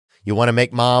You want to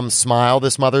make mom smile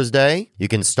this Mother's Day? You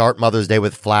can start Mother's Day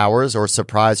with flowers or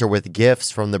surprise her with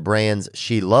gifts from the brands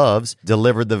she loves,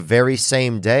 delivered the very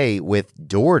same day with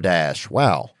DoorDash.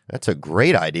 Wow, that's a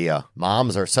great idea.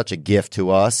 Moms are such a gift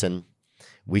to us, and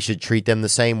we should treat them the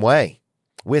same way,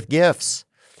 with gifts,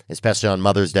 especially on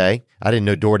Mother's Day. I didn't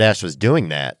know DoorDash was doing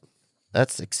that.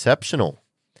 That's exceptional.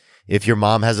 If your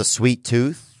mom has a sweet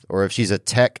tooth, or if she's a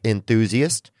tech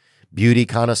enthusiast, beauty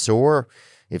connoisseur,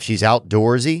 if she's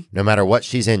outdoorsy, no matter what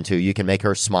she's into, you can make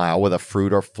her smile with a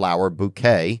fruit or flower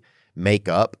bouquet,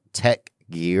 makeup, tech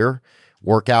gear,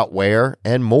 workout wear,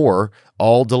 and more,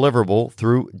 all deliverable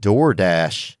through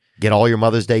DoorDash. Get all your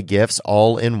Mother's Day gifts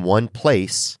all in one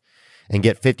place and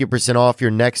get 50% off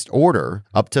your next order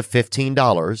up to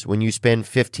 $15 when you spend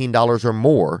 $15 or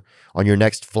more on your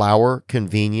next flower,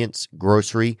 convenience,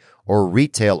 grocery, or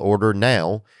retail order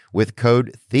now with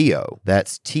code THEO.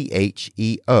 That's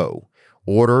THEO.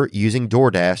 Order using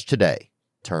DoorDash today.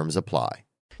 Terms apply.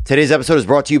 Today's episode is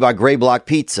brought to you by Gray Block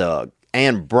Pizza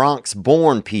and Bronx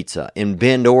Born Pizza in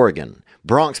Bend, Oregon.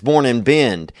 Bronx Born in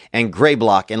Bend and Gray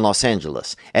Block in Los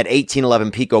Angeles at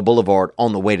 1811 Pico Boulevard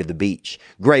on the way to the beach.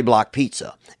 Gray Block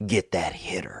Pizza. Get that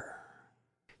hitter.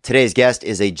 Today's guest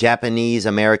is a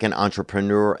Japanese-American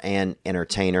entrepreneur and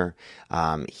entertainer.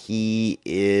 He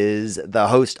is the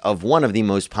host of one of the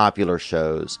most popular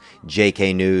shows,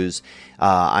 JK News.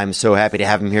 I'm so happy to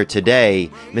have him here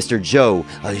today, Mr. Joe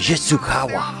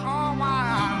Jitsukawa.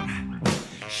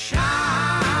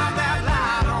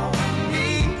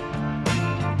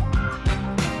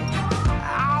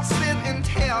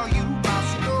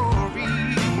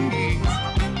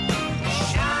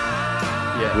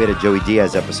 We had a Joey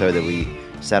Diaz episode that we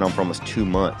sat on for almost 2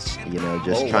 months,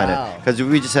 just trying to, because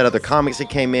we just had other comics that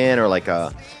came in, or like,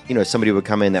 somebody would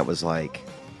come in that was like,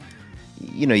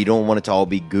 you don't want it to all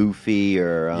be goofy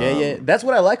or. Yeah. That's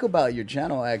what I like about your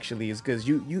channel, actually, is because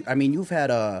you've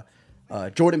had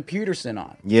Jordan Peterson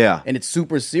on. Yeah. And it's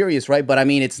super serious, right? But I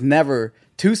mean, it's never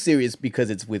too serious because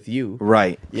it's with you.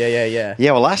 Right. Yeah.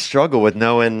 Yeah, well, I struggle with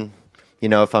knowing,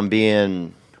 if I'm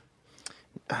being.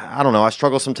 I don't know. I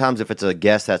struggle sometimes if it's a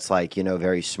guest that's like,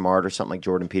 very smart or something like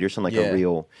Jordan Peterson, like a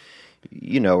real,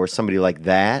 or somebody like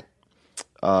that,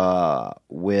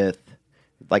 with,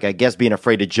 like, I guess being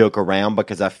afraid to joke around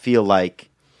because I feel like,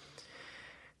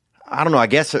 I don't know, I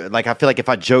guess, like, I feel like if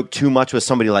I joke too much with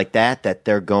somebody like that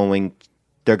they're going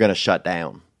to shut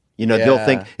down. They'll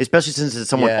think, especially since it's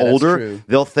someone older,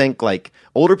 they'll think like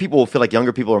older people will feel like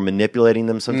younger people are manipulating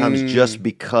them sometimes just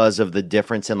because of the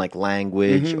difference in like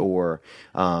language or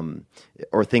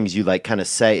things you like kind of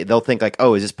say. They'll think like,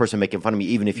 oh, is this person making fun of me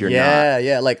even if you're not?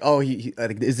 Yeah. Like, oh,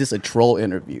 is this a troll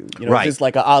interview? Right. Is this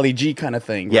like a Ali G kind of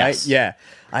thing, yes. right? Yeah.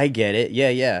 I get it.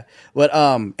 Yeah. But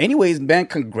anyways, man,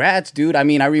 congrats, dude. I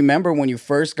mean, I remember when you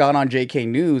first got on JK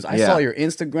News, I saw your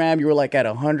Instagram, you were like at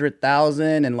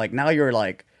 100,000 and like now you're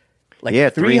like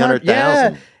 300,000.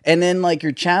 Yeah. And then like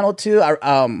your channel too.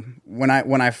 When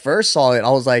I first saw it, I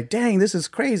was like, dang, this is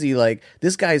crazy. Like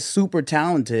this guy's super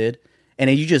talented, and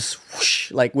then you just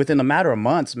whoosh, like within a matter of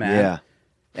months, man. Yeah.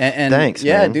 And thanks,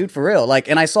 yeah, man. Dude, for real. Like,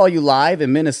 and I saw you live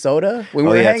in Minnesota when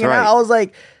we were hanging out. I was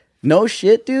like, no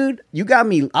shit, dude. You got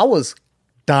me. I was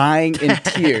dying in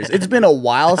tears. It's been a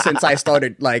while since I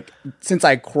started since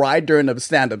I cried during the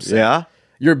stand-up set. Yeah.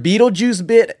 Your Beetlejuice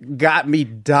bit got me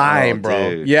dying, bro.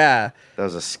 Dude. Yeah. That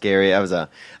was I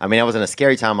wasn't a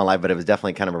scary time in my life, but it was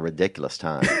definitely kind of a ridiculous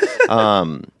time.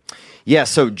 Yeah,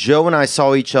 so Joe and I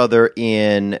saw each other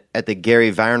at the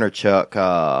Gary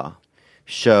Vaynerchuk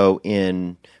show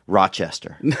in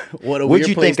Rochester. What'd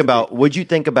you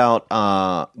think about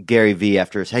Gary V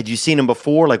after? Had you seen him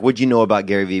before? Like, what'd you know about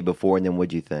Gary V before, and then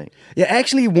what'd you think? Yeah,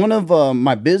 actually, one of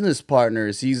my business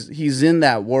partners, he's in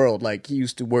that world. Like, he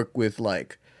used to work with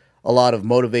like a lot of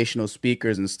motivational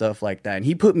speakers and stuff like that, and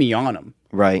he put me on him.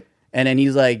 Right. And then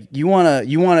he's like, "You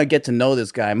wanna get to know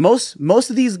this guy." Most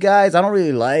of these guys I don't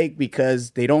really like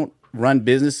because they don't run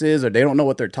businesses or they don't know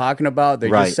what they're talking about. They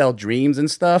just sell dreams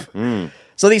and stuff.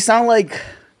 So they sound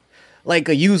like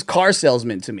a used car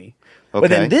salesman to me. Okay. But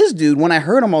then this dude, when I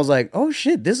heard him, I was like, oh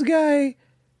shit, this guy,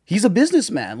 he's a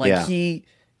businessman. Like he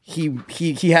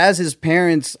has his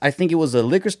parents, I think it was a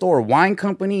liquor store or wine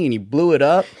company, and he blew it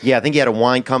up. Yeah, I think he had a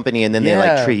wine company, and then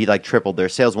he tripled their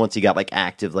sales once he got like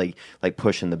active, like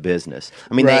pushing the business.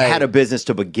 I mean, they had a business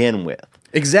to begin with.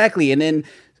 Exactly. And then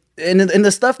and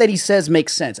the stuff that he says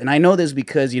makes sense. And I know this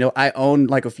because, I own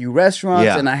like a few restaurants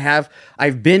and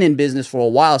I've been in business for a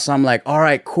while. So I'm like, all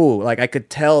right, cool. Like I could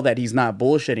tell that he's not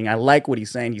bullshitting. I like what he's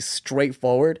saying. He's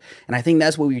straightforward. And I think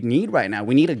that's what we need right now.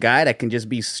 We need a guy that can just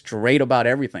be straight about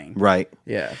everything. Right.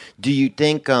 Yeah. Do you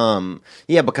think,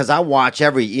 because I watch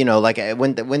every, like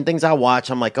when things I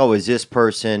watch, I'm like, oh, is this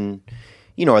person,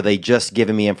 are they just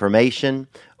giving me information?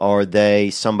 Are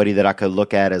they somebody that I could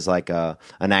look at as like an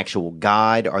actual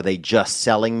guide? Are they just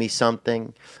selling me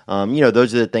something?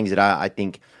 Those are the things that I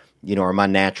think, are my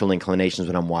natural inclinations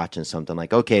when I'm watching something.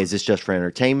 Like, okay, is this just for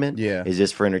entertainment? Yeah. Is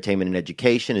this for entertainment and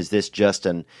education? Is this just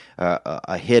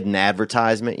a hidden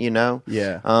advertisement,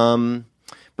 Yeah.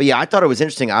 But yeah, I thought it was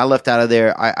interesting. I left out of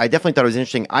there. I definitely thought it was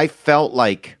interesting. I felt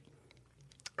like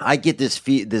I get this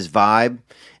vibe,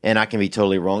 and I can be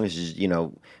totally wrong. It's just,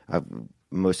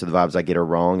 most of the vibes I get are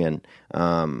wrong,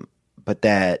 and but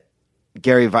that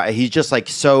Gary, he's just like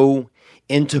so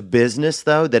into business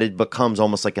though that it becomes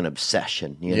almost like an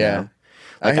obsession. You know?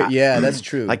 Like that's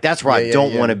true. Like that's where I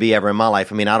don't want to be ever in my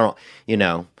life. I mean, I don't.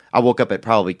 I woke up at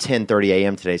probably 10:30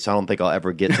 a.m. today, so I don't think I'll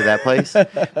ever get to that place.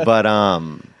 But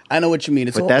I know what you mean.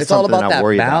 It's all about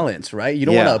that balance, right? You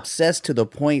don't want to obsess to the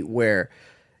point where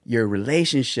your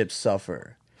relationships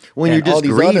suffer. When you're just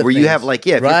greedy, where you have if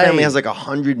your family has like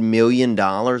 $100 million,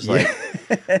 like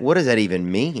what does that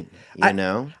even mean?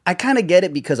 I kind of get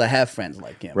it because I have friends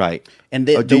like him, right? And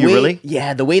do you really?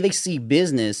 Yeah, the way they see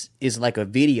business is like a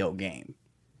video game.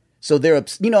 So they're,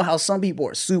 how some people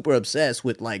are super obsessed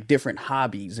with like different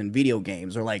hobbies and video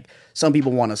games, or like some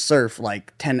people want to surf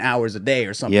like 10 hours a day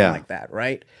or something like that,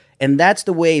 right? And that's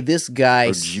the way this guy...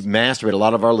 masturbate. A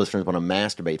lot of our listeners want to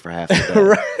masturbate for half the day.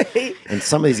 Right. And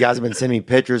some of these guys have been sending me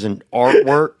pictures and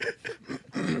artwork.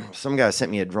 Some guy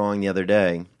sent me a drawing the other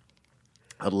day,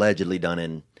 allegedly done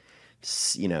in,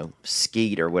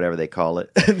 skeet or whatever they call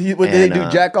it. Did they do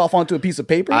jack off onto a piece of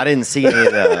paper? I didn't see any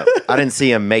of the... I didn't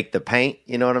see him make the paint,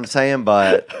 you know what I'm saying?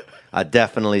 But I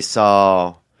definitely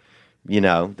saw...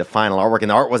 the final artwork,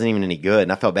 and the art wasn't even any good,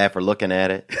 and I felt bad for looking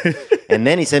at it. And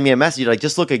then he sent me a message like,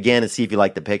 just look again and see if you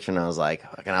like the picture. And I was like,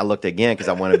 and I looked again because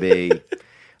I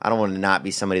don't want to not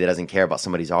be somebody that doesn't care about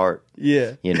somebody's art.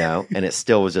 Yeah. And it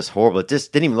still was just horrible. It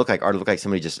just didn't even look like art. It looked like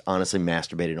somebody just honestly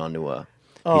masturbated onto a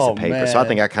piece of paper. Man. So I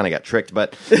think I kind of got tricked.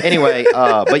 But anyway,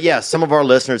 but yeah, some of our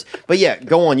listeners. But yeah,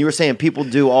 go on. You were saying people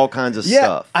do all kinds of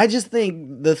stuff. I just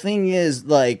think the thing is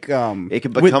like it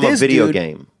could become a video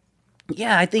game.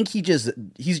 Yeah, I think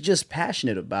he's just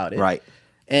passionate about it. Right.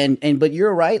 But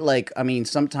you're right, like, I mean,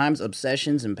 sometimes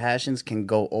obsessions and passions can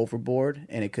go overboard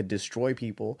and it could destroy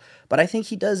people. But I think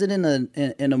he does it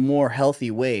in a more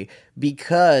healthy way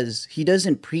because he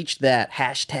doesn't preach that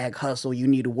hashtag hustle, you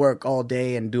need to work all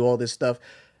day and do all this stuff.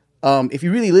 If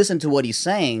you really listen to what he's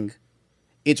saying,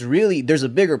 it's really, there's a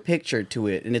bigger picture to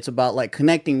it, and it's about like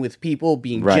connecting with people,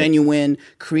 being genuine,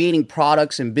 creating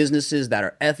products and businesses that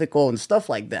are ethical and stuff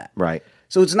like that. Right.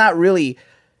 So it's not really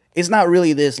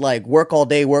this like work all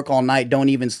day, work all night, don't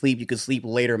even sleep, you could sleep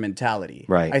later mentality.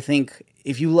 Right. I think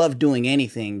if you love doing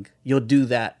anything, you'll do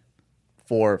that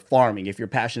for farming if you're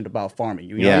passionate about farming.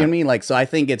 You know what I mean? Like, so I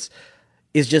think it's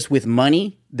just with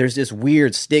money, there's this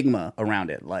weird stigma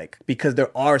around it, like because there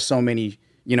are so many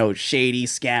shady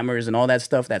scammers and all that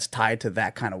stuff that's tied to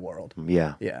that kind of world.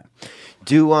 Yeah. Yeah.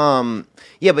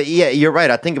 But you're right.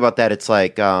 I think about that. It's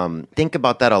like, think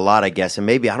about that a lot, I guess. And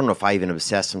maybe, I don't know if I even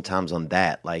obsess sometimes on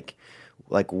that. Like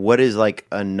what is like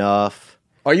enough.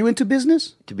 Are you into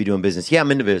business? To be doing business. Yeah,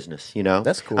 I'm into business,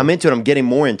 That's cool. I'm into it. I'm getting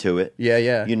more into it.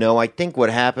 Yeah. I think what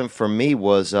happened for me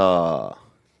was, I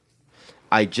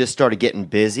just started getting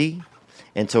busy.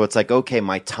 And so it's like, okay,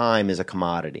 my time is a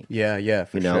commodity. Yeah,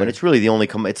 for sure. And it's really the only,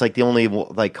 it's like the only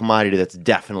like commodity that's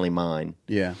definitely mine.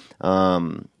 Yeah.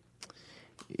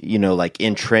 Like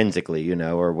intrinsically,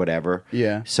 or whatever.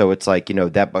 Yeah. So it's like,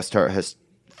 that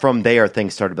from there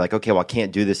things started to be like, okay, well, I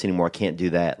can't do this anymore. I can't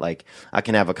do that. Like I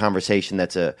can have a conversation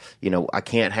that's I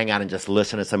can't hang out and just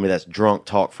listen to somebody that's drunk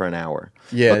talk for an hour.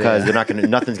 Yeah. Because they're not going to,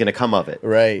 nothing's going to come of it.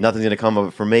 Right. Nothing's going to come of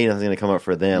it for me. Nothing's going to come of it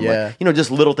for them. Yeah. Like, just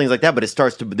little things like that, but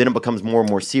then it becomes more and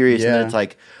more serious. And then it's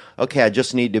like, okay, I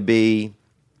need to be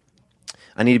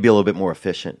a little bit more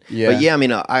efficient. Yeah. But yeah, I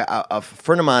mean, a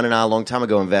friend of mine and I a long time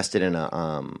ago invested in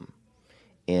an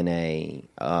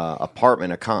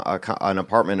apartment or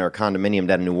condominium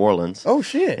down in New Orleans. Oh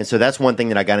shit! And so that's one thing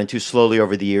that I got into slowly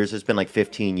over the years. It's been like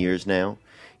 15 years now.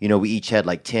 We each had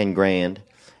like 10 grand,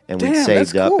 and we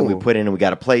saved up and we put in and we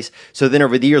got a place. So then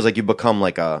over the years, like you become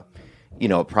like a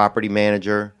property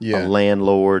manager, a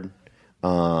landlord.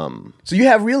 So you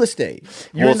have real estate.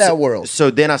 You're in that world. So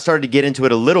then I started to get into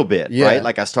it a little bit, right?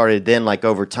 Like I started then, like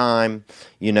over time,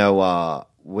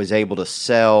 was able to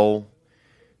sell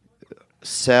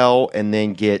and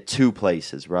then get 2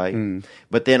 places, right?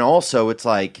 But then also it's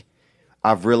like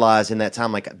I've realized in that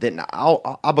time, like then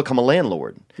I'll become a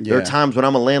landlord. There are times when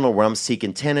I'm a landlord where I'm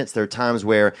seeking tenants. There are times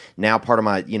where now part of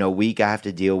my week I have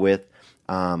to deal with,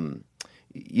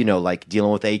 like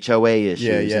dealing with HOA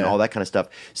issues and all that kind of stuff.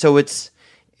 So it's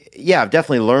I've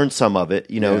definitely learned some of it.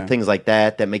 Things like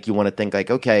that make you want to think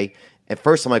like, okay. At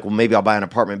first, I'm like, well, maybe I'll buy an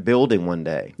apartment building one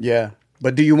day. Yeah.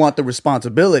 But do you want the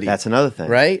responsibility? That's another thing.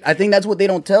 Right? I think that's what they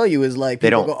don't tell you is like,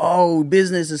 people go, oh,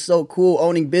 business is so cool,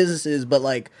 owning businesses. But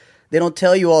like, they don't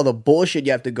tell you all the bullshit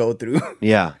you have to go through.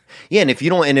 Yeah. Yeah. And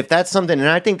if that's something, and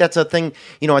I think that's a thing,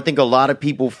 I think a lot of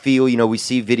people feel, we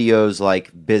see videos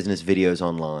like business videos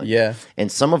online. Yeah.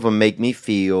 And some of them makes me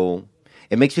feel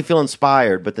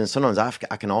inspired. But then sometimes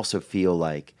I can also feel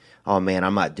like, oh man,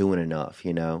 I'm not doing enough,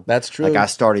 That's true. Like I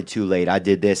started too late. I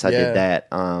did this, I did that.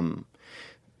 But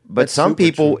that's some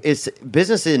people,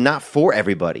 business is not for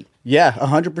everybody. Yeah,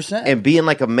 100%. And being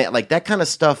like a man, like that kind of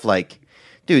stuff, like,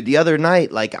 dude, the other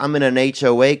night, like I'm in an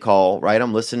HOA call, right?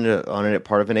 I'm listening on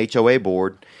part of an HOA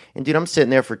board. And dude, I'm sitting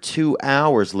there for 2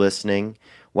 hours listening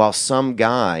while some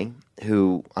guy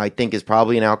who I think is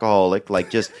probably an alcoholic,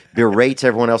 like just berates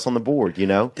everyone else on the board,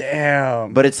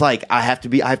 Damn. But it's like I have to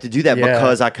do that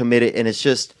because I committed, and it's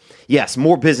just yes,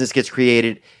 more business gets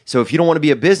created. So if you don't want to be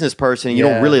a business person and you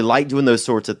don't really like doing those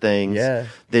sorts of things,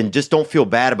 then just don't feel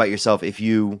bad about yourself if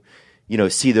you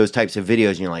see those types of videos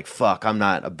and you're like, fuck, I'm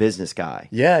not a business guy.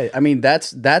 Yeah, I mean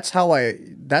that's why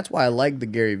I like the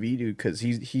Gary Vee dude, because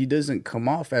he doesn't come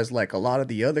off as like a lot of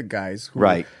the other guys who,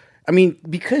 right. I mean,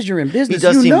 because you're in business, he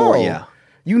does seem more,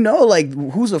 like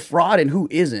who's a fraud and who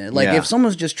isn't. Like if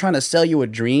someone's just trying to sell you a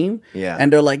dream,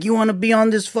 and they're like, you want to be on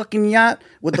this fucking yacht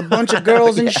with a bunch of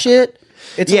girls and shit.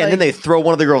 It's and then they throw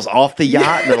one of the girls off the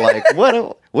yacht and they're like,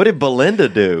 what did Belinda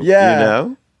do? Yeah,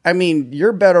 I mean,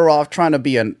 you're better off trying to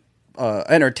be an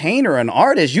entertainer, an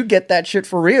artist. You get that shit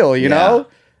for real, you know.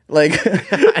 Like, and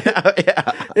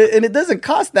it doesn't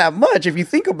cost that much if you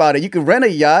think about it. You could rent a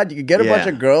yacht, you could get a bunch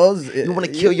of girls. You want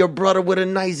to kill your brother with a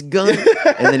nice gun,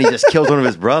 and then he just kills one of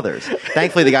his brothers.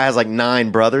 Thankfully, the guy has like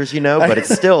 9 brothers, but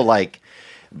it's still like.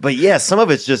 But yeah, some of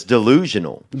it's just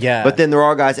delusional. Yeah. But then there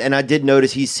are guys, and I did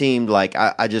notice he seemed like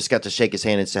I just got to shake his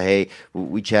hand and say, hey,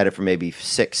 we chatted for maybe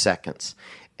 6 seconds,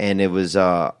 and it was.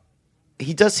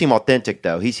 He does seem authentic,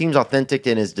 though. He seems authentic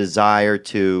in his desire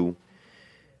to,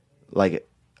 like,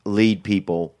 lead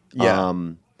people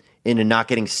into not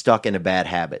getting stuck into bad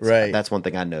habits. Right. That's one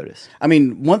thing I noticed. I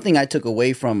mean, one thing I took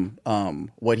away from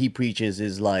what he preaches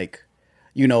is, like,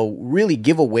 really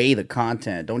give away the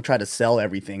content. Don't try to sell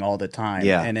everything all the time.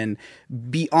 Yeah. And then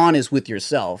be honest with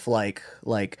yourself. Like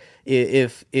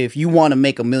if you want to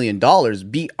make $1 million,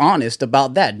 be honest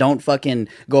about that. Don't fucking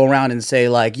go around and say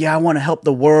like, yeah, I want to help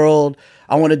the world.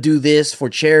 I want to do this for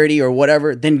charity or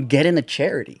whatever. Then get into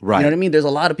charity. Right. You know what I mean? There's a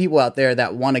lot of people out there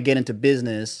that want to get into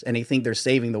business and they think they're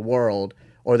saving the world,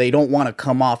 or they don't want to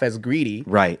come off as greedy.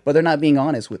 Right. But they're not being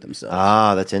honest with themselves.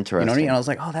 Ah, that's interesting. You know what I mean? And I was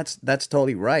like, oh, that's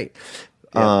totally right.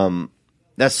 Yeah.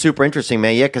 That's super interesting,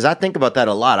 man. Yeah, because I think about that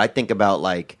a lot. I think about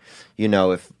like,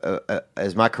 if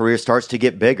as my career starts to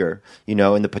get bigger,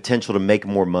 and the potential to make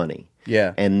more money.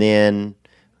 Yeah. And then,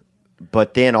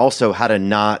 but then also how to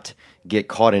not get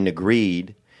caught into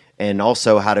greed, and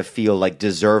also how to feel like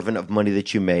deserving of money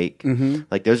that you make. Mm-hmm.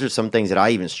 Like those are some things that I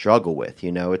even struggle with.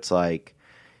 It's like,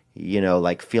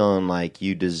 like feeling like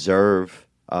you deserve.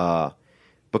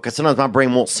 Because sometimes my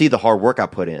brain won't see the hard work I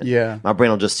put in. Yeah. My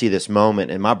brain will just see this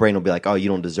moment, and my brain will be like, oh, you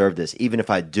don't deserve this, even if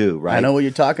I do, right? I know what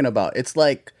you're talking about. It's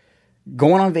like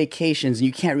going on vacations, and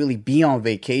you can't really be on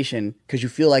vacation because you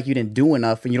feel like you didn't do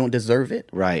enough and you don't deserve it.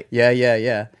 Right.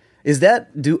 Yeah.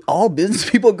 Do all business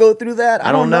people go through that?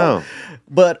 I don't know.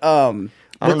 But I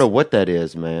don't know what that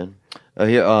is, man.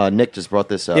 Here, Nick just brought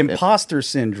this up. Imposter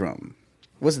syndrome.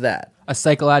 What's that? A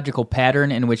psychological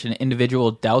pattern in which an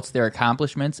individual doubts their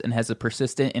accomplishments and has a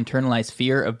persistent internalized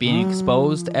fear of being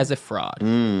exposed as a fraud.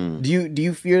 Mm. Do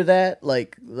you fear that?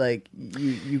 Like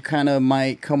you kind of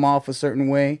might come off a certain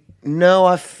way? No,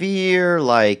 I fear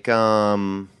like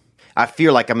it's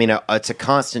a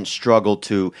constant struggle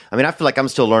to. I mean, I feel like I'm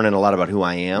still learning a lot about who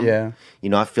I am. Yeah.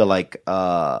 I feel like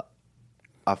a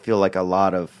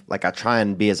lot of like I try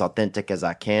and be as authentic as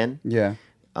I can. Yeah.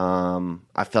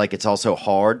 I feel like it's also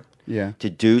hard to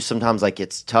do. Sometimes like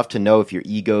it's tough to know if your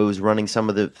ego is running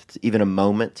even a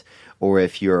moment, or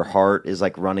if your heart is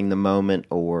like running the moment,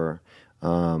 or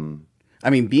I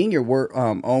mean, being your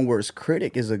own worst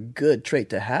critic is a good trait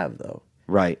to have, though.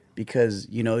 Right. Because,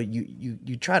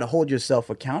 you try to hold yourself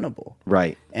accountable.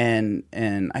 Right. And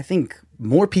I think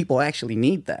more people actually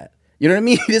need that. You know what I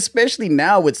mean? Especially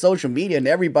now with social media and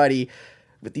everybody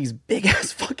with these big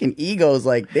ass fucking egos,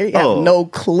 like they have no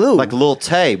clue. Like Lil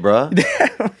Tay, bro.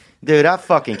 Dude, I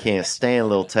fucking can't stand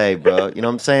Lil Tay, bro. You know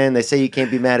what I'm saying? They say you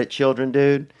can't be mad at children,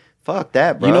 dude. Fuck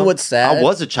that, bro. You know what's sad? I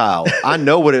was a child. I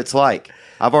know what it's like.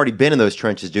 I've already been in those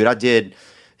trenches, dude. I did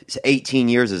 18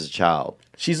 years as a child.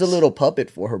 She's a little puppet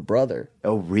for her brother.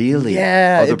 Oh, really?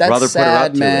 Yeah, the that's brother sad, put her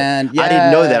up to man. it. Yeah. I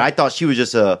didn't know that. I thought she was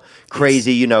just a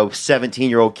crazy,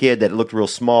 17-year-old kid that looked real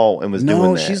small and was doing that.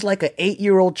 No, she's like an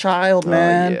 8-year-old child,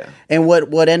 man. Yeah. And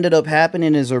what ended up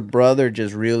happening is her brother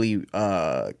just really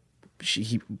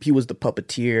he was the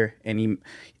puppeteer, and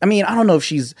I don't know if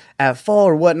she's at fault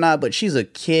or whatnot, but she's a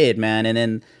kid, man. And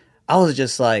then I was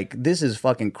just like, this is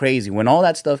fucking crazy. When all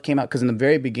that stuff came out, because in the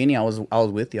very beginning, I was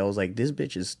with you. I was like, this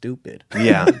bitch is stupid.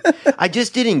 Yeah, I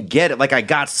just didn't get it. Like I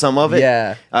got some of it.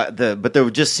 Yeah. But there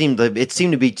just seemed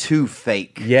to be too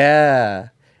fake. Yeah.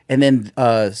 And then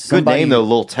Good name though,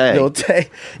 Lil Tay. Lil Tay.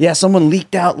 Yeah, someone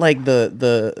leaked out like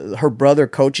her brother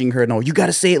coaching her. No, you got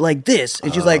to say it like this,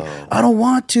 and she's like, I don't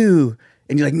want to.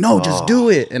 And you're like, no, just do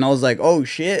it. And I was like, oh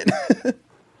shit.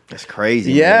 That's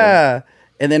crazy. Yeah. Man.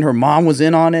 And then her mom was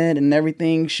in on it and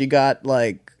everything. She got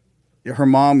her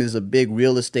mom is a big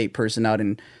real estate person out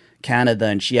in Canada,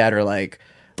 and she had her like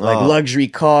luxury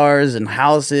cars and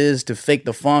houses to fake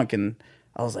the funk. And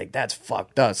I was like, that's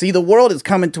fucked up. See, the world is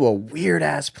coming to a weird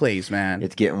ass place, man.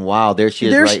 It's getting wild. There she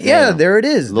is right now. Yeah, there it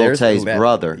is. Lil Tay's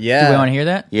brother. Yeah. Do we want to hear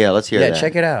that? Yeah, let's hear that. Yeah,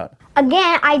 check it out.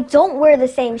 Again, I don't wear the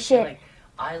same shit.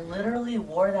 I literally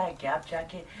wore that Gap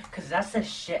jacket because that's the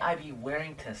shit I be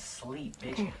wearing to sleep,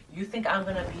 bitch. You think I'm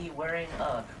gonna be wearing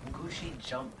Gucci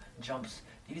jumps?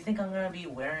 Do you think I'm gonna be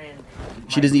wearing?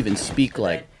 She doesn't even speak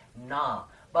like. Nah,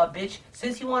 but bitch,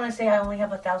 since you wanna say I only have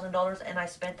 $1,000 and I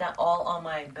spent that all on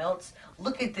my belts,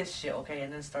 look at this shit, okay?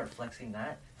 And then start flexing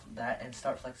that and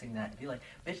start flexing that. Be like,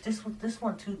 bitch, this one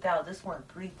 2,000, this one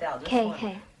 3,000, this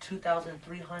one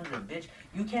 2,300, bitch.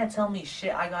 You can't tell me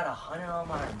shit. I got 100 on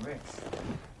my wrist.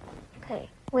 Okay,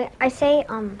 wait. I say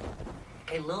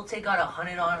Hey, Lil Tay got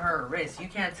 100 on her wrist. You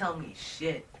can't tell me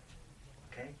shit.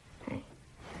 Okay.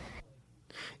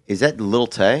 Is that Lil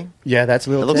Tay? Yeah, that's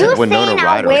Lil Tay. It looks like Winona saying I'll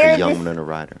Ryder, wear like a young this- Winona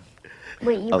Ryder.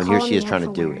 wait. You and here calling she is me trying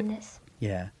out to for do wearing it. this?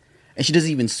 Yeah. And she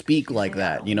doesn't even speak like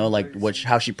that, like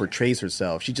how she portrays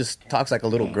herself. She just talks like a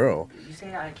little girl. You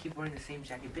say I keep wearing the same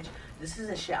jacket, bitch. This is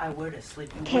the shit I wear to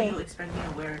sleep. Okay. You expect me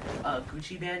to wear a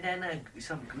Gucci bandana,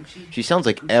 some Gucci? She sounds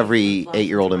like Gucci every flip-flops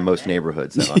 8-year-old in my most bed?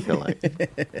 neighborhoods, though, I feel like.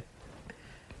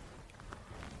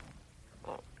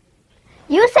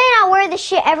 You saying I wear this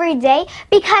shit every day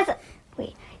because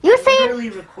wait. You I saying literally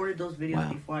recorded those videos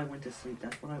Wow. before I went to sleep.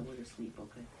 That's what I wear to sleep,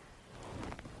 okay?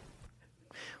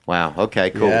 Wow.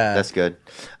 Okay. Cool. Yeah. That's good.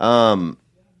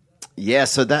 Yeah.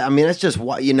 So that's just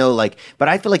what but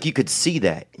I feel like you could see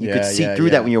that. You could see through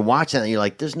that when you're watching it. And you're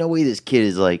like, there's no way this kid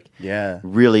is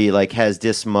really has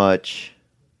this much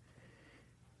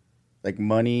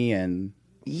money and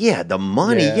the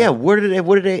money. Yeah. What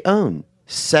did they own?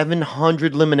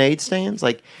 700 lemonade stands.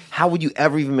 Like, how would you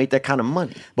ever even make that kind of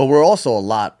money? But we're also a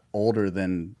lot older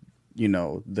than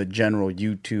the general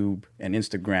YouTube and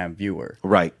Instagram viewer.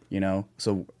 Right.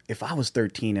 So if I was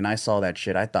 13 and I saw that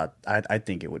shit, I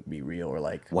think it would be real or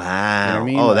like. Wow. You know what I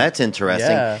mean? Oh, Like, that's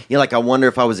interesting. yeah. I wonder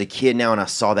if I was a kid now and I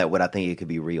saw that, would I think it could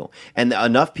be real? And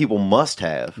enough people must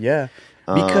have. Yeah.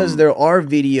 Because there are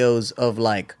videos of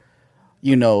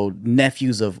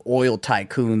nephews of oil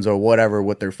tycoons or whatever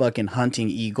with their fucking hunting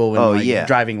eagle and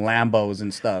driving Lambos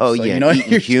and stuff. Oh, So, yeah.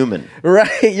 Eating human. Right.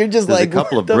 You're just There's like a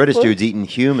couple of what the British fuck? dudes eating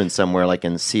human somewhere, like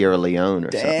in Sierra Leone or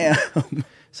Damn. something.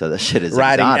 So that shit is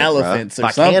Riding exotic, elephants bro. or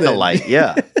By something. candlelight,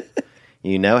 yeah.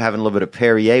 Having a little bit of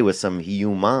Perrier with some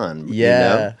human.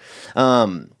 Yeah.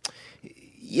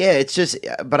 Yeah, it's just,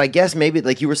 but I guess maybe,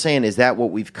 like you were saying, is that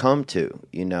what we've come to?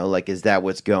 Is that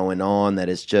what's going on? That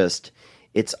it's just,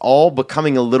 it's all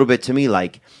becoming a little bit to me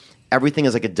like everything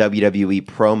is like a WWE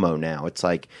promo now. It's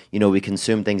like, we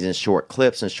consume things in short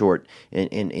clips and short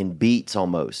in beats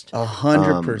almost.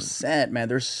 100%, man.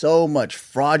 There's so much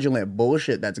fraudulent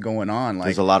bullshit that's going on. Like,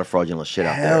 There's a lot of fraudulent shit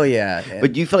out there. hell yeah.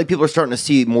 But do you feel like people are starting to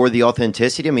see more of the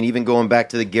authenticity? I mean, even going back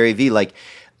to the Gary Vee, like,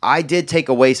 I did take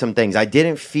away some things. I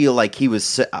didn't feel like he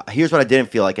was. Here's what I didn't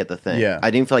feel like at the thing. Yeah.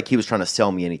 I didn't feel like he was trying to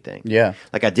sell me anything. Yeah.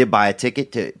 Like, I did buy a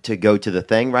ticket to go to the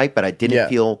thing, right? But I didn't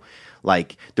feel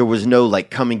like there was no, like,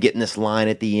 come and get in this line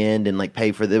at the end and, like,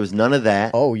 pay for There was none of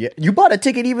that. Oh, yeah. You bought a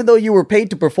ticket even though you were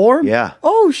paid to perform? Yeah.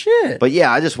 Oh, shit. But,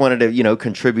 yeah, I just wanted to,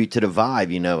 contribute to the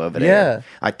vibe, over there. Yeah.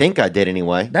 I think I did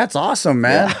anyway. That's awesome,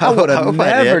 man. Yeah. I would I have hope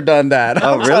I never did. done that.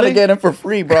 Oh, I'm trying really? to get him for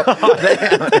free, bro.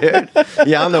 Damn, dude.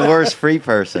 Yeah, I'm the worst free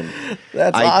person.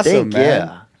 That's I awesome, think,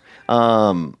 man.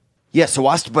 Yeah. Yeah,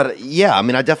 I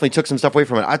mean, I definitely took some stuff away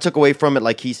from it. I took away from it,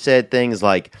 like he said, things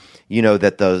like,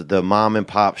 that the mom and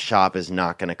pop shop is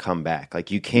not going to come back.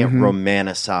 Like, you can't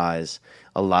romanticize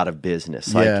a lot of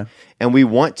business. Like, and we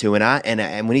want to.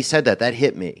 And when he said that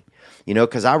hit me,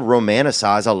 because I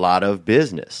romanticize a lot of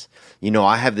business.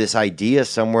 I have this idea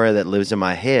somewhere that lives in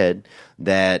my head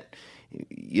that,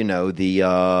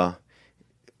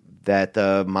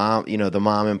 the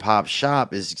mom and pop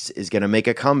shop is going to make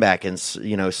a comeback in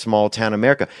small town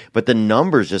America, but the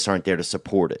numbers just aren't there to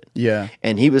support it. Yeah.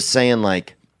 And he was saying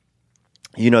like,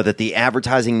 that the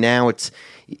advertising now, it's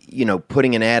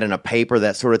putting an ad in a paper,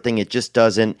 that sort of thing, it just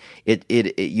doesn't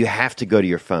you have to go to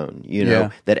your phone,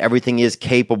 that everything is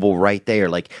capable right there,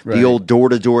 like the old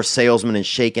door-to-door salesman and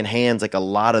shaking hands, like a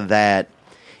lot of that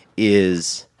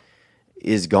is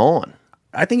gone.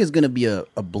 I think it's going to be a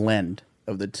blend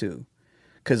of the two.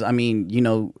 Because, I mean,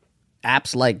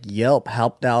 apps like Yelp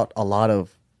helped out a lot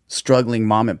of struggling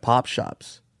mom and pop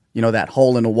shops. That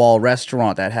hole-in-the-wall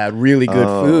restaurant that had really good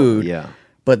food. Yeah.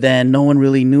 But then no one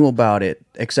really knew about it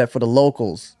except for the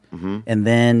locals. Mm-hmm. And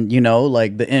then,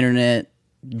 like the internet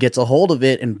gets a hold of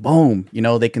it and boom,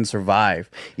 they can survive.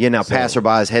 Yeah, now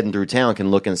passerbys heading through town can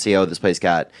look and see, this place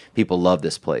people love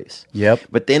this place. Yep.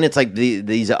 But then it's like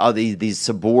these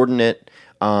subordinate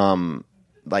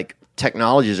like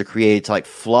technologies are created to like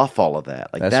fluff all of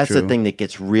that. Like that's the thing that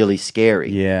gets really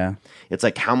scary. Yeah. It's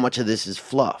like how much of this is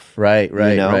fluff? Right.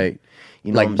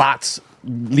 Like bots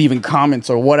leaving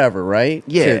comments or whatever, right?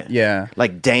 Yeah. Yeah.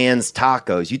 Like Dan's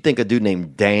Tacos. You think a dude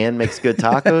named Dan makes good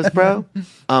tacos, bro?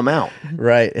 I'm out.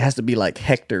 Right. It has to be like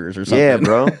Hector's or something. Yeah,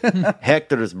 bro.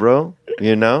 Hector's, bro.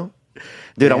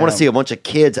 Dude, I want to see a bunch of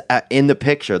kids in the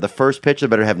picture. The first picture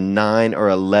better have 9 or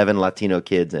 11 Latino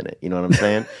kids in it. You know what I'm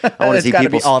saying? I want to see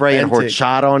people spraying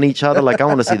horchata on each other. Like, I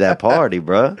want to see that party,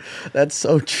 bro. That's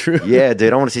so true. Yeah,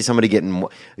 dude. I want to see somebody getting,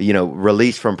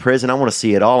 released from prison. I want to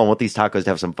see it all. I want these tacos to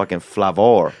have some fucking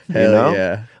flavor. Hell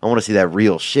yeah. I want to see that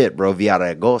real shit, bro.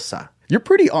 Villaraigosa. You're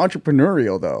pretty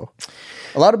entrepreneurial, though.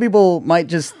 A lot of people might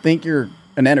just think you're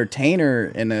an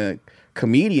entertainer and a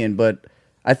comedian, but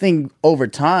I think over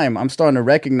time I'm starting to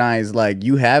recognize like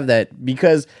you have that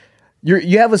because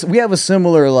we have a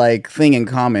similar like thing in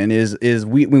common is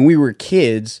when we were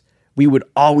kids we would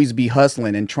always be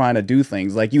hustling and trying to do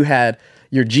things. Like you had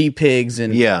your G-pigs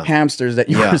and hamsters that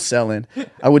you were selling.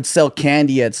 I would sell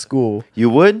candy at school.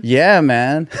 You would? Yeah,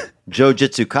 man. Joe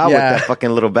Jitsukawa with that fucking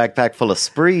little backpack full of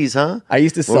sprees, huh? I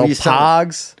used to sell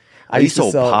Pogs. You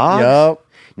sold Pogs? Yup.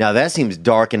 Now that seems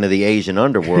dark into the Asian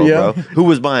underworld, bro. Who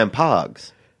was buying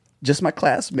Pogs? Just my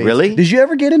classmates. Really? Did you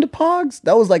ever get into Pogs?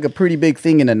 That was like a pretty big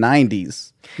thing in the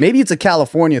 90s. Maybe it's a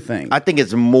California thing. I think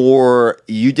it's more...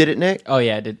 You did it, Nick? Oh,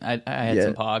 yeah, I did. I had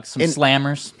some Pogs. Some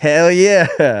Slammers. Hell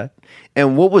yeah.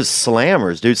 And what was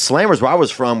Slammers, dude? Slammers, where I was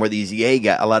from, where these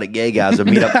a lot of gay guys would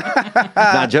meet up.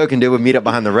 Not joking, dude, would meet up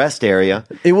behind the rest area.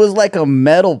 It was like a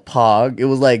metal Pog. It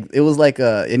was like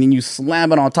a... And then you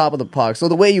slam it on top of the Pog. So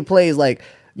the way you play is like...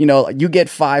 you get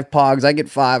 5 Pogs, I get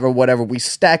 5 or whatever. We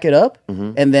stack it up,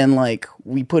 and then like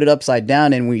we put it upside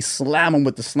down, and we slam them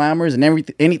with the slammers, and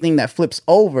anything that flips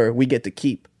over, we get to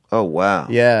keep. Oh wow!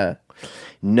 Yeah.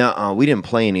 No, we didn't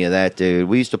play any of that, dude.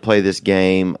 We used to play this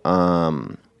game.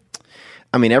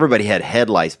 I mean, everybody had head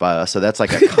lice by us, so that's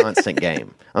like a constant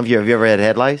game. Have you ever had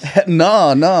head lice?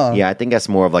 No. Yeah, I think that's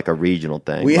more of like a regional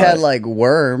thing. We had like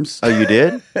worms. Oh, you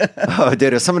did? Oh,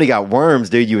 dude, if somebody got worms,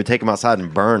 dude, you would take them outside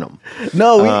and burn them.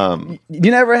 No,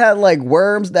 you never had like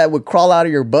worms that would crawl out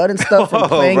of your butt and stuff from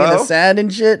playing in the sand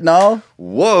and shit? No?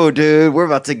 Whoa, dude, we're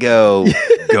about to go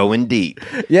going deep.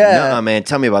 Yeah. No, man,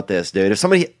 tell me about this, dude.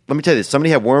 Let me tell you this.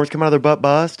 Somebody had worms come out of their butt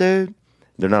by us, dude.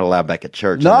 They're not allowed back at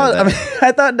church. No, I mean,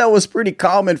 I thought that was pretty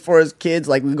common for us kids.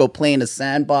 Like, we go play in the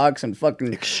sandbox and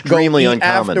fucking extremely go eat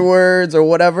uncommon afterwards or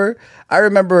whatever. I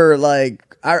remember,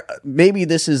 like, maybe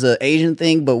this is an Asian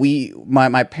thing, but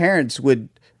my parents would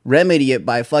remedy it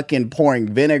by fucking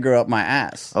pouring vinegar up my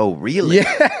ass. Oh, really?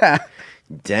 Yeah.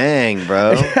 Dang,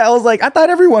 bro. I was like, I thought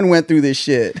everyone went through this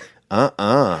shit. How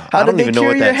I don't even know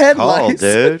what that's called,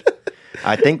 dude.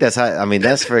 I think that's how. I mean,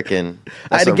 that's freaking.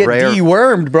 I had to get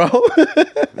dewormed, bro.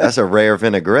 That's a rare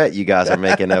vinaigrette you guys are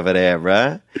making over there,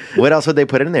 bro. What else would they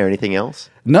put in there? Anything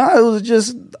else? No, it was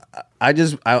just.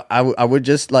 I would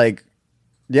just like.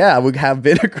 Yeah, I would have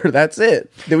vinegar. That's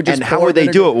it. They would just. And how would they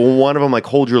do it? Will one of them like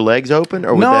hold your legs open,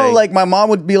 or would no? Like my mom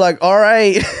would be like, "All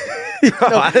right."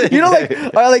 Like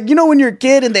when you're a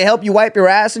kid and they help you wipe your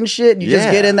ass and shit, you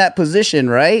just get in that position,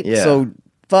 right? Yeah. So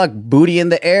fuck, booty in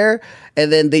the air,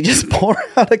 and then they just pour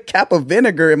out a cap of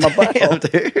vinegar in my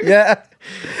butt. Dude. Yeah.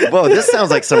 Whoa, this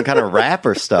sounds like some kind of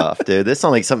rapper stuff, dude. This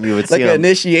sounds like something you would see like an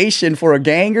initiation for a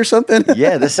gang or something.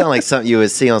 Yeah, this sounds like something you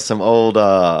would see on some old,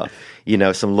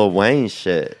 some Lil Wayne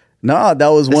shit. No, that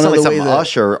was one of the ways that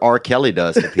Usher or R. Kelly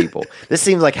does to people. This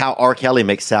seems like how R. Kelly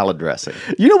makes salad dressing.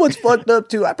 You know what's fucked up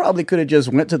too? I probably could have just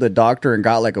went to the doctor and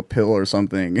got like a pill or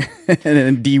something and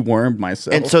then dewormed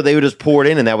myself. And so they would just pour it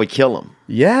in and that would kill him.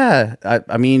 Yeah.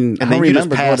 I mean, and then you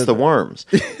just pass the worms.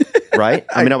 Right?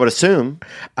 I mean, I would assume.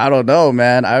 I don't know,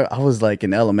 man. I was like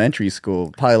in elementary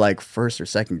school, probably like first or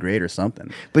second grade or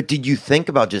something. But did you think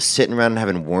about just sitting around and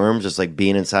having worms just like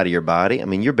being inside of your body? I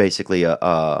mean, you're basically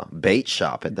a bait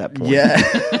shop at that point. Yeah.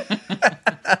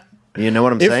 You know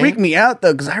what I'm saying? It freaked me out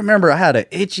though, because I remember I had an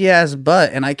itchy ass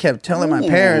butt and I kept telling my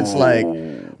parents, like,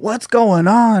 what's going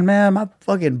on, man? My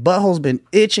fucking butthole's been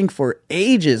itching for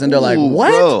ages. And they're like,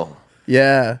 what? Bro.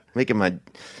 Yeah.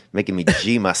 Making me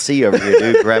G my C over here,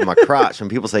 dude. Grab my crotch. When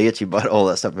people say itchy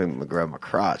butthole, that stuff makes me grab my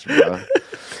crotch, bro.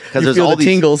 Because there's all these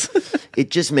tingles.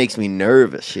 It just makes me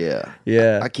nervous. Yeah.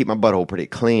 Yeah. I keep my butthole pretty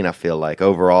clean. I feel like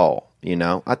overall, you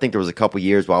know. I think there was a couple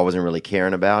years where I wasn't really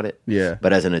caring about it. Yeah.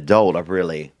 But as an adult, I've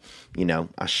really,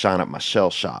 I shine up my shell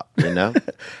shop. You know.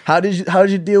 How did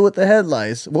you deal with the head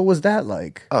lice? What was that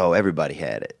like? Oh, everybody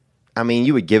had it. I mean,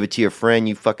 you would give it to your friend.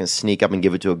 You fucking sneak up and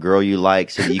give it to a girl you like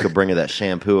so that you could bring her that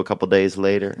shampoo a couple days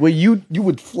later. Well, you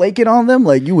would flake it on them?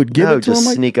 Like you would give it to them? No,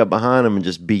 just sneak up behind them and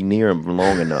just be near them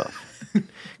long enough.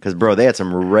 Because, bro, they had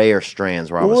some rare strands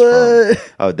where I was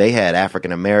from. Oh, they had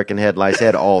African-American head lice. They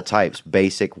had all types.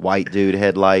 Basic white dude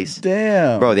head lice.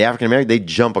 Damn. Bro, the African-American, they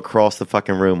jump across the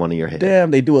fucking room onto your head.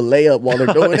 Damn, they do a layup while they're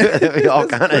doing it. All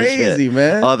kind of crazy, shit.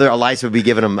 Man. Other lice would be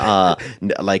giving them,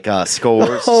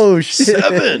 scores. Oh, shit.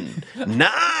 7,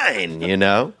 9, you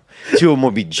know? Two of them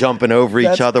would be jumping over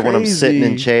each other when I'm sitting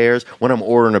in chairs, when I'm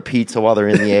ordering a pizza while they're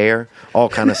in the air, all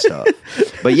kind of stuff.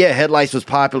 But yeah, head lice was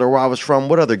popular where I was from.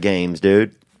 What other games,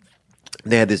 dude?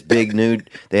 They had this big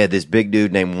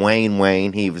dude named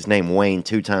Wayne. He was named Wayne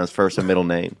 2 times, first and middle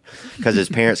name, because his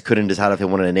parents couldn't decide if they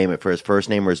wanted to name it for his first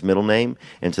name or his middle name,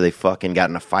 and so they fucking got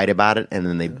in a fight about it, and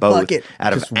then they both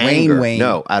out of anger.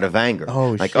 No, out of anger.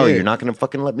 Oh, like, shit. oh, you're not gonna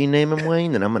fucking let me name him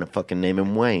Wayne? Then I'm gonna fucking name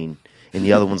him Wayne. And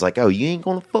the other one's like, oh, you ain't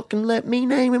gonna fucking let me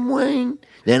name him Wayne?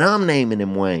 Then I'm naming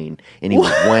him Wayne. And he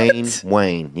was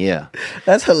Wayne. Yeah.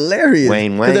 That's hilarious.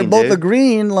 Wayne, because they're both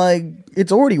agreeing, like,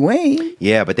 it's already Wayne.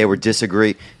 Yeah, but they were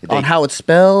disagree. On how it's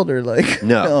spelled or like?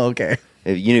 No. Oh, okay.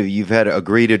 You've had to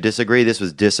agree to disagree. This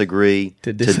was disagree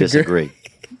to disagree.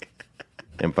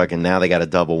 And fucking now they got a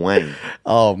double Wayne.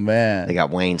 Oh, man. They got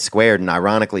Wayne squared, and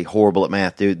ironically horrible at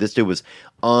math, dude. This dude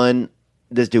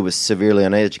was severely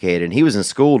uneducated, and he was in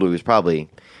school till he was probably,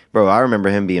 bro, I remember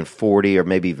him being 40 or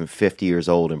maybe even 50 years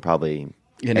old and probably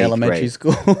in elementary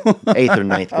school. 8th or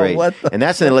 9th grade. And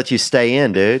that's when they let you stay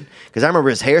in, dude. Because I remember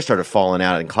his hair started falling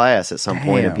out in class at some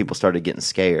point, and people started getting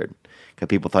scared because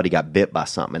people thought he got bit by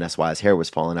something, and that's why his hair was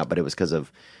falling out, but it was because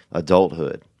of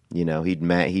adulthood. You know, he'd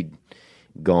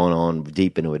gone on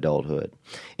deep into adulthood.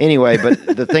 Anyway,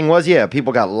 but the thing was, yeah,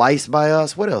 people got liced by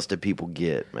us. What else did people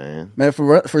get, man? Man,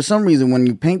 for some reason, when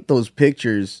you paint those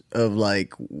pictures of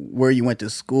like where you went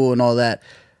to school and all that,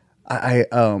 I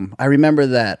remember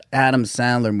that Adam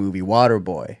Sandler movie,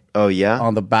 Waterboy. Oh yeah,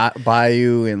 on the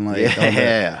bayou and like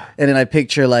yeah, and then I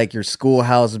picture like your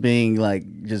schoolhouse being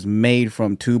like just made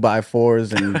from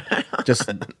 2x4s and just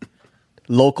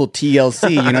local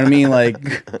TLC. You know what I mean,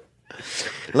 like.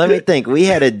 Let me think. We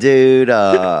had a dude,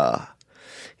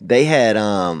 they had,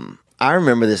 I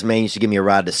remember this man used to give me a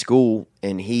ride to school,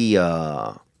 and he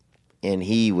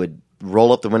would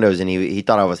roll up the windows, and he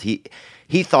thought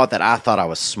he thought that I thought I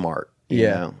was smart. You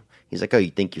know? He's like, oh,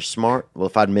 you think you're smart? Well,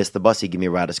 if I'd missed the bus, he'd give me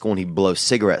a ride to school, and he'd blow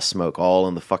cigarette smoke all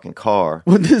in the fucking car.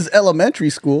 Well, this is elementary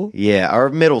school. Yeah, or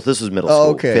this was middle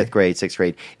school, okay. 5th grade, 6th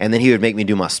grade. And then he would make me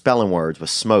do my spelling words with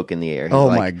smoke in the air. He's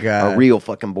like, my God. A real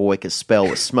fucking boy can spell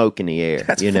with smoke in the air,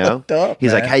 That's you know? Fucked up,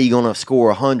 He's man. like, how you going to score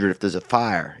 100 if there's a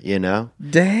fire, you know?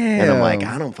 Damn. And I'm like,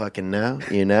 I don't fucking know,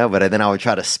 you know? But then I would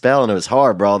try to spell, and it was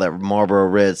hard, bro. That Marlboro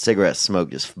Red cigarette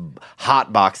smoke just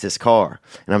hotboxed this car.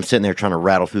 And I'm sitting there trying to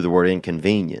rattle through the word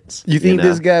inconvenience. You think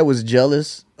this guy was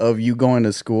jealous of you going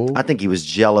to school? I think he was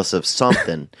jealous of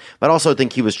something, but I also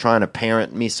think he was trying to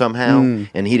parent me somehow,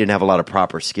 and he didn't have a lot of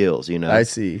proper skills, you know? I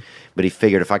see. But he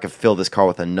figured if I could fill this car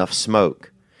with enough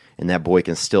smoke, and that boy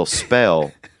can still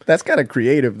spell. That's kind of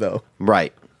creative, though.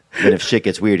 Right. then if shit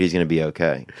gets weird, he's going to be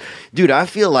okay. Dude, I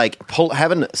feel like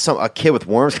having a kid with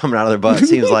worms coming out of their butt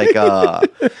seems like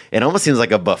it almost seems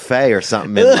like a buffet or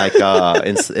something in like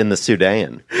in the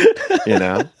Sudan, you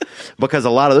know, because a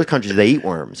lot of those countries they eat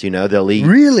worms. You know, they'll eat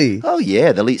Really? Oh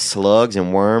yeah, they'll eat slugs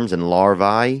and worms and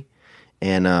larvae.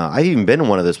 And I've even been in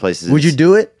one of those places. Would you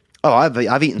do it? Oh,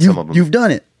 I've eaten some of them. You've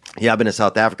done it. Yeah, I've been to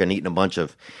South Africa and eaten a bunch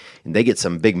of. And they get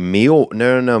some big mealworms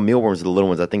are the little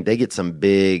ones. I think they get some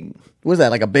big. What was that,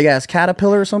 like a big ass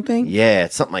caterpillar or something? Yeah,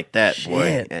 it's something like that, Shit.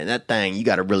 boy. And that thing, you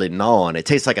got to really gnaw on it. It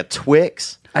tastes like a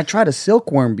Twix. I tried a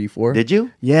silkworm before. Did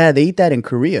you? Yeah, they eat that in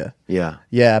Korea. Yeah.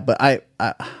 Yeah, but I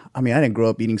mean, I didn't grow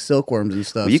up eating silkworms and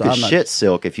stuff. Well, you so could I'm not... shit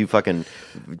silk if you fucking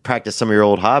practice some of your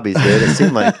old hobbies, dude. It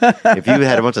seemed like if you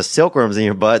had a bunch of silkworms in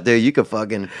your butt, dude, you could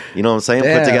fucking, you know what I'm saying?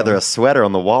 Damn. Put together a sweater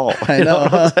on the wall. I know. You know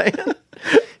what I'm saying?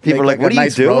 People are like, what are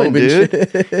nice you doing, robe and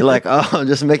dude? You're like, oh, I'm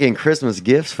just making Christmas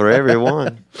gifts for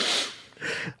everyone.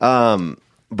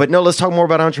 But no, let's talk more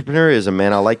about entrepreneurism,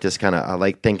 man. I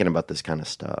like thinking about this kind of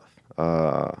stuff.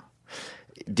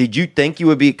 Did you think you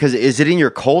would be, because is it in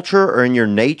your culture or in your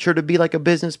nature to be like a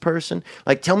business person?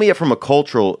 Like, tell me it from a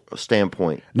cultural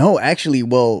standpoint. No, actually,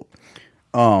 well,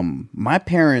 my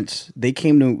parents, they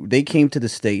came to the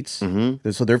States. Mm-hmm.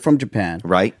 So they're from Japan.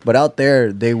 Right. But out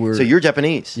there, they were... So you're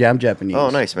Japanese? Yeah, I'm Japanese. Oh,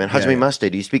 nice, man. Hajime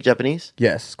mashite. Do you speak Japanese?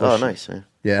 Yes. Oh, nice, man.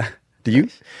 Yeah. Do you?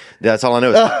 That's all I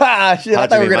know. Shit, I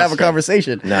thought we were going to have a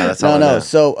conversation. No, that's all I know.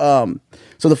 So,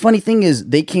 so the funny thing is,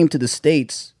 they came to the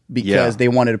States because they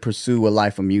wanted to pursue a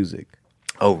life of music.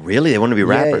 Oh, really? They wanted to be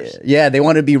rappers? Yeah, they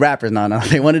wanted to be rappers. No.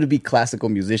 They wanted to be classical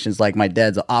musicians. Like my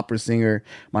dad's an opera singer.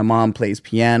 My mom plays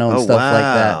piano and stuff like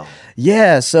that.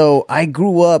 Yeah, so I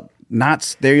grew up not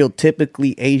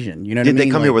stereotypically Asian. You know what I mean? Did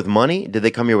they come here with money? Did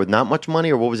they come here with not much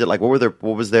money? Or what was it like? What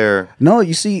was their... No,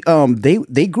 you see,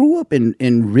 they grew up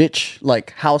in rich,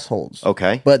 like, households.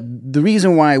 Okay. But the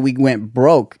reason why we went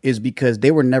broke is because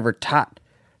they were never taught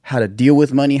how to deal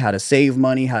with money, how to save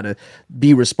money, how to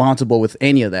be responsible with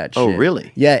any of that shit. Oh,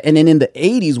 really? Yeah, and then in the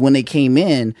 80s when they came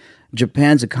in,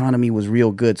 Japan's economy was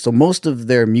real good. So most of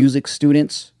their music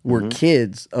students were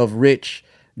kids of rich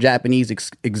Japanese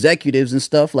executives and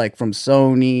stuff, like from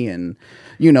Sony and,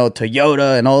 you know,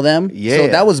 Toyota and all them. Yeah. So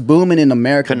that was booming in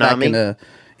America back Konami? in the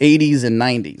 80s and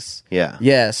 90s. Yeah.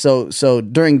 Yeah. So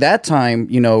during that time,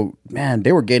 you know, man,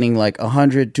 they were getting like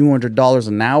 $100, $200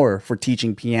 an hour for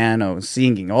teaching piano,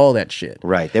 singing, all that shit.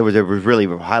 Right. They were really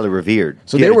highly revered.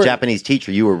 So you they had were a Japanese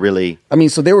teacher. You were really... I mean,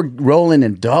 so they were rolling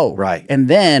in dough. Right. And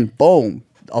then, boom,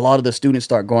 a lot of the students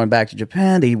start going back to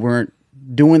Japan. They weren't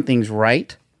doing things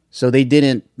right. So they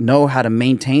didn't know how to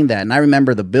maintain that. And I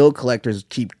remember the bill collectors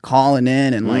keep calling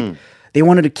in and like they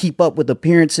wanted to keep up with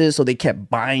appearances, so they kept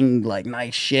buying like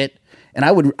nice shit. And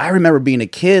I remember being a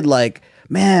kid like,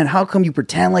 man, how come you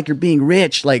pretend like you're being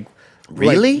rich? Like,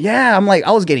 really? Yeah, I'm like,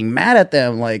 I was getting mad at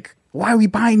them. Like, why are we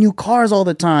buying new cars all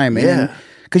the time? Yeah.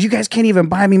 Because you guys can't even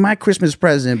buy me my Christmas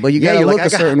present, but you gotta look a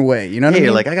certain way. You know what I mean?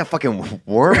 You're like, I got fucking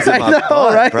worms in my know,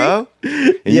 butt, right? bro.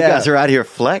 And you guys are out here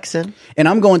flexing. And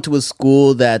I'm going to a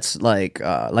school that's like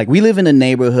we live in a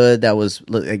neighborhood that was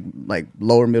like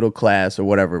lower middle class or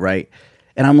whatever, right?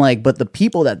 And I'm like, but the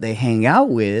people that they hang out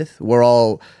with were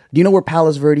all, do you know where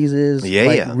Palos Verdes is? Yeah,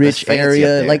 like, yeah. rich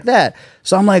area, like that.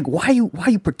 So I'm like, why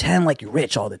you pretend like you're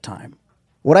rich all the time?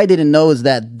 What I didn't know is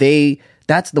that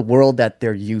that's the world that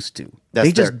they're used to.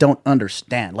 They just don't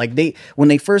understand. Like when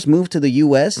they first moved to the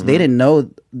U.S., they didn't know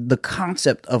the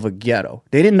concept of a ghetto.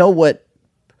 They didn't know what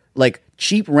like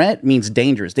cheap rent means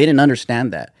dangerous. They didn't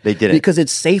understand that. They didn't, because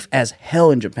it's safe as hell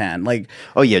in Japan. Like,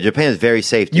 oh yeah, Japan is very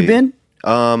safe. Dude. You been?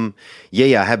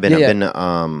 Yeah, I have been. Yeah.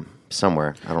 I've been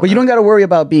somewhere. I don't know. But you don't got to worry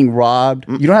about being robbed.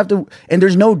 You don't have to. And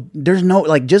there's no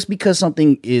like, just because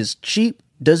something is cheap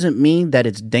doesn't mean that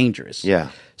it's dangerous.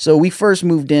 Yeah. So we first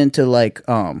moved into like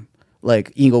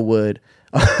Inglewood.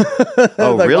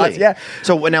 Oh, like, really? yeah.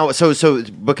 So now, so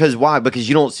because why? Because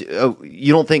you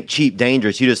don't think cheap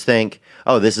dangerous. You just think,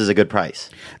 oh, this is a good price.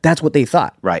 That's what they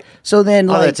thought. Right. So then,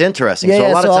 oh, like, that's interesting. Yeah, so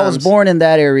a lot of I times, was born in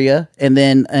that area,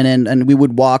 and we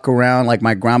would walk around. Like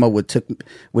my grandma would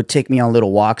take me on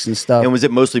little walks and stuff. And was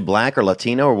it mostly black or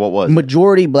Latino or what was it?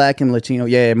 Majority black and Latino.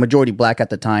 Yeah, majority black at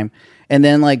the time. And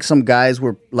then like some guys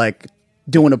were like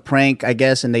doing a prank, I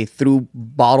guess, and they threw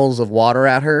bottles of water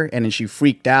at her, and then she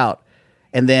freaked out.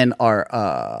 And then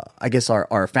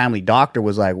our family doctor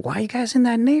was like, "Why are you guys in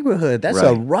that neighborhood? That's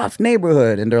a rough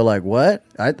neighborhood." And they're like, "What?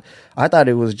 I thought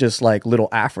it was just like Little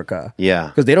Africa." Yeah,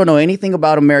 because they don't know anything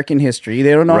about American history.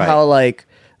 They don't know how like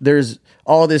there's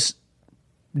all this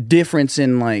difference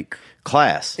in like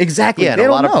class. Exactly. Yeah, and they a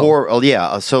don't lot know. of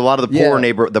poor. So a lot of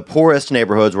the poorest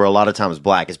neighborhoods were a lot of times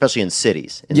black, especially in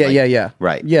cities.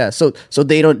 Right. Yeah. So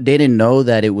they didn't know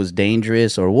that it was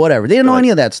dangerous or whatever. They didn't know any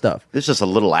of that stuff. It's just a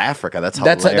little Africa. That's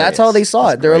how they saw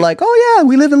it. They were like, oh yeah,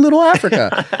 we live in little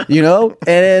Africa,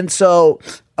 And so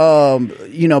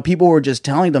people were just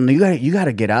telling them, you got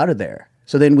to get out of there.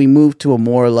 So then we moved to a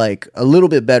more like a little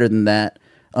bit better than that.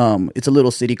 It's a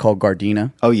little city called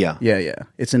Gardena. Oh, yeah. Yeah.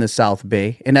 It's in the South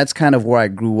Bay. And that's kind of where I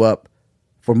grew up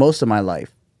for most of my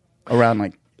life, around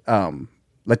like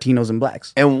Latinos and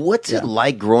blacks. And what's it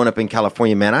like growing up in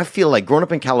California, man? I feel like growing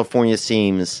up in California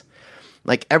seems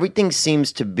like everything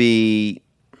seems to be,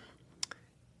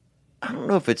 I don't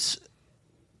know if it's,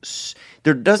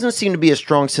 there doesn't seem to be a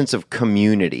strong sense of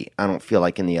community, I don't feel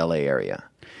like, in the LA area.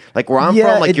 Like where I'm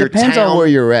from, like your town, depends on where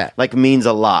you're at. Like means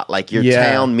a lot. Like your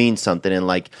town means something, and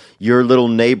like your little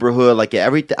neighborhood, like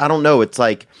everything. I don't know. It's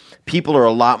like people are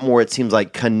a lot more. It seems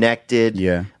like connected.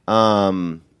 Yeah. I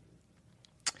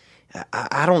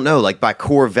don't know. Like by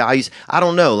core values. I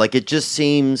don't know. Like it just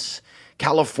seems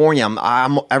California.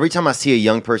 I'm every time I see a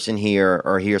young person here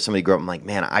or hear somebody grow up, I'm like,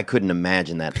 man, I couldn't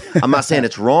imagine that. I'm not saying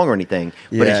it's wrong or anything,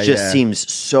 but it just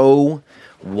seems so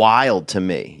wild to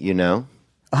me.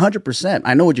 100%.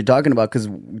 I know what you're talking about because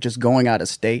just going out of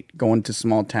state, going to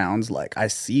small towns, like I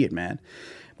see it, man.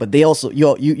 But they also,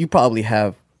 you probably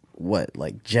have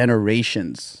like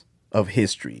generations of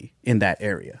history in that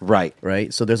area,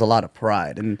 right? So there's a lot of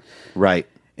pride, and right.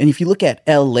 And if you look at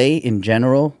LA in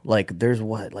general, like there's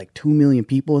like 2 million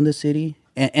people in the city.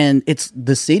 And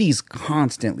the city's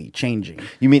constantly changing.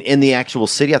 You mean in the actual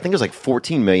city? I think it was like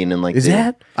 14 million in like. Is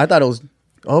that? I thought it was.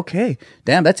 Okay,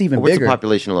 damn, that's even what's bigger. What's the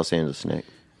population of Los Angeles, Nick?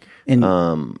 In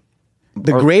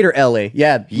the greater LA,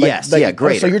 yeah.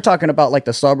 Greater. So you're talking about like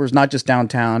the suburbs, not just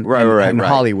downtown, and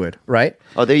Hollywood, right?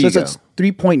 Oh, there you go. It's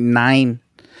 3.9.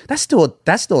 That's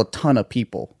still a ton of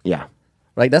people. Yeah.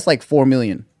 Right. That's like 4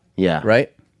 million. Yeah.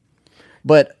 Right.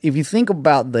 But if you think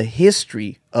about the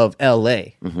history of LA,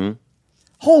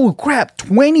 holy crap,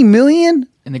 20 million.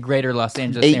 In the greater Los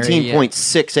Angeles area.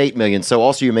 18.68 million. So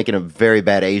also you're making a very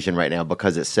bad Asian right now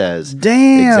because it says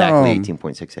damn exactly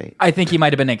 18.68. I think he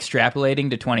might have been extrapolating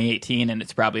to 2018, and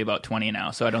it's probably about 20 now.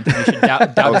 So I don't think we should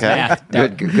doubt his math.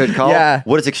 Good call. Yeah.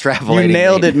 What is extrapolating? You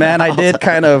nailed it, man. I did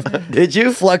kind of did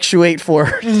you fluctuate for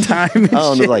time? And I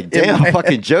was like, damn,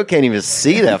 fucking Joe can't even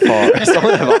see that far. It's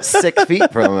only about 6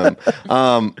 feet from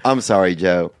him. I'm sorry,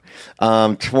 Joe.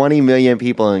 20 million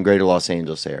people in greater Los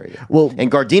Angeles area. Well,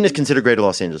 and Gardena is considered greater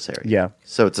Los Angeles area. Yeah.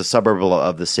 So it's a suburb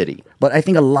of the city. But I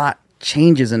think a lot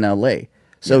changes in LA.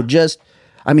 So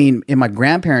in my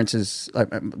grandparents'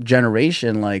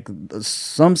 generation, like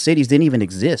some cities didn't even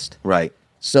exist. Right.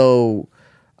 So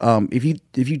if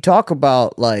you talk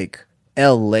about like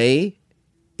LA,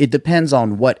 it depends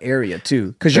on what area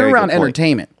too. Because you're around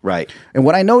entertainment. Right. And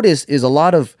what I noticed is a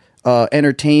lot of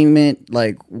entertainment,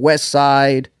 like West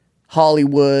Side,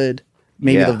 Hollywood,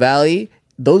 maybe the Valley,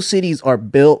 those cities are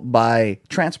built by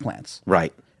transplants.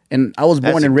 Right. And I was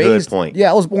born and raised. Good point. Yeah,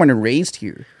 I was born and raised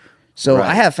here. So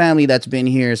I have family that's been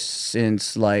here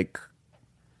since like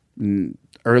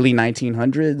early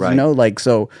 1900s, Right.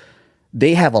 so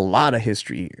they have a lot of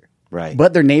history here. Right.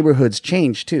 But their neighborhoods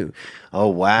change too. Oh,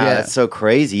 wow. Yeah. That's so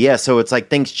crazy. Yeah. So it's like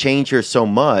things change here so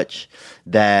much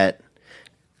that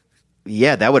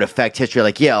that would affect history.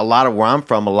 Like, a lot of where I'm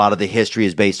from, a lot of the history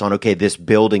is based on, okay, this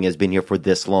building has been here for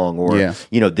this long, or,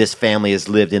 this family has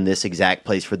lived in this exact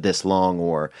place for this long,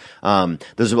 or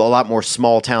there's a lot more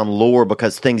small town lore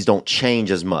because things don't change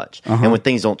as much. And when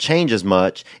things don't change as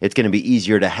much, it's going to be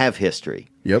easier to have history.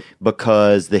 Yep.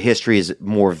 Because the history is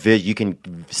more you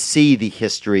can see the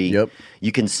history. Yep.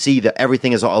 You can see that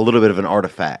everything is a little bit of an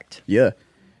artifact. Yeah.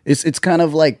 It's kind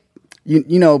of like,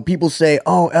 people say,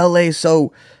 oh, LA's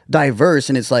so diverse,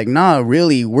 and it's like, nah,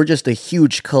 really, we're just a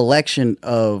huge collection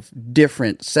of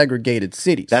different segregated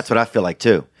cities. That's what I feel like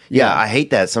too. Yeah, I hate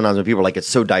that sometimes when people are like, it's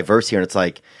so diverse here, and it's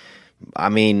like, I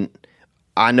mean,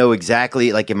 I know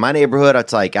exactly, like in my neighborhood,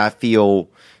 it's like I feel,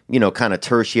 kind of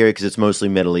tertiary because it's mostly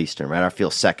Middle Eastern, right? I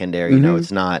feel secondary,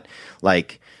 it's not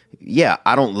like,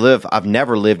 I've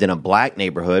never lived in a black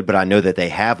neighborhood, but I know that they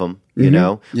have them,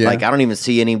 Yeah. Like I don't even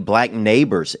see any black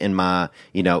neighbors in my,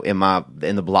 in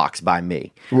the blocks by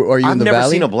me. Are you I've in the never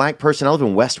Valley? seen a black person. I live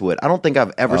in Westwood. I don't think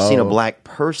I've ever seen a black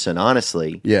person,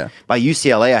 honestly. Yeah. By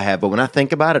UCLA I have, but when I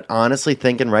think about it, honestly,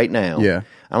 thinking right now, Yeah.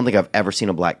 I don't think I've ever seen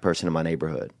a black person in my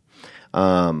neighborhood.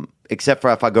 Except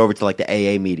for if I go over to like the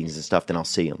AA meetings and stuff, then I'll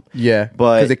see them. Yeah,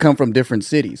 but because they come from different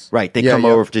cities. Right, they come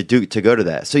over to go to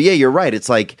that. So yeah, you're right. It's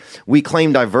like we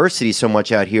claim diversity so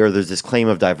much out here. There's this claim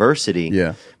of diversity.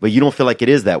 Yeah, but you don't feel like it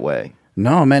is that way.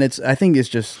 No, man. I think it's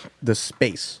just the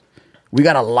space. We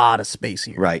got a lot of space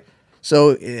here. Right.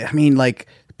 So, I mean, like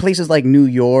places like New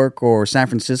York or San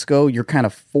Francisco, you're kind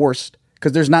of forced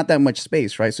because there's not that much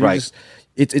space, right? So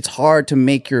it's hard to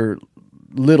make your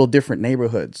little different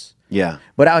neighborhoods. Yeah.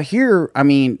 But out here, I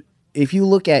mean, if you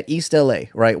look at East LA,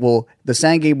 right? Well, the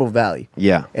San Gabriel Valley.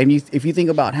 Yeah. And if you think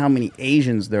about how many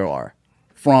Asians there are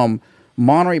from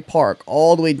Monterey Park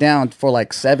all the way down for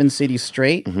like 7 cities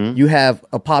straight, you have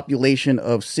a population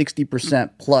of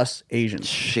 60% plus Asians.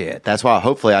 Shit. That's why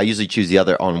hopefully I usually choose the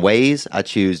other. On Waze, I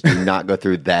choose do not go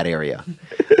through that area.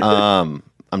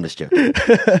 I'm just joking.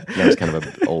 That was kind of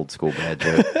an old school bad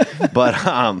joke. But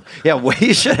yeah,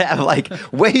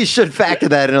 Waze should factor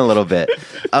that in a little bit.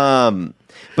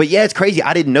 But yeah, it's crazy.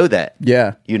 I didn't know that.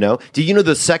 Yeah. You know? Do you know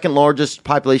the second largest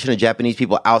population of Japanese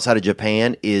people outside of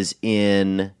Japan is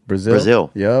in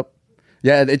Brazil? Yep.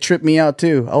 Yeah, it tripped me out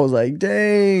too. I was like,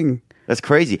 dang. That's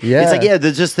crazy. Yeah. It's like, yeah,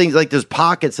 there's just things like there's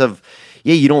pockets of,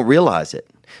 yeah, you don't realize it.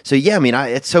 So yeah, I mean,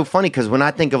 it's so funny because when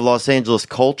I think of Los Angeles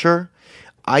culture,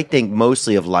 I think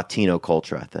mostly of Latino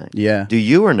culture, I think. Yeah. Do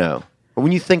you or no? Or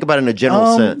when you think about it in a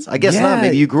general sense? I guess not.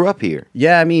 Maybe you grew up here.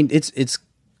 Yeah, I mean, it's.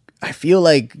 I feel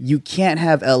like you can't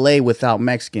have LA without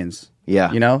Mexicans.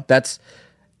 Yeah. You know,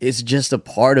 it's just a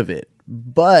part of it.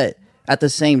 But at the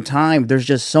same time, there's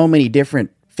just so many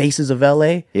different faces of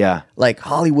LA. Yeah. Like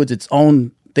Hollywood's its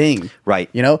own thing. Right.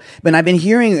 You know, but I've been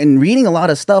hearing and reading a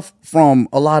lot of stuff from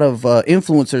a lot of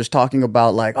influencers talking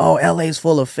about like, oh, LA's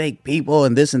full of fake people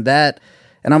and this and that.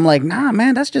 And I'm like, nah,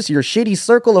 man, that's just your shitty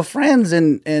circle of friends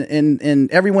and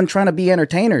everyone trying to be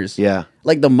entertainers. Yeah.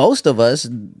 Like the most of us,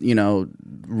 you know,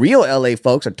 real LA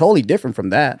folks are totally different from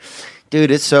that.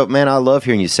 Dude, it's so, man, I love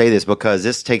hearing you say this because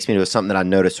this takes me to something that I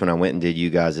noticed when I went and did you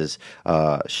guys'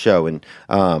 show. And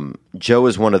Joe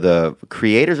is one of the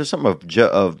creators or something of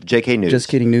JK News. Just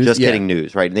Kidding News. Just Kidding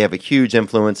News, right? And they have a huge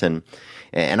influence. And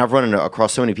I've run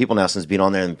across so many people now since being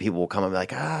on there, and people will come and be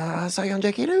like, I saw you on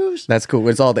JK News. That's cool.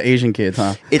 It's all the Asian kids,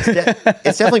 huh? It's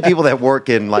definitely people that work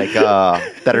in, like,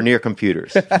 that are near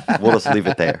computers. We'll just leave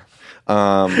it there.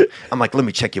 I'm like, let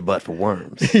me check your butt for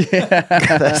worms.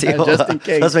 Yeah. Just in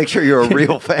case. Let's make sure you're a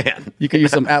real fan. You can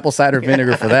use some apple cider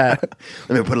vinegar for that.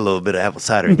 Let me put a little bit of apple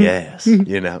cider in your ass,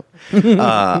 you know.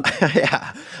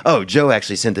 Yeah. Oh, Joe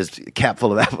actually sent this cap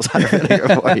full of apple cider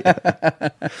vinegar for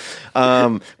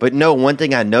you. But no, one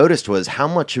thing I noticed was how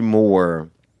much more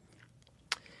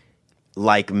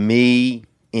like me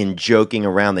in joking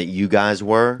around that you guys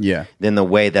were than the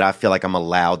way that I feel like I'm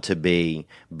allowed to be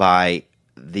by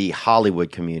the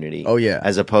Hollywood community. Oh, yeah.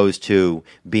 As opposed to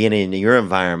being in your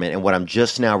environment. And what I'm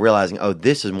just now realizing, oh,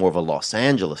 this is more of a Los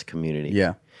Angeles community.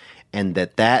 Yeah. And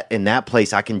that in that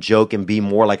place, I can joke and be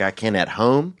more like I can at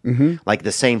home, like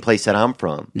the same place that I'm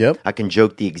from. Yep. I can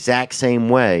joke the exact same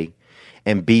way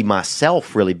and be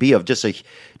myself, really be of just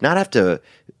not have to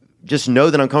just know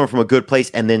that I'm coming from a good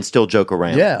place and then still joke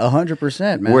around. Yeah,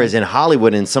 100%, man. Whereas in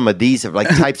Hollywood and some of these like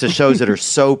types of shows that are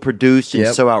so produced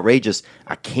and so outrageous,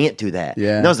 I can't do that.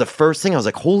 Yeah. And that was the first thing I was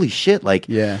like, holy shit! Like,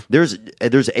 there's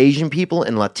Asian people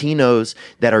and Latinos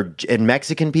that are and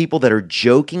Mexican people that are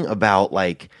joking about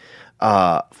like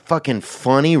fucking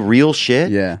funny real shit.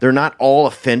 Yeah. They're not all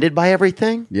offended by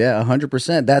everything. Yeah,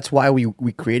 100%. That's why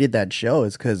we created that show,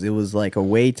 is because it was like a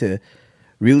way to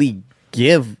really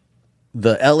give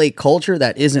the LA culture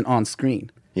that isn't on screen.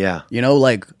 Yeah. You know,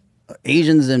 like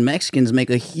Asians and Mexicans make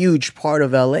a huge part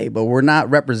of LA, but we're not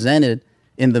represented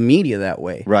in the media that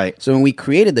way. Right. So when we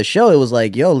created the show, it was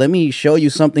like, yo, let me show you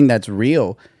something that's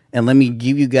real and let me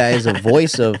give you guys a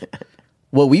voice of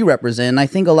what we represent. And I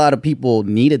think a lot of people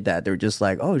needed that. They're just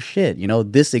like, oh shit, you know,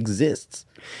 this exists.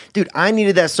 Dude, I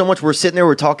needed that so much. We're sitting there,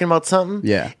 we're talking about something.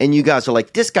 Yeah. And you guys are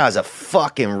like, this guy's a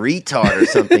fucking retard or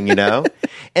something, you know?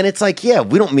 And it's like, yeah,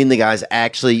 we don't mean the guy's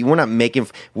actually, we're not making,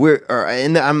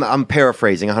 and I'm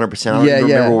paraphrasing 100%. I don't even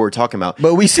remember what we're talking about.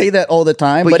 But we say that all the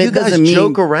time. But you it guys doesn't mean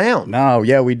joke around. No,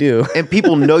 yeah, we do. And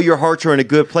people know your hearts are in a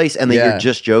good place and that you're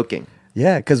just joking.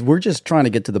 Yeah, because we're just trying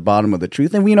to get to the bottom of the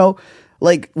truth. And, you know,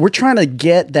 like, we're trying to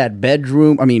get that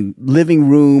living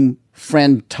room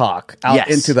friend talk out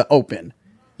into the open.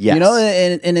 Yes. You know,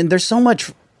 and there's so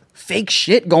much fake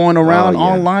shit going around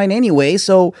online anyway.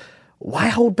 So why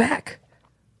hold back?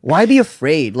 Why be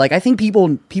afraid? Like, I think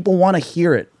people want to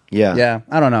hear it. Yeah. Yeah.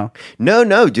 I don't know.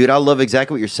 No, dude. I love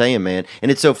exactly what you're saying, man. And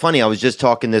it's so funny. I was just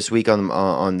talking this week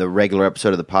on the regular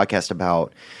episode of the podcast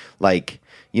about, like,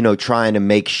 you know, trying to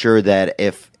make sure that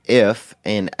if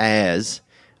and as,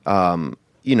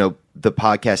 you know, the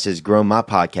podcast has grown, my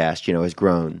podcast, you know, has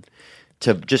grown,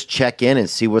 to just check in and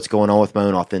see what's going on with my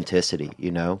own authenticity,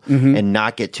 you know, and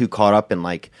not get too caught up in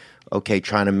like, okay,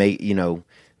 trying to make, you know,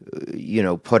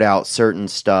 put out certain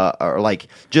stuff, or like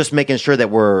just making sure that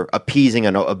we're appeasing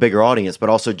a bigger audience, but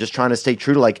also just trying to stay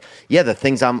true to like, the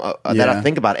things that I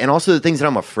think about, and also the things that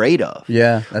I'm afraid of.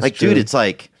 Yeah, that's like, true. dude, it's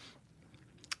like,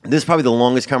 this is probably the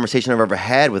longest conversation I've ever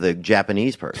had with a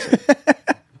Japanese person.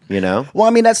 Well,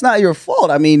 I mean, that's not your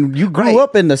fault. I mean, you grew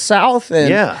up in the South,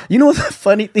 and you know what the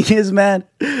funny thing is, man?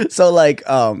 So like,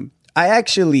 I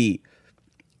actually,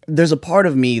 there's a part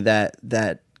of me that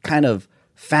kind of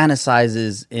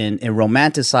fantasizes and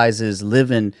romanticizes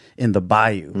living in the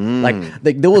bayou. Like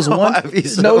there was one,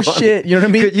 no shit, you know what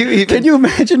I mean? Can you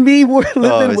imagine me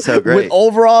living with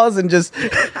overalls and just,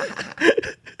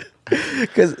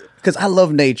 because I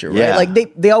love nature, right? Yeah.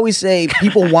 Like they always say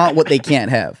people want what they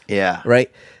can't have. Yeah.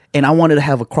 Right? And I wanted to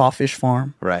have a crawfish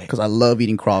farm. Right. Because I love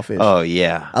eating crawfish. Oh,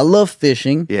 yeah. I love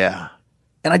fishing. Yeah.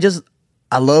 And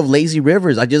I love lazy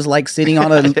rivers. I just like sitting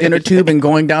on an inner tube and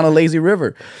going down a lazy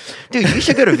river. Dude, you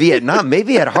should go to Vietnam.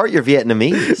 Maybe at heart you're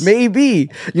Vietnamese. Maybe.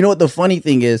 You know what the funny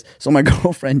thing is? So my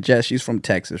girlfriend Jess, she's from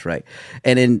Texas, right?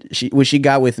 And then when she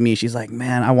got with me, she's like,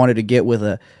 man, I wanted to get with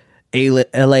a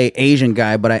LA Asian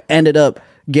guy, but I ended up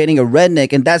getting a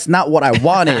redneck, and that's not what I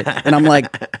wanted. And I'm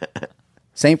like,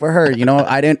 same for her.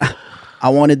 I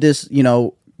wanted this,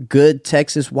 good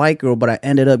Texas white girl, but I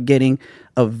ended up getting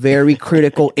a very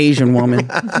critical Asian woman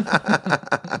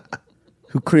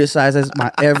who criticizes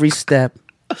my every step.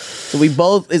 So we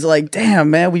both is like,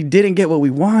 damn, man, we didn't get what we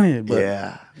wanted.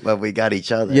 But but we got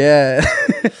each other. Yeah.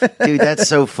 Dude, that's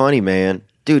so funny, man.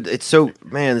 Dude, this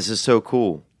is so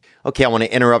cool. Okay, I want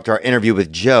to interrupt our interview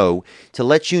with Joe to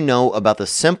let you know about the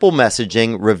simple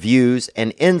messaging, reviews,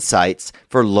 and insights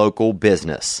for local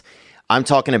business. I'm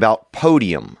talking about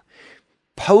Podium.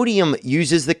 Podium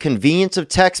uses the convenience of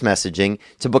text messaging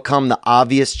to become the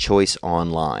obvious choice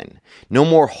online. No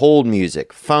more hold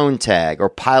music, phone tag, or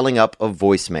piling up of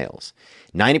voicemails.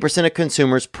 90% of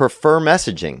consumers prefer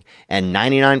messaging, and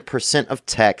 99% of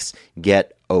texts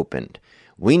get opened.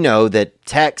 We know that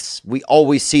texts, we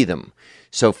always see them.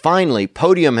 So finally,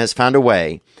 Podium has found a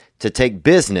way to take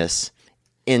business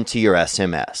into your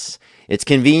SMS. It's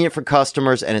convenient for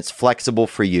customers and it's flexible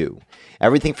for you.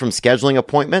 Everything from scheduling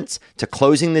appointments to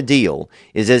closing the deal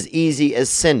is as easy as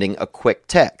sending a quick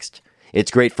text.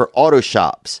 It's great for auto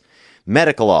shops,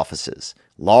 medical offices,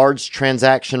 large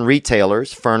transaction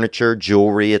retailers, furniture,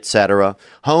 jewelry, etc.,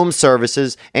 home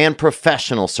services, and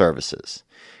professional services.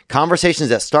 Conversations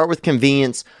that start with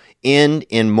convenience end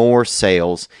in more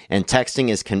sales, and texting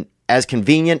is as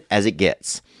convenient as it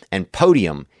gets. And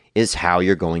Podium is how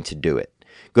you're going to do it.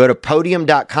 Go to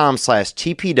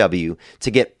podium.com/TPW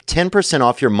to get 10%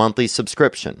 off your monthly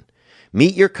subscription.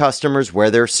 Meet your customers where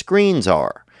their screens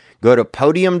are. Go to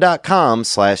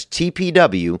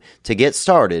podium.com/TPW to get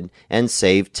started and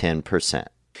save 10%.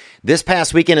 This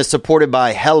past weekend is supported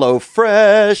by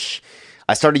HelloFresh.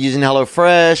 I started using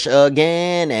HelloFresh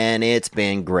again, and it's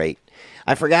been great.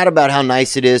 I forgot about how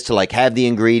nice it is to have the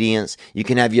ingredients. You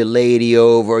can have your lady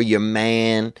over, your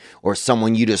man, or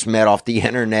someone you just met off the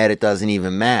internet. It doesn't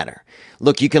even matter.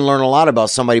 Look, you can learn a lot about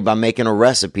somebody by making a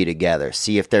recipe together.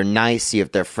 See if they're nice, see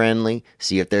if they're friendly,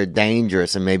 see if they're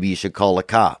dangerous, and maybe you should call the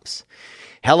cops.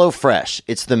 HelloFresh,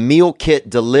 it's the meal kit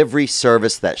delivery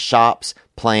service that shops,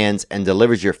 plans, and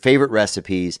delivers your favorite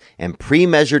recipes and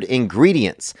pre-measured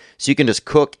ingredients so you can just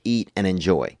cook, eat, and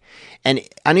enjoy. And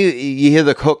I knew you hear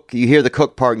the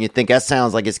cook part and you think that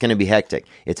sounds like it's going to be hectic.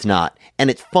 It's not. And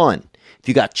it's fun. If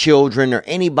you got children or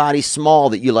anybody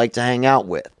small that you like to hang out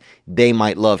with, they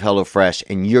might love HelloFresh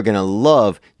and you're going to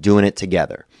love doing it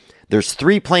together. There's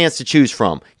 3 plans to choose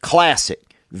from: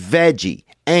 classic, veggie,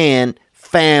 and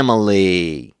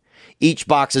family. Each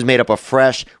box is made up of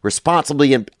fresh,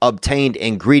 responsibly obtained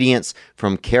ingredients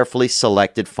from carefully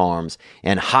selected farms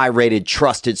and high-rated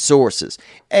trusted sources.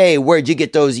 Hey, where'd you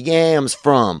get those yams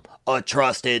from? A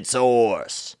trusted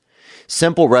source.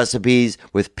 Simple recipes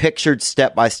with pictured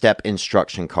step-by-step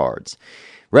instruction cards.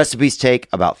 Recipes take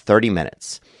about 30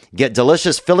 minutes. Get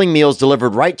delicious filling meals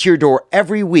delivered right to your door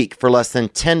every week for less than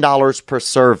 $10 per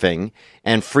serving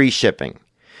and free shipping.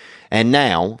 And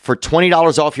now, for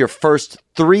 $20 off your first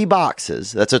 3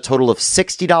 boxes, that's a total of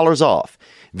 $60 off,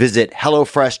 visit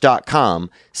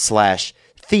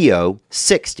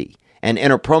HelloFresh.com/Theo60 and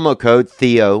enter promo code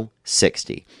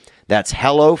Theo60. That's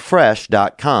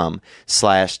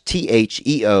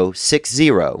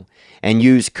HelloFresh.com/THEO60 and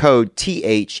use code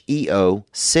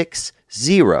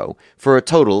THEO60 for a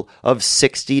total of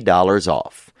 $60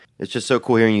 off. It's just so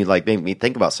cool hearing you make me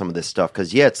think about some of this stuff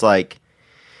because, it's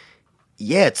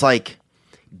like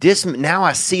this. Now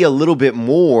I see a little bit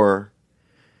more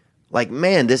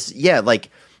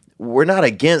we're not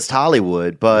against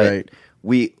Hollywood, but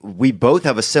we both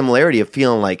have a similarity of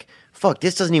feeling like, fuck,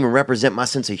 this doesn't even represent my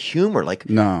sense of humor. Like,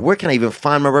 where can I even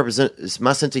find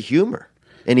my sense of humor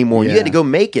anymore? You had to go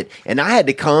make it, and I had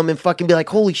to come and fucking be like,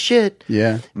 holy shit.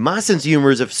 Yeah. My sense of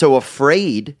humor is so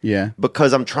afraid. Yeah.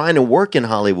 Because I'm trying to work in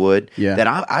Hollywood. Yeah. That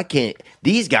I can't.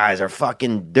 These guys are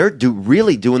fucking. They're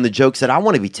really doing the jokes that I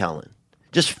want to be telling.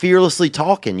 Just fearlessly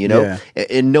talking, you know,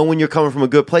 and knowing you're coming from a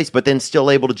good place, but then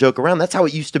still able to joke around. That's how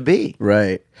it used to be.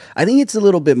 Right. I think it's a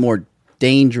little bit more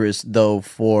dangerous though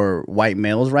for white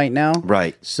males right now.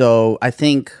 Right. So I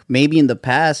think maybe in the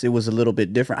past it was a little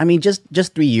bit different. I mean, just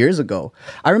 3 years ago,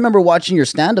 I remember watching your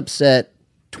stand-up set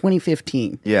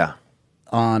 2015. Yeah.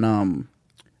 On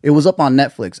it was up on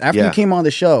Netflix after you came on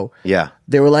the show. Yeah.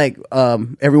 They were like,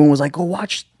 everyone was like, "Go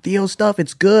watch Theo's stuff.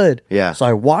 It's good." Yeah. So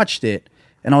I watched it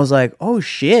and I was like, "Oh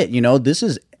shit! You know, this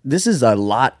is a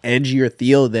lot edgier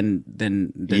Theo than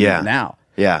now."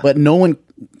 Yeah. But no one.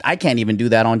 I can't even do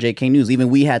that on JK News. Even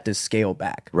we had to scale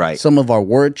back. Right. Some of our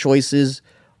word choices,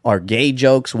 our gay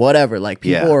jokes, whatever. Like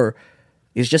people are.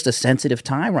 It's just a sensitive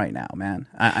time right now, man.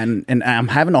 And I'm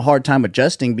having a hard time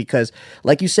adjusting because,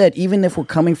 like you said, even if we're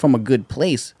coming from a good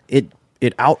place, it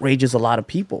outrages a lot of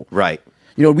people. Right.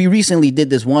 You know, we recently did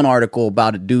this one article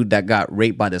about a dude that got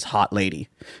raped by this hot lady.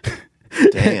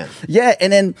 Damn. Yeah,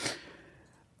 and then,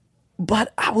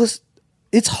 but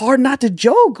it's hard not to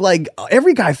joke. Like,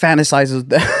 every guy fantasizes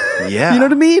that. Yeah. You know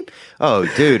what I mean? Oh,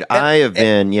 dude, I have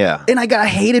been, And I got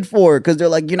hated for it because they're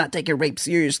like, you're not taking rape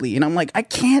seriously. And I'm like, I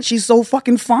can't. She's so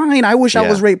fucking fine. I wish I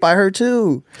was raped by her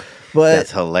too. But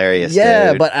that's hilarious,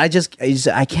 yeah, dude. but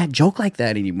I can't joke like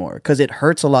that anymore because it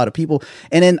hurts a lot of people.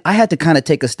 And then I had to kind of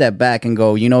take a step back and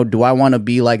go, you know, do I want to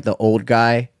be like the old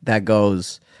guy that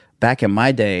goes, back in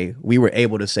my day, we were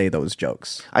able to say those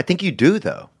jokes. I think you do,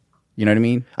 though. You know what I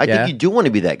mean? I think you do want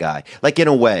to be that guy. Like, in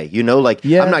a way, you know, like,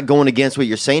 I'm not going against what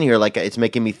you're saying here. Like, it's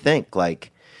making me think,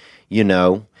 like, you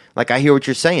know, like, I hear what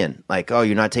you're saying. Like, oh,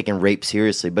 you're not taking rape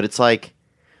seriously. But it's like,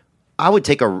 I would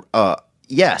take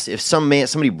yes, if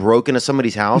somebody broke into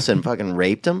somebody's house and fucking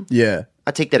raped them. Yeah.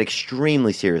 I take that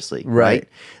extremely seriously. Right.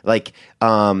 Like,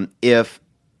 but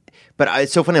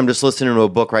it's so funny. I'm just listening to a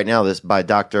book right now. This by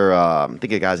Dr. I think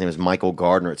the guy's name is Michael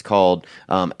Gardner. It's called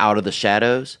Out of the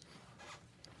Shadows.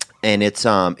 And it's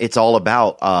all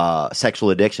about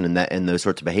sexual addiction and those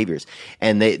sorts of behaviors,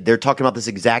 and they're talking about this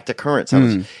exact occurrence.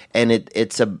 And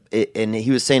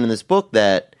he was saying in this book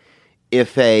that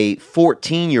if a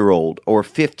 14-year-old or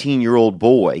 15-year-old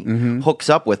boy hooks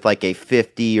up with like a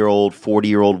 50-year-old,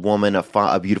 40-year-old woman,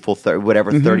 a beautiful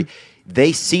 30,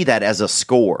 they see that as a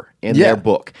score in their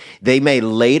book. They may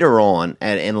later on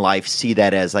in life see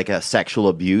that as like a sexual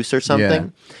abuse or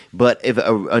something, but if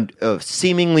a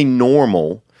seemingly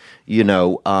normal, you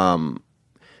know,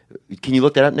 can you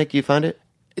look that up, Nick? Do you find it?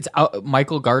 It's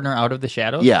Michael Gardner, Out of the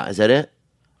Shadows? Yeah, is that it?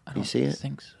 You see it? I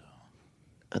think so.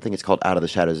 I think it's called Out of the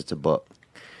Shadows. It's a book.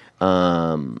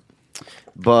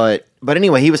 But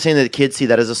anyway, he was saying that the kids see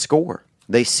that as a score.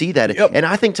 They see that. And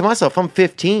I think to myself, I'm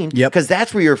 15. Because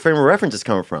that's where your frame of reference is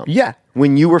coming from. Yeah.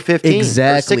 When you were 15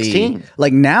 exactly. or 16.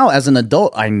 Like now, as an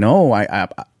adult, I know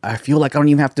I feel like I don't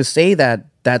even have to say that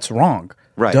that's wrong.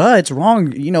 Right. Duh, it's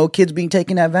wrong. You know, kids being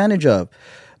taken advantage of.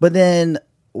 But then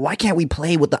why can't we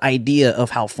play with the idea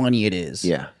of how funny it is?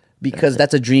 Yeah. Because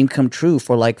that's a dream come true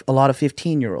for like a lot of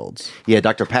 15-year-olds. Yeah,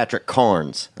 Dr. Patrick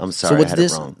Carnes. I'm sorry, what's I had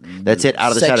this? it wrong. That's it,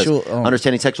 Out of the Shadows.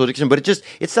 Understanding sexual addiction. But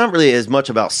it's not really as much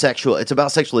about sexual. It's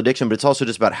about sexual addiction, but it's also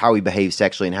just about how we behave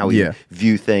sexually and how we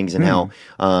view things and how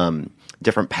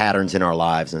different patterns in our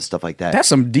lives and stuff like that. That's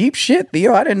some deep shit,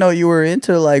 Theo. I didn't know you were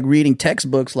into like reading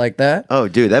textbooks like that. Oh,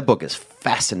 dude, that book is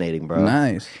fascinating, bro.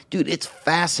 Nice. Dude, it's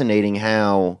fascinating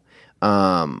how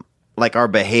like our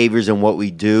behaviors and what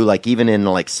we do, like even in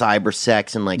like cyber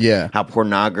sex and like how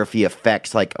pornography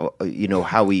affects like you know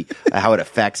how it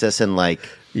affects us and like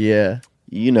you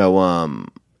know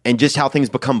and just how things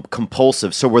become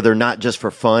compulsive, so where they're not just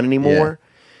for fun anymore.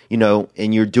 You know,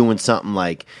 and you're doing something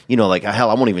like, you know, like hell,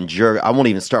 I won't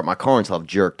even start my car until I've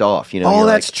jerked off. You know, oh,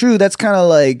 that's true. That's kind of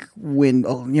like when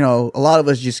you know a lot of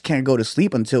us just can't go to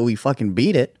sleep until we fucking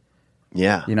beat it.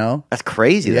 Yeah, you know, that's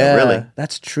crazy. Though, really,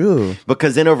 that's true.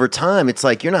 Because then over time, it's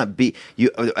like you're not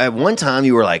you. At one time,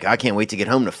 you were like, I can't wait to get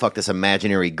home to fuck this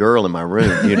imaginary girl in my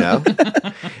room. You know,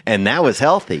 and that was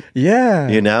healthy. Yeah,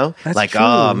 you know, that's like true.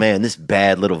 Oh man, this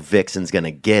bad little vixen's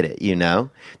gonna get it. You know,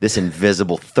 this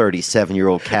invisible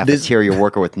 37-year-old cafeteria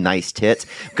worker with nice tits.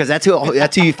 Because that's who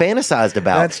you fantasized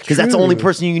about. Because that's the only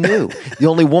person you knew. The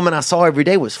only woman I saw every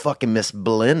day was fucking Miss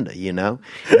Belinda. You know,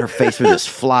 and her face would just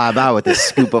fly by with this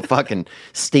scoop of fucking fucking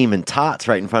steaming tots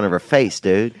right in front of her face,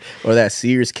 dude. Or that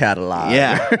Sears catalog.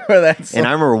 Yeah. And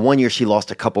I remember one year she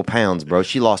lost a couple pounds, bro.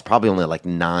 She lost probably only like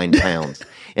 9 pounds.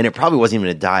 And it probably wasn't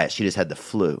even a diet. She just had the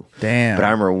flu. Damn. But I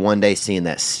remember one day seeing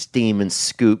that steaming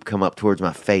scoop come up towards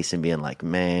my face and being like,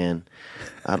 man,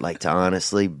 I'd like to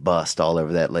honestly bust all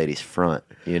over that lady's front,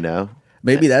 you know?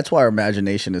 Maybe that's why our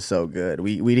imagination is so good.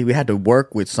 We had to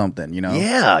work with something, you know?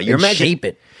 Yeah. Shape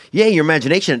it. Yeah, your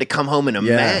imagination had to come home and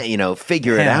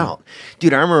figure it out.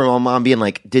 Dude, I remember my mom being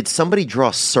like, did somebody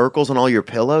draw circles on all your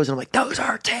pillows? And I'm like, those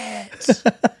are tits.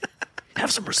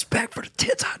 Have some respect for the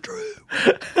tits I drew.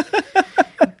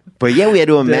 But yeah, we had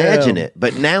to imagine it.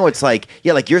 But now it's like,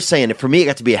 yeah, like you're saying, for me, it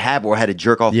got to be a habit where I had to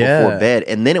jerk off before bed.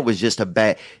 And then it was just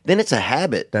then it's a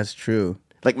habit. That's true.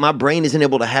 Like my brain isn't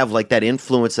able to have like that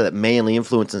influence, that manly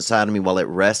influence inside of me while it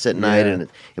rests at night, and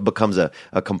it becomes a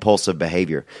compulsive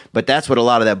behavior. But that's what a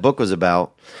lot of that book was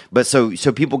about. But so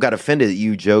people got offended that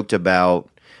you joked about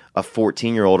a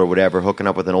 14-year-old or whatever hooking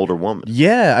up with an older woman.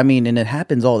 Yeah, I mean, and it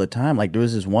happens all the time. Like there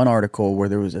was this one article where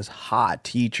there was this hot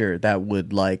teacher that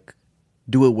would like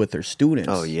do it with her students.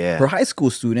 Oh yeah, her high school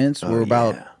students were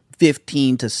about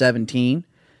 15 to 17,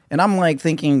 and I'm like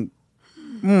thinking,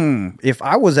 if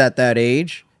I was at that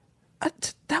age,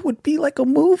 that would be like a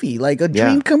movie, like a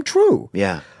dream come true.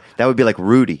 Yeah, that would be like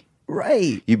Rudy.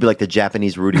 Right. You'd be like the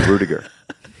Japanese Rudy Rudiger.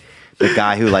 The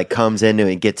guy who like comes into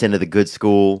and gets into the good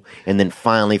school, and then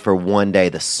finally for one day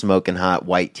the smoking hot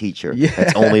white teacher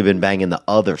that's only been banging the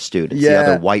other students, the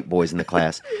other white boys in the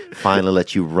class, finally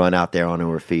lets you run out there onto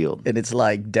her field. And it's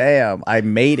like, damn, I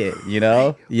made it, you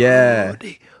know? Yeah.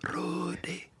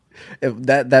 Rudy.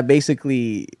 That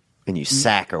basically... And you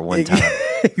sack her one time.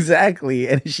 Exactly.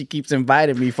 And she keeps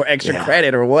inviting me for extra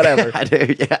credit or whatever.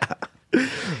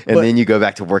 And then you go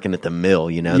back to working at the mill,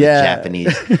 you know, the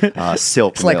Japanese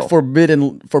silk it's mill. Like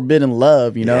forbidden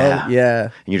love, you know? Yeah.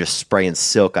 And you're just spraying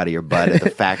silk out of your butt at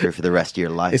the factory for the rest of your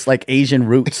life. It's like Asian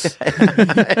roots.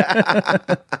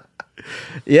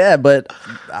 Yeah, but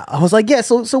I was like,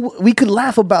 so we could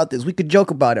laugh about this. We could joke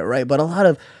about it, right? But a lot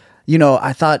of,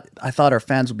 I thought our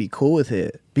fans would be cool with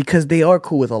it because they are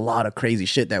cool with a lot of crazy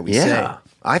shit that we say.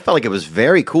 I felt like it was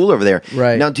very cool over there.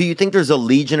 Right. Now, do you think there's a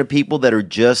legion of people that are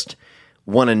just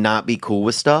want to not be cool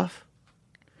with stuff?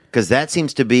 Because that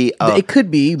seems to be it could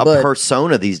be a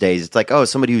persona these days. It's like,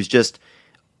 somebody who's just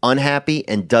unhappy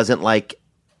and doesn't like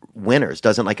winners,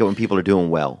 doesn't like it when people are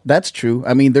doing well. That's true.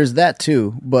 I mean, there's that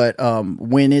too. But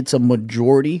when it's a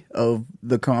majority of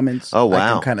the comments, I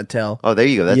can kind of tell. Oh, there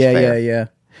you go. That's fair. Yeah.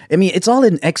 I mean, it's all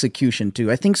in execution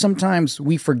too. I think sometimes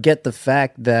we forget the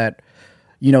fact that,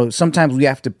 sometimes we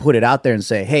have to put it out there and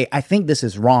say, hey, I think this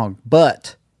is wrong,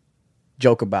 but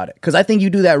joke about it. Because I think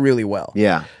you do that really well.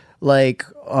 Yeah. Like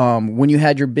when you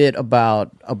had your bit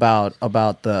about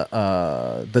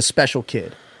the special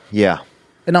kid. Yeah.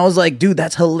 And I was like, dude,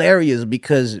 that's hilarious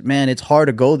because, man, it's hard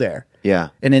to go there. Yeah.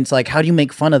 And it's like, how do you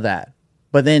make fun of that?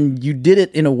 But then you did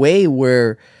it in a way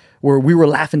where we were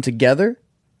laughing together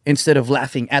instead of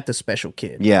laughing at the special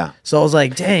kid. Yeah. So I was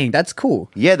like, dang, that's cool.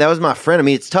 Yeah, that was my friend. I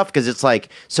mean, it's tough because it's like,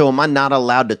 so am I not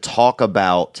allowed to talk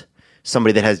about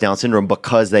somebody that has Down syndrome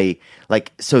because they,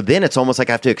 like, so then it's almost like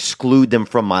I have to exclude them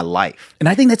from my life. And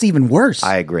I think that's even worse.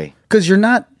 I agree. Because you're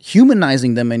not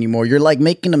humanizing them anymore. You're like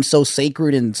making them so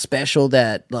sacred and special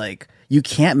that like you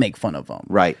can't make fun of them.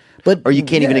 Right. Or you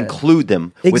can't even include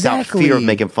them without fear of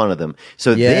making fun of them.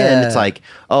 So then it's like,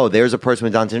 there's a person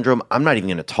with Down syndrome. I'm not even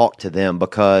going to talk to them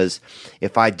because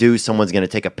if I do, someone's going to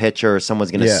take a picture or someone's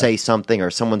going to say something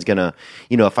or someone's going to,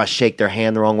 if I shake their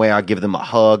hand the wrong way, I'll give them a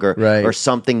hug or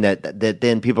something that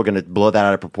then people are going to blow that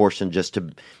out of proportion just to,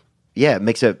 it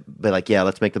makes it be like,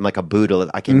 let's make them like a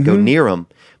Buddha. I can go near them,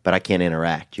 but I can't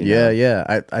interact.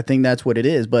 Yeah. I think that's what it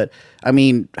is. But I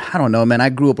mean, I don't know, man. I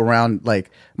grew up around like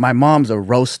my mom's a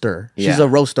roaster. She's a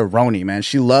roaster-roni, man.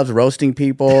 She loves roasting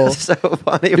people. That's so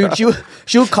funny, dude.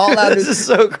 She'll call out. This is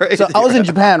so crazy. So I was in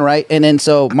Japan, right? And then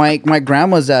so my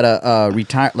grandma's at a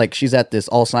retire, like she's at this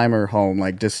Alzheimer home,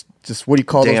 like just what do you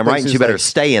call those Damn right, you better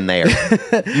stay in there.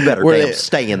 You better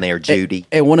stay in there, Judy.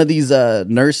 And one of these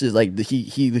nurses, like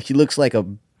he looks like a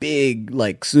big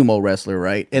like sumo wrestler,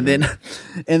 right? And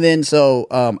then so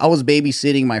I was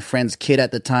babysitting my friend's kid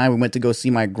at the time. We went to go see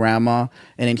my grandma,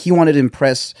 and then he wanted to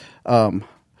impress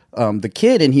the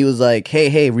kid, and he was like,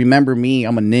 hey, remember me?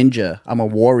 I'm a ninja. I'm a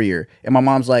warrior. And my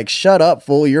mom's like, shut up,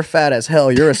 fool. You're fat as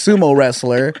hell. You're a sumo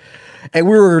wrestler. And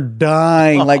we were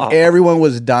dying. Like everyone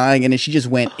was dying. And then she just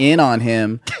went in on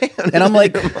him. And I'm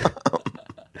like,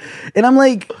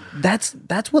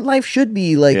 that's what life should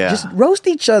be. Like, just roast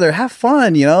each other. Have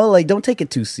fun, Like, don't take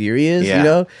it too serious,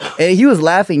 And he was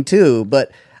laughing too.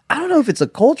 But I don't know if it's a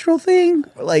cultural thing.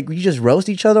 Like, you just roast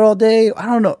each other all day. I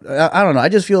don't know. I don't know. I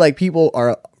just feel like people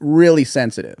are really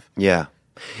sensitive. Yeah.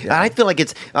 I feel like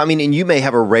it's, I mean, and you may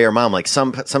have a rare mom. Like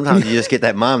sometimes you just get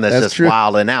that mom that's just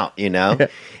wilding out, you know,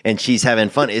 and she's having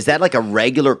fun. Is that like a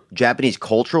regular Japanese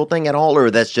cultural thing at all?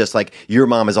 Or that's just like your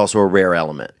mom is also a rare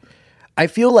element? I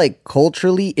feel like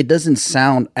culturally it doesn't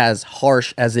sound as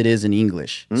harsh as it is in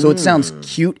English. So it sounds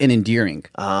cute and endearing.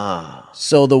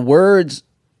 So the words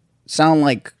sound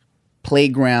like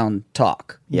playground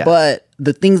talk. Yeah. But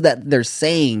the things that they're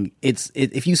saying,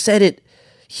 if you said it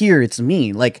here, it's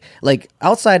mean. Like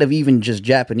outside of even just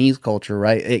Japanese culture,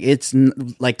 right? It's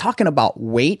like talking about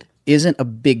weight isn't a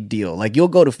big deal. Like, you'll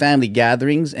go to family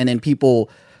gatherings and then people,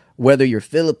 whether you're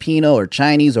Filipino or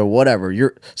Chinese or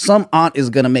whatever, some aunt is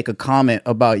going to make a comment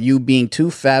about you being too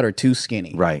fat or too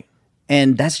skinny. Right.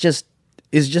 And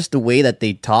is just the way that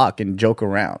they talk and joke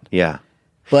around. Yeah.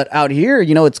 But out here,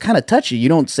 it's kind of touchy. You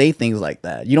don't say things like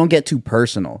that. You don't get too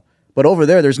personal. But over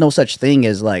there's no such thing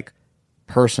as like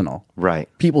personal. Right.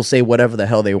 People say whatever the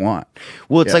hell they want.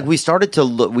 Well, it's like we started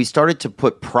to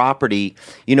put property,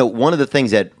 one of the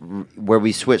things where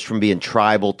we switched from being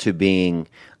tribal to being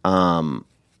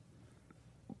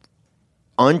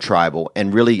untribal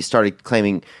and really started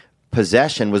claiming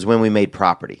possession was when we made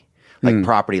property. Like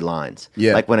property lines.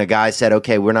 Yeah. Like when a guy said,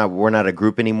 okay, we're not a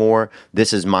group anymore.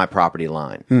 This is my property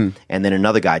line. And then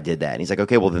another guy did that. And he's like,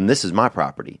 okay, well then this is my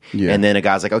property. Yeah. And then a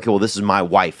guy's like, okay, well this is my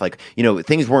wife. Like,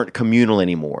 things weren't communal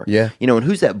anymore. Yeah. And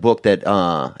who's that book that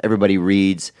everybody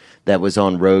reads that was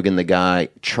on Rogan, the guy,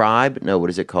 Tribe? No,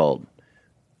 what is it called?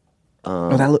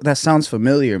 That sounds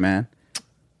familiar, man.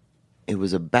 It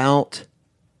was about...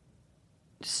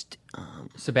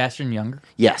 Sebastian Younger?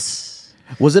 Yes.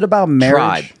 Was it about marriage?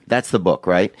 Tribe. That's the book,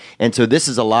 right? And so this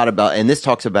is a lot about, and this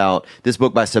talks about this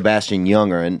book by Sebastian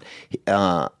Younger, and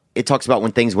it talks about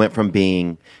when things went from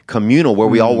being communal, where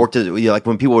we all worked as, like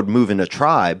when people would move in a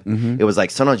tribe, it was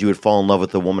like sometimes you would fall in love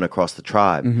with the woman across the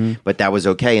tribe, but that was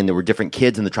okay, and there were different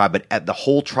kids in the tribe, but the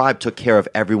whole tribe took care of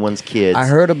everyone's kids. I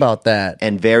heard about that.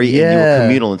 And and you were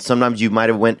communal, and sometimes you might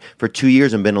have went for 2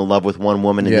 years and been in love with one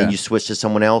woman, and then you switched to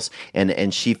someone else,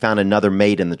 and she found another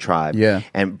mate in the tribe. Yeah.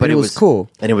 But it was cool.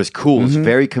 And it was cool. It was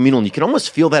very communal, and you can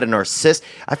almost feel that in our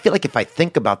I feel like if I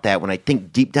think about that, when I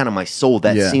think deep down in my soul,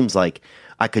 that seems like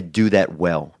I could do that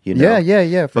well,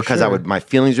 Yeah, because sure. my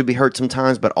feelings would be hurt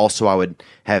sometimes, but also I would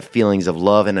have feelings of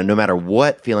love, and no matter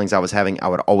what feelings I was having, I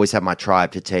would always have my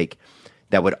tribe to take.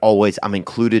 That would always, I'm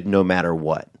included no matter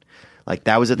what. Like,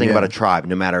 that was the thing about a tribe.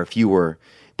 No matter if you were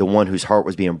the one whose heart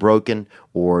was being broken,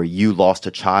 or you lost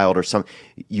a child or something,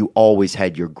 you always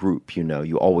had your group.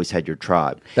 You always had your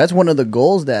tribe. That's one of the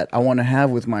goals that I want to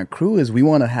have with my crew. Is we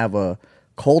want to have a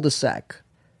cul-de-sac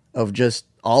of just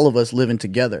all of us living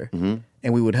together.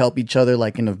 And we would help each other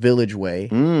like in a village way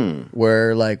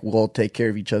where like we'll take care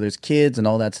of each other's kids and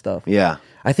all that stuff. Yeah.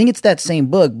 I think it's that same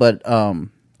book, but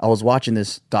I was watching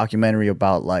this documentary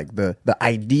about like the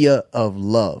idea of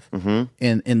love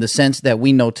in the sense that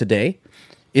we know today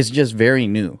is just very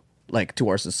new, like to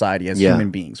our society as human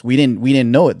beings. We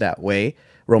didn't know it that way.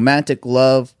 Romantic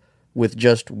love with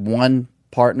just one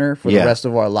partner for the rest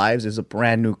of our lives is a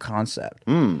brand new concept.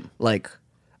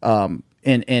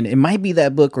 And it might be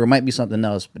that book or it might be something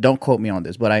else, but don't quote me on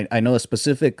this. But I know a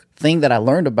specific thing that I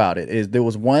learned about it is there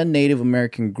was one Native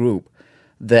American group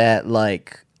that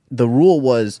like the rule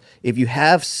was if you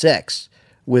have sex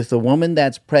with a woman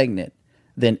that's pregnant,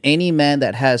 then any man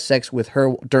that has sex with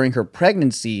her during her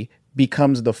pregnancy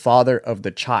becomes the father of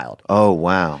the child. Oh,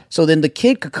 wow. So then the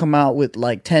kid could come out with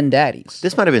like 10 daddies.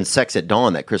 This might have been Sex at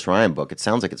Dawn, that Chris Ryan book. It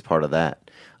sounds like it's part of that.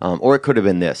 Or it could have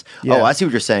been this. Yeah. Oh, I see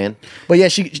what you're saying. But yeah,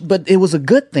 but it was a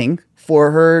good thing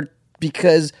for her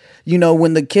because,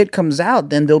 when the kid comes out,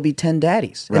 then there'll be 10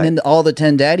 daddies. Right. And then all the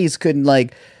 10 daddies couldn't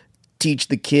like teach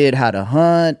the kid how to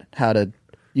hunt, how to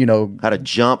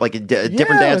jump. Like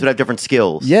different dads would have different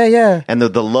skills. Yeah, yeah. And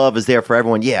the love is there for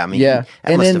everyone. Yeah, I mean,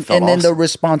 and then the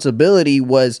responsibility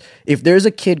was if there's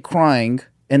a kid crying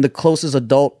and the closest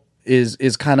adult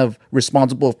is kind of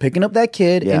responsible of picking up that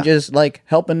kid and just like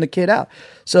helping the kid out.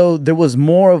 So there was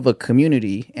more of a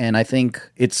community, and I think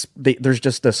there's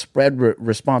just a spread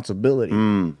responsibility.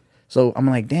 So I'm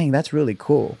like, dang, that's really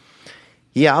cool.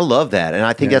 Yeah, I love that, and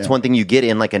I think that's one thing you get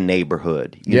in like a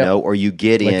neighborhood, you know, or you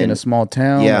get like in a small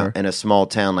town. Yeah, in a small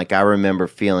town. Like I remember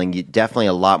feeling definitely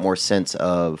a lot more sense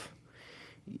of.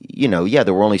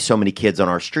 There were only so many kids on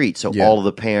our street. So all of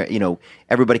the parents,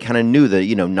 everybody kind of knew that,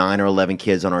 9 or 11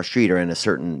 kids on our street are in a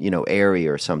certain,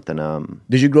 area or something.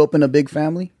 Did you grow up in a big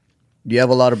family? Do you have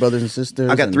a lot of brothers and sisters?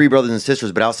 I got 3 brothers and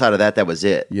sisters, but outside of that was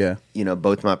it. Yeah.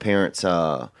 Both my parents,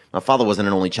 my father wasn't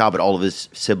an only child, but all of his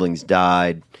siblings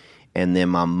died. and then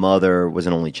my mother was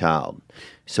an only child.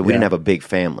 So we didn't have a big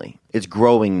family. It's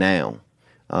growing now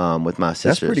with my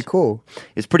sisters. That's pretty cool.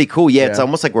 It's pretty cool. Yeah, it's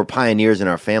almost like we're pioneers in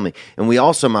our family. And we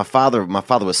also, my father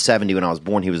was 70 when I was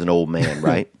born. He was an old man,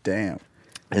 right? Damn.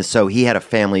 And so he had a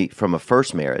family from a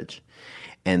first marriage,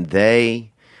 and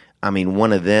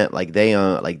one of them,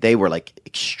 they were like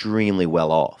extremely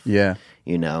well off. Yeah.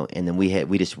 You know, and then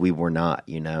we were not,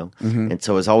 you know, and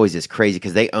so it was always this crazy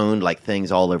because they owned like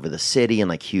things all over the city and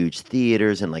like huge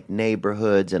theaters and like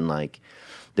neighborhoods, and like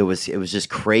it was just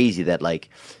crazy that like,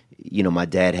 you know, my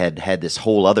dad had this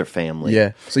whole other family.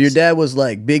 Yeah. So your dad was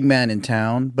like big man in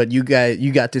town, but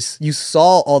you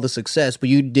saw all the success, but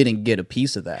you didn't get a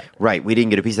piece of that. Right. We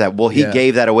didn't get a piece of that. Well, he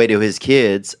gave that away to his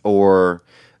kids or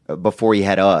before he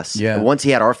had us. Yeah. And once he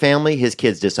had our family, his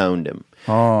kids disowned him.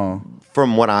 Oh.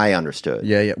 From what I understood.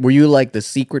 Yeah, yeah. Were you like the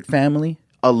secret family?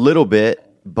 A little bit,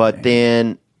 but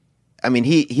then, I mean,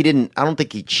 he didn't, I don't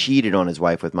think he cheated on his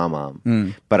wife with my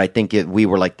mom, but I think we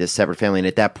were like this separate family. And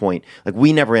at that point, like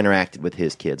we never interacted with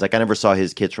his kids. Like I never saw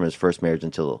his kids from his first marriage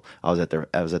until I was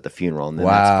at the funeral. And then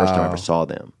that's the first time I ever saw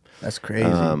them. That's crazy.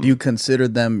 Do you consider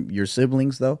them your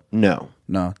siblings though? No.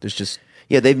 No, there's just...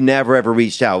 Yeah, they've never ever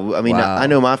reached out. I mean, I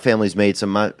know my siblings made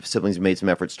some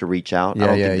efforts to reach out. I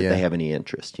don't think that they have any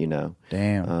interest, you know.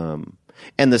 Damn.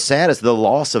 And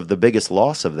the biggest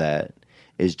loss of that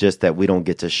is just that we don't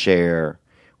get to share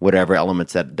whatever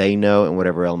elements that they know and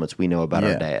whatever elements we know about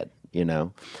our dad, you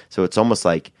know. So it's almost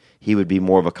like he would be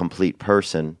more of a complete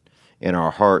person in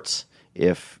our hearts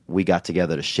if we got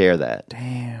together to share that.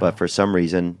 Damn. But for some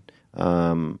reason,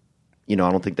 you know,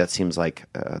 I don't think that seems like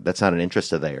that's not an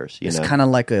interest of theirs. It's kind of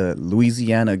like a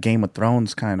Louisiana Game of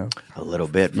Thrones kind of. A little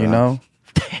bit, bro. You know?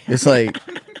 It's like...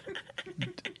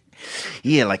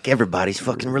 Yeah, like everybody's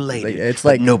fucking related. It's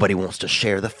like nobody wants to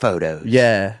share the photos.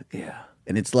 Yeah. Yeah.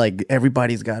 And it's like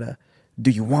everybody's got to...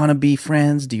 Do you want to be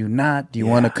friends? Do you not? Do you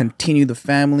want to continue the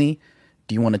family?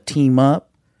 Do you want to team up?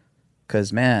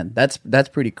 Because, man, that's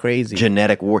pretty crazy.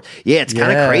 Genetic war. Yeah, it's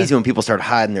kind of crazy when people start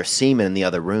hiding their semen in the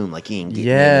other room. Like, you ain't getting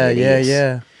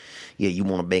Yeah, you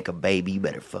want to make a baby, you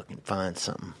better fucking find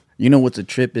something. You know what's a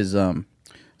trip is,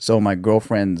 so my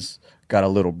girlfriend's got a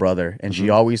little brother, and she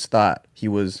always thought he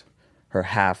was her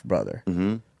half-brother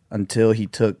until he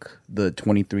took the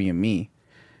 23andMe.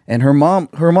 And her mom's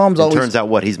always... It turns out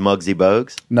what? He's Muggsy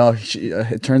Bogues? No,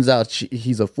 it turns out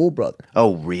he's a full brother.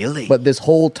 Oh, really? But this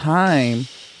whole time...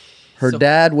 Her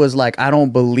dad was like, I don't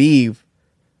believe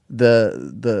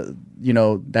the you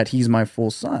know that he's my full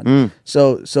son.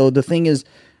 So the thing is,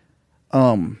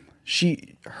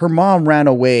 her mom ran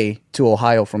away to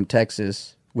Ohio from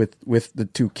Texas with the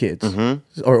two kids,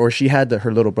 or she had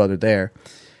her little brother there,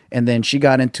 and then she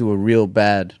got into a real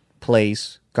bad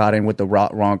place, got in with the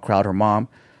wrong crowd, her mom,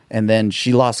 and then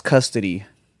she lost custody.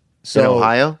 So, in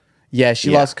Ohio? Yeah, she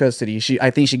lost custody.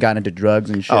 I think she got into drugs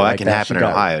and shit. Oh, like that can happen in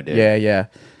Ohio, dude. Yeah.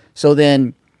 So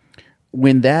then,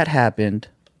 when that happened,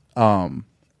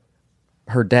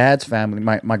 her dad's family,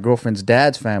 my girlfriend's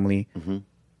dad's family,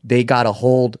 they got a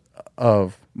hold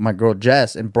of my girl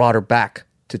Jess and brought her back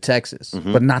to Texas,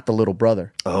 but not the little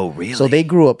brother. Oh, really? So they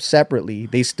grew up separately.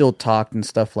 They still talked and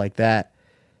stuff like that.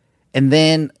 And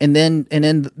then,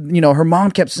 you know, her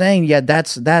mom kept saying, "Yeah,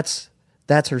 that's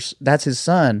his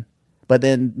son," but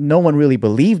then no one really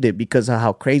believed it because of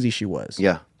how crazy she was.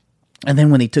 Yeah. And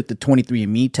then when they took the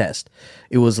 23andMe test,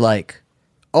 it was like,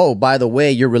 oh, by the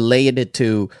way, you're related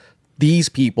to these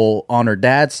people on her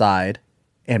dad's side.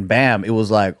 And bam, it was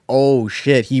like, oh,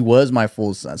 shit, he was my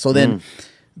full son. So then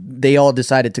they all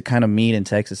decided to kind of meet in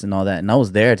Texas and all that. And I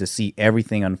was there to see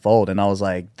everything unfold. And I was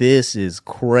like, this is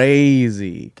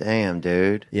crazy. Damn,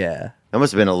 dude. Yeah. That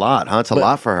must have been a lot, huh? It's a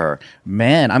lot for her.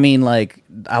 Man, I mean, like,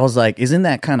 I was like, isn't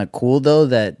that kind of cool, though,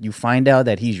 that you find out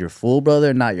that he's your full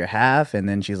brother, not your half? And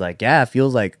then she's like, yeah, it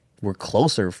feels like we're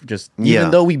closer,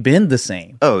 even though we've been the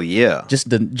same. Oh, yeah. Just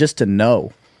to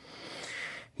know.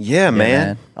 Yeah,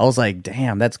 man. I was like,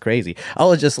 damn, that's crazy. I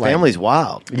was just like... Family's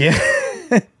wild. Yeah.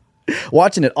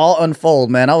 Watching it all unfold,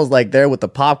 man. I was like there with the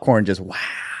popcorn, just wow.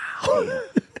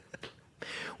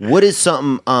 What is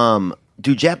something...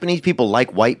 Do Japanese people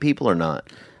like white people or not?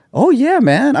 Oh, yeah,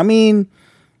 man. I mean,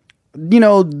 you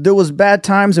know, there was bad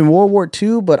times in World War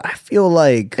II, but I feel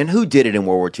like... And who did it in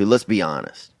World War II? Let's be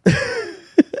honest.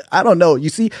 I don't know. You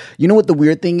see, you know what the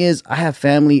weird thing is? I have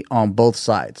family on both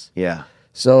sides. Yeah.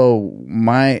 So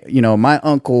my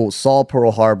uncle saw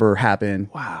Pearl Harbor happen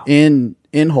in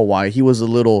Hawaii. He was a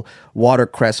little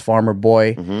watercress farmer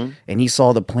boy, and he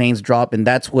saw the planes drop, and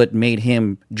that's what made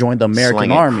him join the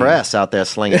American Army. Cress out there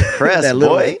slinging cress,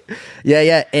 boy.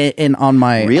 Yeah. And on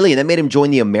my... Really? That made him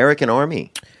join the American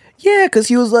Army? Yeah, because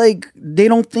he was like, they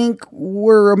don't think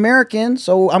we're American,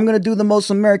 so I'm going to do the most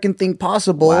American thing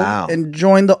possible and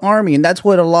join the army. And that's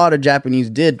what a lot of Japanese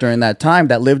did during that time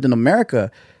that lived in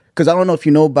America. Because I don't know if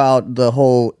you know about the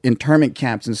whole internment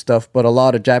camps and stuff, but a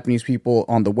lot of Japanese people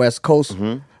on the West Coast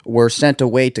were sent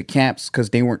away to camps because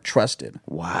they weren't trusted.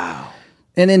 Wow.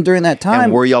 And then during that time...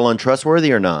 And were y'all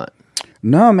untrustworthy or not?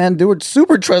 No, man, they were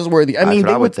super trustworthy. I mean,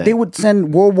 they would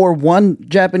send World War I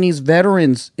Japanese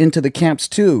veterans into the camps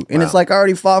too. And it's like, I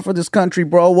already fought for this country,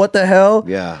 bro. What the hell?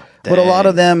 Yeah. But a lot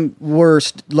of them were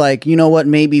like, you know what?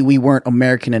 Maybe we weren't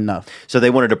American enough. So they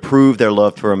wanted to prove their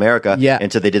love for America. Yeah.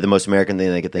 And so they did the most American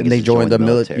thing they could think. And they joined the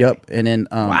military. Yep. And then,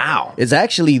 wow. It's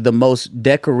actually the most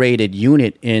decorated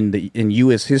unit in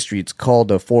U.S. history. It's called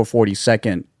the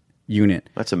 442nd unit.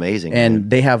 That's amazing. And man.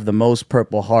 they have the most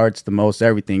Purple Hearts, the most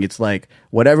everything. It's like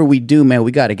whatever we do, man,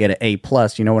 we got to get an A+.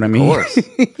 You know what I mean? Of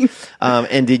course.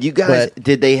 And did you guys?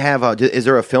 Did they have? Is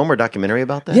there a film or documentary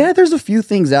about that? Yeah, there's a few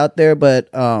things out there, but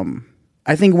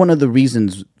I think one of the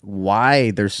reasons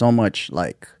why there's so much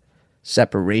like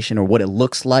separation or what it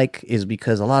looks like is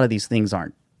because a lot of these things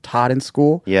aren't taught in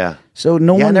school. Yeah. So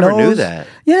no one I never knows, knew that.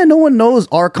 Yeah, no one knows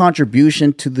our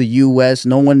contribution to the U.S.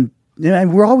 No one.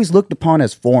 We're always looked upon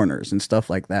as foreigners and stuff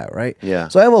like that, right? Yeah.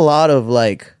 So I have a lot of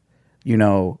like,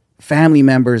 family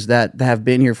members that have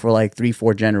been here for like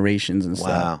 3-4 generations and stuff.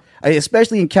 Wow.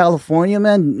 Especially in California,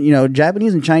 man.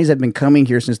 Japanese and Chinese have been coming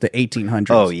here since the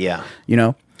 1800s. Oh yeah.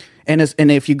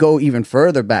 And if you go even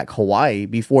further back, Hawaii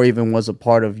before it even was a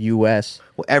part of U.S.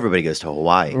 Well, everybody goes to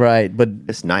Hawaii, right? But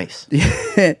it's nice.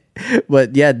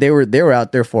 But yeah, they were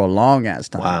out there for a long ass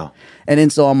time. Wow. And then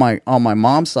so on my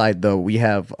mom's side though, we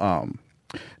have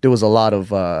there was a lot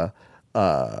of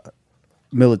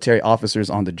military officers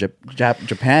on the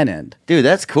Japan end. Dude,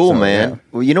 that's cool, man. Yeah.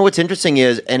 Well, you know what's interesting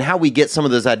is, and how we get some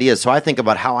of those ideas. So I think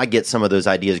about how I get some of those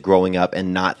ideas growing up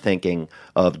and not thinking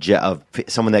of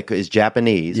someone that is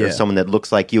Japanese or someone that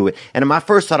looks like you. And in my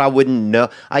first thought, I wouldn't know.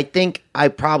 I think I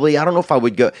don't know if I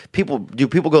would go. Do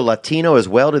people go Latino as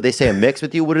well? Do they say a mix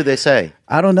with you? What do they say?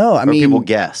 I don't know. I mean, people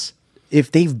guess.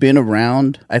 If they've been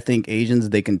around, I think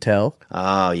Asians, they can tell.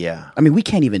 Oh, yeah. I mean, we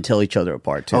can't even tell each other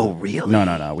apart, too. Oh, really?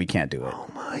 No, we can't do it.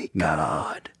 Oh, my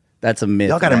God. No. That's a myth.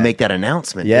 Y'all got to make that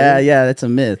announcement. Yeah, dude. yeah, that's a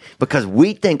myth. Because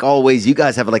we think always you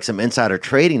guys have like some insider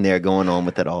trading there going on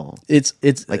with it all. It's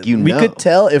like, we could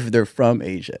tell if they're from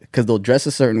Asia because they'll dress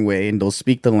a certain way and they'll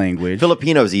speak the language.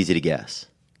 Filipino's easy to guess.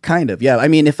 Kind of, yeah. I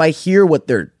mean, if I hear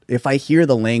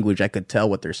the language, I could tell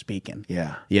what they're speaking.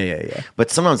 Yeah. Yeah. But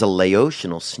sometimes a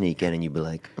Laotian will sneak in and you'd be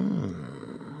like,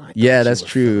 yeah, that's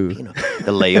true. Filipino.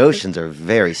 The Laotians are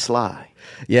very sly.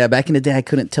 Yeah, back in the day, I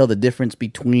couldn't tell the difference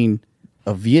between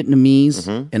a Vietnamese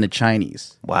and a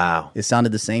Chinese. Wow. It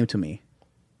sounded the same to me.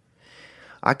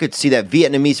 I could see that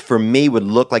Vietnamese for me would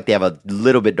look like they have a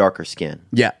little bit darker skin.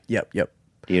 Yeah, yep.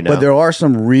 You know? But there are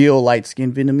some real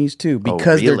light-skinned Vietnamese too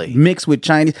because they're mixed with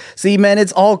Chinese. See, man,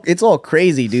 it's all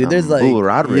crazy, dude. There's like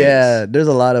there's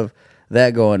a lot of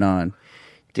that going on.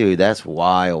 Dude, that's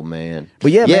wild, man.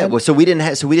 But yeah, man. Well, so we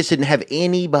just didn't have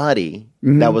anybody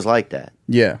that was like that.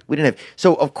 Yeah. We didn't have.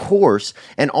 So of course,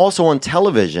 and also on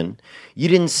television, you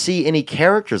didn't see any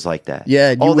characters like that.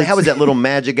 Yeah. All they had was that little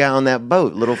magic guy on that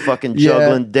boat, little fucking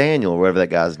juggling Daniel, whatever that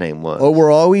guy's name was. Or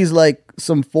we're always like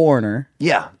some foreigner.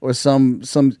 Yeah. Or some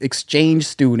exchange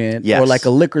student. Yes. Or like a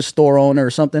liquor store owner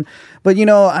or something. But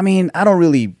I mean,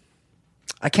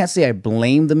 I can't say I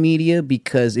blame the media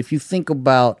because if you think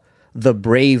about the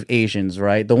brave Asians,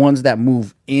 right? The ones that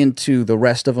move into the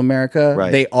rest of America,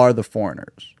 they are the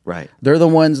foreigners. Right. They're the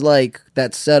ones like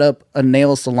that set up a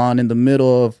nail salon in the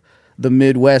middle of the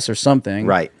Midwest or something.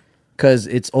 Right. Because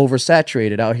it's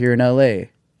oversaturated out here in LA.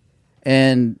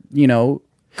 And,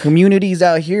 communities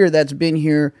out here that's been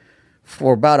here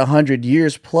for about 100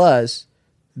 years plus,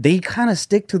 they kind of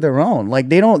stick to their own. Like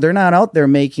they're not out there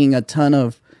making a ton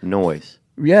of noise.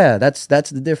 Yeah, that's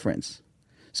the difference.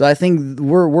 So I think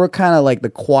we're kind of like the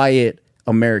quiet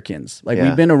Americans. Like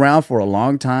we've been around for a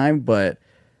long time, but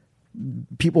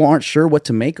people aren't sure what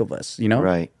to make of us,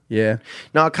 Right. Yeah.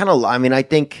 No, I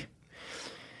think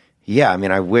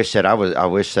I wish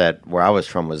that where I was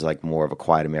from was like more of a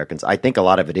quiet Americans. I think a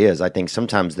lot of it is. I think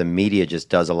sometimes the media just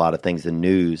does a lot of things, the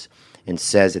news, and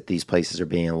says that these places are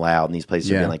being loud and these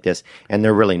places are being like this, and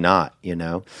they're really not,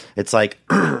 It's like,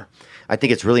 I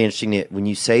think it's really interesting that when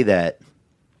you say that,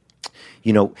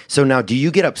 so now do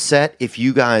you get upset if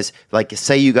you guys, like,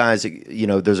 say you guys,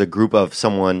 there's a group of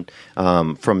someone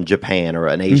from Japan or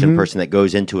an Asian person that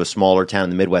goes into a smaller town in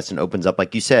the Midwest and opens up,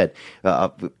 like you said,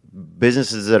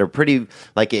 businesses that are pretty,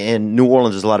 like in New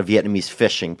Orleans, there's a lot of Vietnamese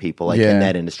fishing people, like in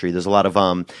that industry. There's a lot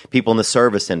of people in the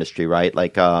service industry, right?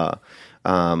 Like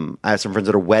I have some friends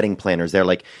that are wedding planners. They're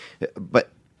like,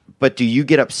 but do you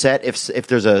get upset if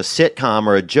there's a sitcom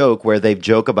or a joke where they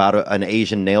joke about an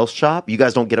Asian nail shop? You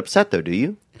guys don't get upset though, do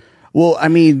you? Well, I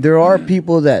mean, there are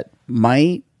people that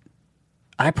might.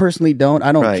 I personally don't.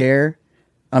 I don't care.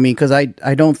 I mean, because I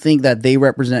don't think that they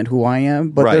represent who I am.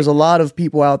 But there's a lot of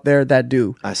people out there that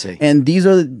do. I see. And these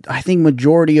are, I think,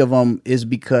 majority of them is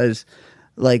because,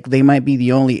 like, they might be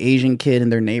the only Asian kid in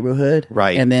their neighborhood.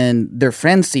 Right. And then their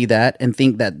friends see that and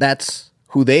think that that's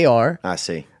who they are. I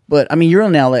see. But, I mean, you're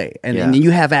in LA, and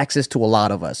you have access to a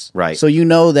lot of us. Right. So you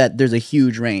know that there's a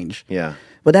huge range. Yeah.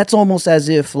 But that's almost as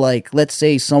if, like, let's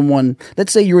say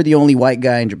you were the only white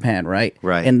guy in Japan, right?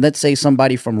 Right. And let's say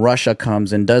somebody from Russia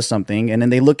comes and does something, and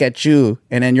then they look at you,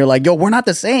 and then you're like, yo, we're not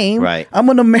the same. Right. I'm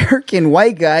an American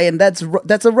white guy, and that's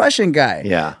a Russian guy.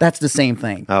 Yeah. That's the same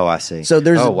thing. Oh, I see. So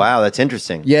there's... Oh, wow, that's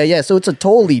interesting. Yeah. So it's a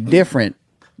totally different,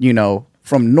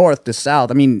 from north to south.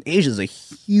 I mean, Asia's a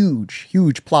huge,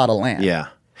 huge plot of land. Yeah.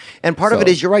 And part of it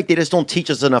is, you're right, they just don't teach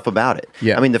us enough about it.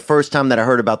 Yeah. I mean, the first time that I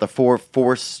heard about the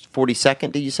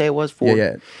 42nd, did you say it was?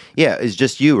 Yeah. Yeah, it's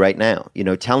just you right now,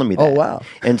 telling me that. Oh, wow.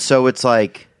 And so it's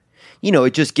like,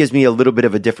 it just gives me a little bit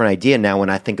of a different idea now when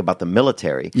I think about the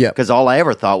military. Yeah. Because all I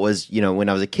ever thought was, when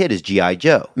I was a kid, is G.I.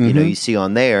 Joe. You see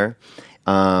on there,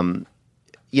 and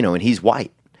he's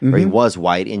white. Or he was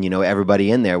white, and everybody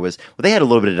in there was. Well, they had a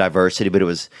little bit of diversity, but it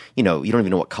was you don't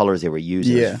even know what colors they were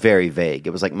using. It was very vague.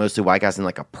 It was like mostly white guys and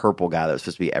like a purple guy that was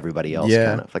supposed to be everybody else,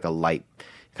 kind of like a light,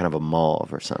 kind of a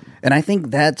mauve or something. And I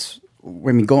think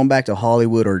going back to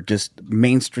Hollywood or just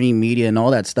mainstream media and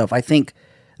all that stuff, I think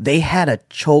they had a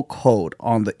chokehold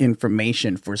on the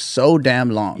information for so damn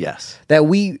long. Yes, that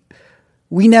we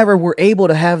never were able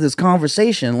to have this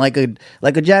conversation like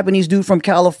a Japanese dude from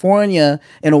California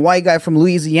and a white guy from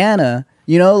Louisiana.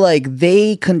 Like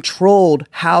they controlled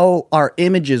how our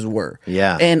images were.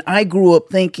 Yeah. And I grew up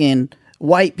thinking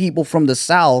white people from the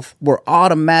South were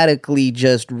automatically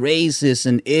just racist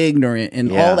and ignorant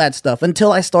and all that stuff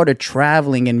until I started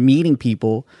traveling and meeting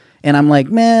people. And I'm like,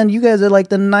 man, you guys are like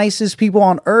the nicest people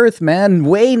on earth, man.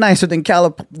 Way nicer than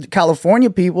California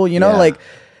people, like...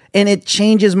 And it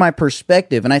changes my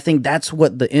perspective. And I think that's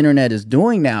what the internet is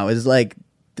doing now, is like,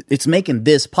 it's making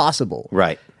this possible.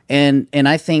 Right. And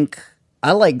I think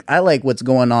I like what's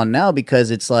going on now, because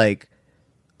it's like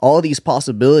all these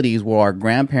possibilities where our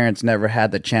grandparents never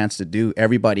had the chance to do.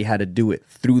 Everybody had to do it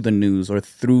through the news or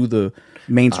through the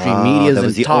mainstream medias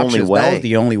and talk shows. That was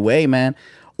the only way, man.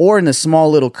 Or in a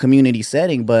small little community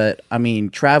setting. But I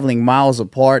mean, traveling miles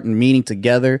apart and meeting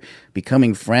together,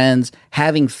 becoming friends,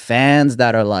 having fans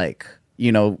that are like,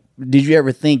 did you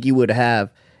ever think you would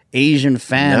have Asian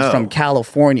fans from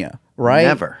California, right?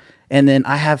 Never. And then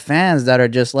I have fans that are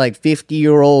just like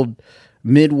 50-year-old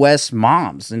Midwest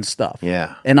moms and stuff.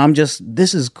 Yeah. And I'm just,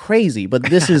 this is crazy, but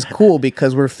this is cool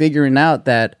because we're figuring out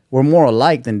that we're more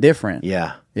alike than different.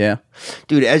 Yeah. Yeah.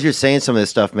 Dude, as you're saying some of this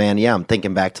stuff, man, I'm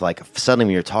thinking back to like, suddenly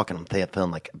when you're talking, I'm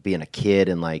feeling like being a kid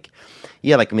and like,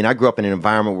 I grew up in an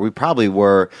environment where we probably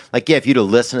were like, if you'd have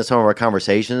listened to some of our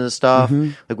conversations and stuff,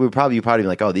 like you'd probably be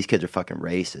like, oh, these kids are fucking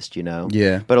racist,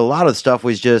 Yeah. But a lot of the stuff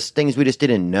was just things we just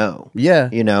didn't know. Yeah.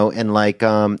 And like,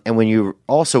 and when you're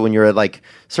at like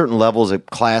certain levels of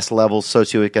class levels,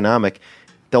 socioeconomic,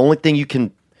 the only thing you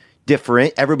can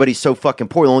different. Everybody's so fucking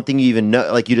poor. The only thing you even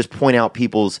know, like you just point out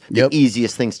the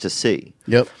easiest things to see.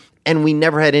 Yep. And we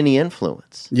never had any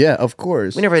influence. Yeah, of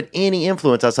course. We never had any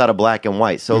influence outside of black and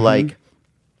white. So like,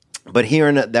 but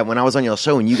hearing that when I was on your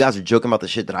show and you guys are joking about the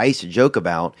shit that I used to joke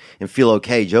about and feel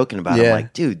okay joking about, I'm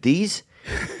like, dude, these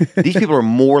people are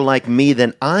more like me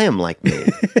than I am like me,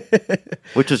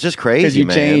 which was just crazy. Because you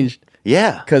man. changed.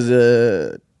 Yeah. Because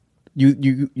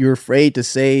you're afraid to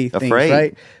say things,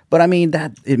 right? But I mean,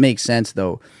 that it makes sense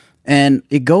though. And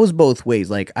it goes both ways.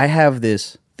 Like I have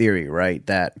this theory, right?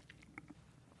 That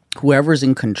whoever's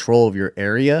in control of your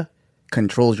area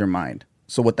controls your mind.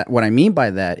 So what I mean by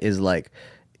that is like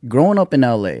growing up in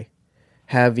LA,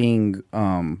 having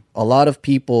a lot of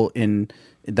people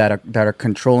that are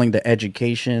controlling the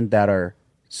education, that are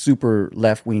super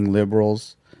left-wing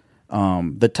liberals.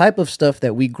 The type of stuff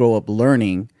that we grow up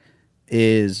learning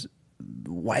is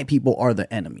white people are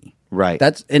the enemy. Right.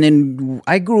 And then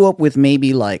I grew up with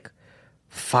maybe like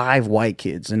 5 white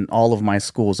kids in all of my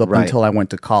schools up until I went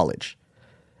to college.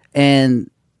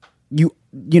 And you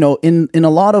know, in a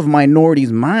lot of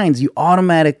minorities' minds, you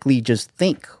automatically just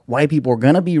think white people are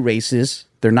going to be racist.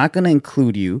 They're not going to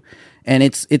include you. And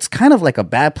it's kind of like a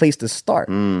bad place to start.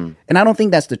 And I don't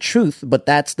think that's the truth, but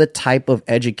that's the type of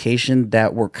education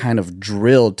that we're kind of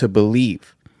drilled to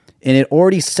believe. And it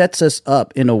already sets us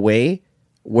up in a way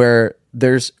where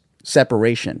there's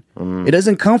separation. It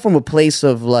doesn't come from a place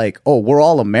of like, oh, we're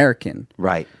all American.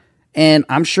 Right. And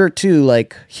I'm sure too,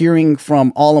 like hearing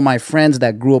from all of my friends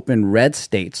that grew up in red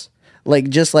states, like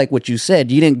just like what you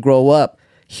said, you didn't grow up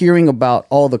hearing about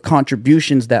all the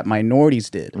contributions that minorities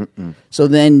did. So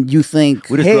then you think,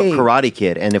 we just grew up Karate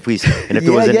Kid, and if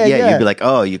there wasn't, you'd be like,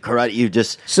 oh, you karate, you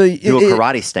just do a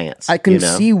karate stance. I can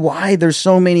see why there's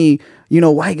so many,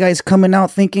 white guys coming out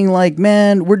thinking like,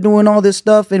 man, we're doing all this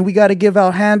stuff and we got to give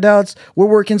out handouts. We're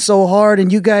working so hard,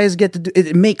 and you guys get to do it.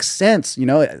 It makes sense,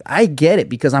 I get it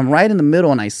because I'm right in the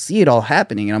middle and I see it all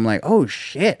happening, and I'm like, oh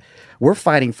shit, we're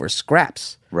fighting for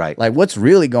scraps. Right. Like, what's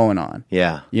really going on?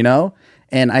 Yeah.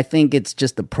 And I think it's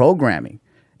just the programming.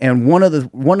 And one of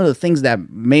the things that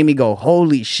made me go,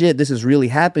 holy shit, this is really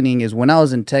happening, is when I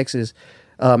was in Texas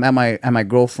at my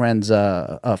girlfriend's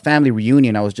family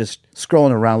reunion. I was just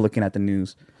scrolling around looking at the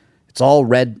news. It's all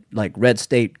red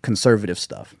state conservative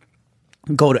stuff.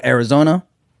 Go to Arizona,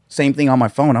 same thing on my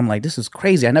phone. I'm like, this is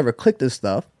crazy. I never clicked this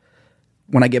stuff.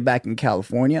 When I get back in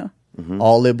California,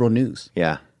 all liberal news.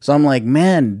 Yeah. So I'm like,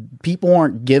 man, people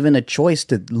aren't given a choice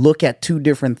to look at two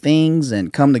different things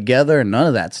and come together and none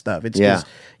of that stuff. It's just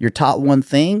you're taught one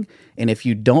thing, and if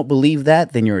you don't believe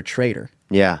that, then you're a traitor.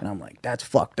 Yeah. And I'm like, that's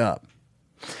fucked up.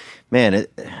 Man,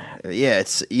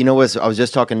 it's I was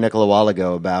just talking to Nick a while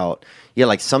ago about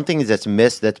like something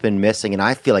that's been missing, and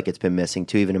I feel like it's been missing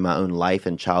too, even in my own life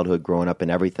and childhood, growing up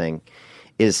and everything,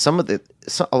 is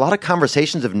a lot of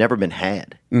conversations have never been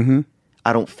had.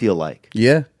 I don't feel like.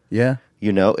 Yeah.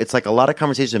 It's like a lot of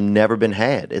conversations have never been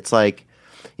had. It's like,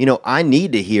 I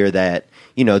need to hear that,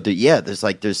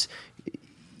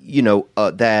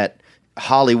 that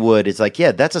Hollywood is like,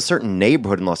 that's a certain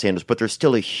neighborhood in Los Angeles, but there's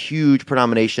still a huge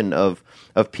predomination of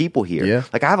people here. Yeah.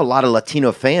 Like I have a lot of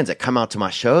Latino fans that come out to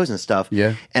my shows and stuff.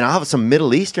 Yeah. And I have some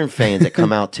Middle Eastern fans that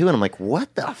come out too. And I'm like,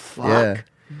 what the fuck? Yeah.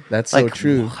 That's like, so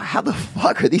true. How the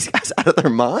fuck are these guys out of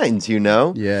their minds,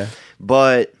 Yeah.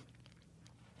 But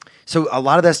so a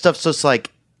lot of that stuff's just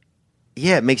like,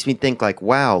 it makes me think like,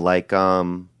 wow, like,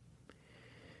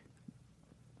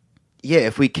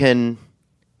 if we can,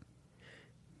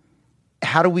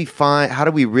 how do we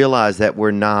realize that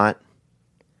we're not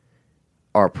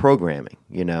our programming,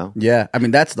 Yeah. I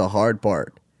mean, that's the hard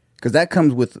part, because that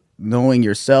comes with knowing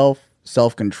yourself,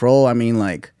 self-control. I mean,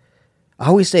 like, I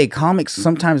always say comics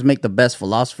sometimes make the best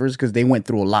philosophers because they went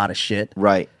through a lot of shit.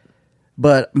 Right.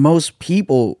 But most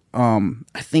people,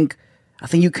 I think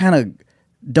you kind of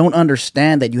don't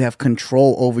understand that you have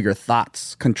control over your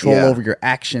thoughts, control over your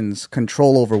actions,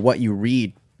 control over what you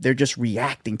read. They're just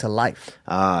reacting to life.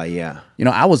 Yeah.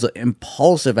 I was an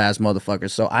impulsive ass motherfucker,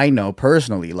 so I know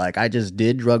personally, like, I just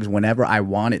did drugs whenever I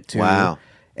wanted to. Wow.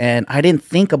 And I didn't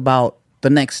think about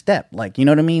the next step. Like, you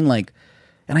know what I mean? Like,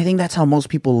 and I think that's how most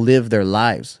people live their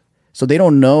lives. So they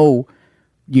don't know,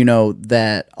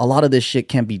 that a lot of this shit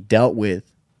can be dealt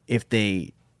with if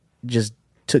they just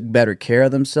took better care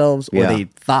of themselves, or they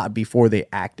thought before they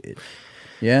acted.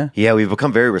 Yeah. Yeah, we've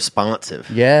become very responsive.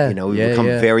 Yeah. We've become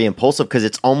very impulsive, because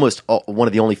it's almost one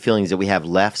of the only feelings that we have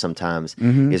left sometimes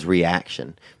is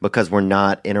reaction, because we're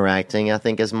not interacting, I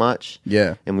think, as much.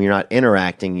 Yeah. And when you're not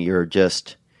interacting, you're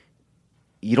just,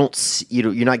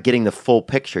 you're not getting the full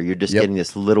picture. You're just getting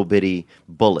this little bitty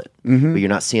bullet, but you're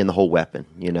not seeing the whole weapon,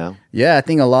 Yeah, I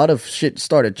think a lot of shit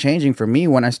started changing for me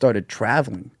when I started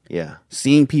traveling. Yeah.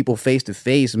 Seeing people face to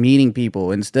face, meeting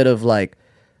people, instead of like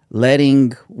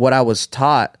letting what I was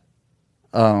taught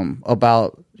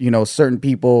about, certain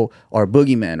people are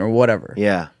boogeymen or whatever.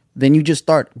 Yeah. Then you just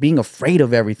start being afraid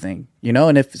of everything,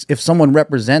 and if someone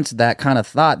represents that kind of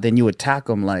thought, then you attack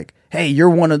them like, hey, you're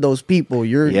one of those people.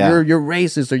 You're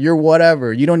racist, or you're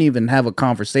whatever. You don't even have a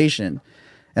conversation.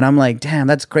 And I'm like, damn,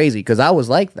 that's crazy, because I was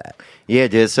like that. Yeah,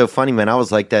 dude, it's so funny, man. I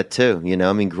was like that too.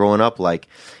 I mean, growing up, like,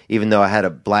 even though I had a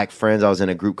black friends, I was in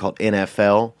a group called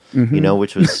NFL,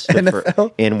 which was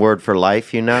for N-word for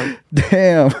life, Damn.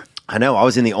 I know. I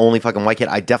was in the only fucking white kid.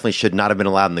 I definitely should not have been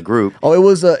allowed in the group. Oh, it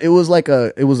was a gang, like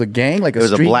a street gang? It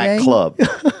was a black club.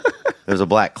 It was a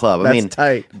black club. That's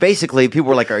tight. Basically, people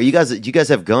were like, do you guys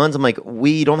have guns? I'm like,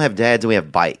 we don't have dads and we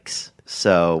have bikes.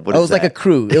 So what is that? It was like a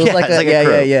crew. It was like a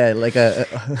crew.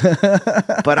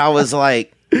 But I was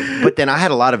like, but then I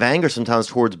had a lot of anger sometimes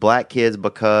towards black kids,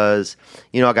 because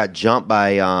I got jumped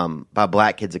by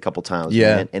black kids a couple times.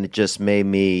 Yeah. Man, and it just made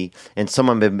me, and some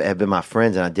of them have been my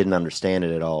friends, and I didn't understand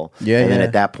it at all. Yeah. And then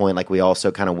at that point, like, we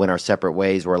also kind of went our separate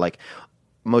ways, where like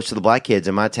most of the black kids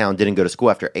in my town didn't go to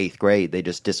school after 8th grade. They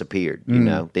just disappeared.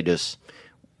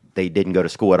 They didn't go to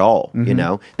school at all.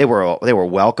 They were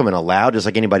welcome and allowed just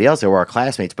like anybody else. They were our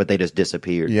classmates, but they just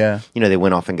disappeared. Yeah. They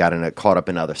went off and got caught up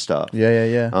in other stuff.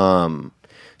 Yeah.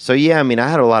 So yeah, I mean, I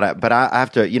had a lot of, but I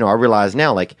have to, I realize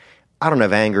now, like, I don't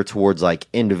have anger towards like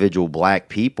individual black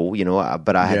people,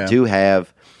 but I do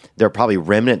have. There are probably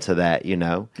remnants of that,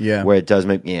 where it does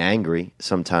make me angry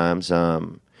sometimes.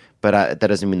 But that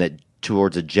doesn't mean that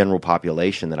towards a general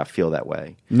population that I feel that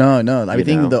way. No. I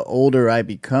think the older I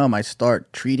become, I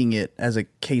start treating it as a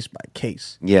case by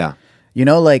case. Yeah.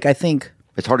 Like I think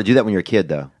it's hard to do that when you're a kid,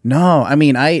 though. No, I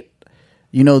mean, I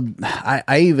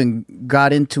even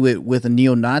got into it with a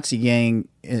neo-Nazi gang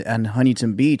in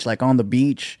Huntington Beach, like on the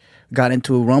beach, got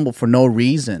into a rumble for no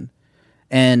reason.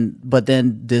 But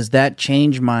then does that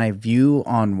change my view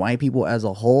on white people as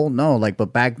a whole? No,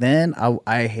 but back then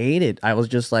I hated. I was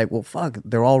just like, well, fuck,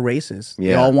 they're all racist.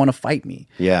 Yeah. They all want to fight me.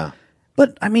 Yeah.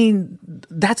 But I mean,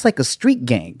 that's like a street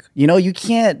gang. You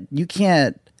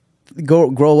can't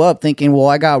grow up thinking, well,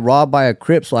 I got robbed by a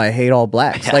Crip, so I hate all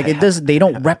blacks. They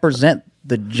don't represent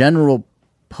the general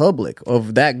public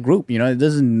of that group. It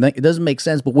doesn't make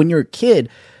sense. But when you're a kid,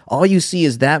 all you see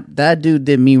is that dude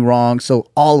did me wrong, so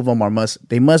all of them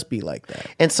must be like that.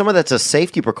 And some of that's a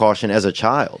safety precaution as a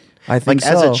child. I think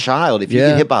as a child, if you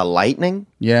get hit by lightning,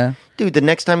 dude, the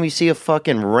next time you see a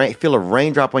fucking feel a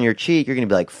raindrop on your cheek, you're gonna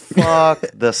be like, "Fuck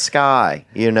the sky,"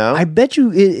 I bet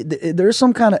you there's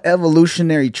some kind of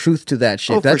evolutionary truth to that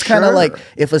shit. That's kind of like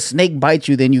if a snake bites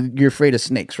you, then you're afraid of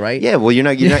snakes, right? Yeah, well, you're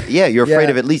not. Yeah, you're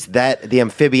afraid of at least the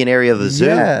amphibian area of the zoo.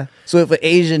 Yeah. So if an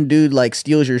Asian dude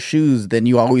steals your shoes, then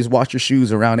you always wash your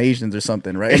shoes around Asians or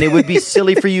something, right? And it would be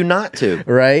silly for you not to,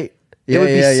 right? It would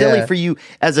be silly for you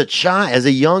as a child, as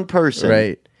a young person.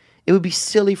 Right. It would be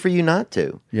silly for you not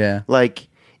to. Yeah.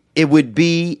 It would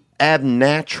be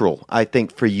abnatural, I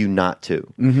think, for you not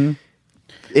to. Mm-hmm.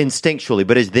 Instinctually.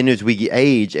 But as we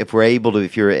age, if we're able to,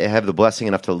 if you have the blessing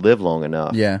enough to live long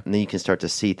enough, and then you can start to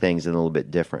see things in a little bit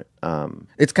different.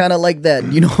 It's kind of like that,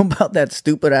 about that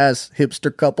stupid ass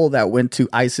hipster couple that went to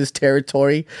ISIS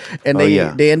territory and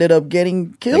they ended up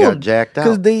getting killed. They got jacked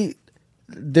out. Because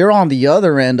they're on the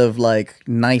other end of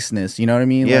niceness, you know what I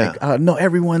mean? Yeah. No,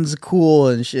 everyone's cool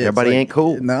and shit. Everybody ain't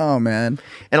cool. No, man.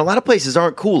 And a lot of places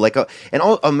aren't cool.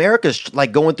 America's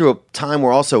going through a time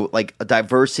where also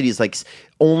diversity is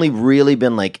only really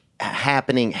been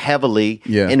happening heavily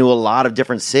into a lot of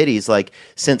different cities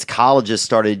since colleges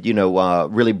started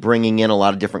really bringing in a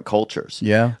lot of different cultures.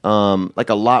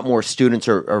 A lot more students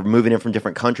are moving in from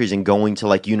different countries and going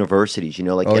to universities,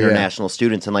 international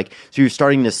students, and so you're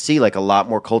starting to see a lot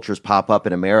more cultures pop up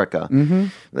in America,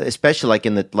 especially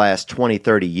in the last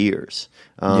 20-30 years.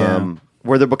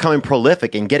 Where they're becoming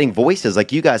prolific and getting voices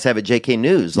like you guys have at JK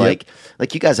News. Like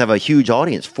you guys have a huge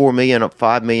audience, 4 million,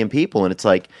 5 million people. And it's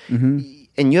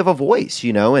and you have a voice,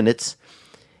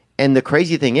 and the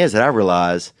crazy thing is that I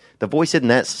realize the voice isn't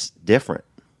that different.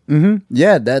 Mm-hmm.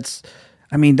 Yeah, that's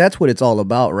what it's all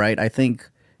about, right? I think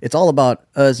it's all about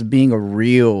us being a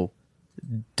real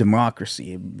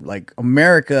democracy,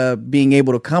 America being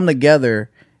able to come together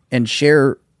and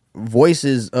share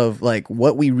voices of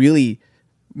what we really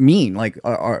mean,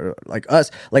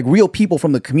 us, real people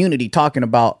from the community talking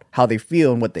about how they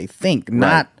feel and what they think,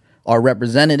 not our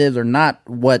representatives or not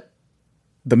what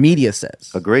the media says.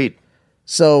 Agreed.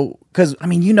 So, because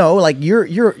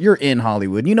you're in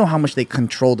Hollywood, you know how much they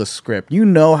control the script, you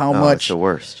know how much. It's the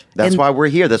worst. That's why we're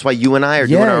here. That's why you and I are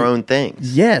doing our own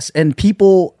things. Yes, and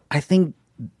people, I think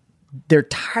they're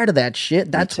tired of that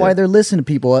shit. That's why they're listening to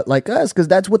people like us, because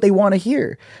that's what they want to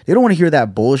hear. They don't want to hear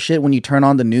that bullshit when you turn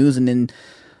on the news and then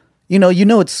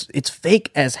it's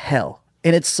fake as hell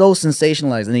and it's so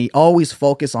sensationalized, and they always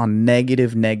focus on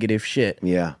negative shit.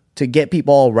 Yeah. To get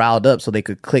people all riled up so they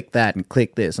could click that and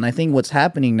click this. And I think what's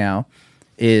happening now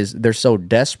is they're so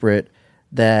desperate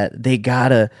that they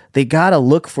gotta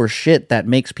look for shit that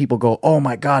makes people go, oh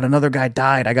my God, another guy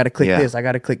died. I gotta click this. I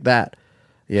gotta click that.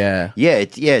 Yeah.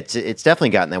 It's definitely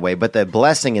gotten that way. But the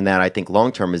blessing in that, I think,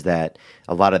 long term, is that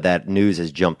a lot of that news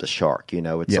has jumped the shark.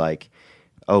 It's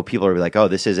people are like, oh,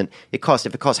 this isn't. If it costs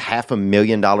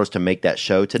 $500,000 to make that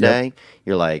show today,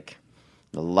 you're like,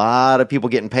 a lot of people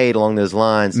getting paid along those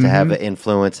lines to have an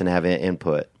influence and have an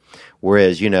input.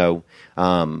 Whereas, things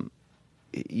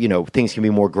can be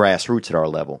more grassroots at our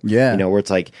level. Yeah. Where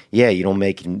it's you don't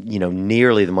make,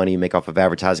 nearly the money you make off of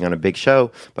advertising on a big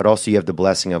show, but also you have the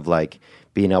blessing of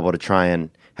being able to try and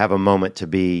have a moment to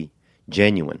be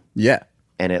genuine. Yeah.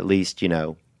 And at least,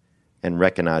 and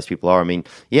recognize people are.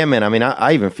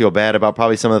 I even feel bad about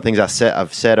probably some of the things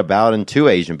I've said about and to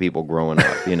Asian people growing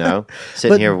up,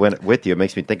 sitting here with you. It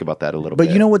makes me think about that a little bit.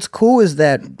 But what's cool is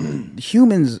that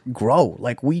humans grow,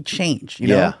 we change, you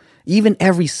know? even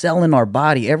every cell in our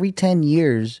body, every 10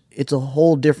 years, it's a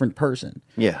whole different person.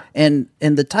 Yeah. And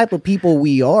the type of people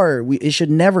we are, it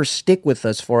should never stick with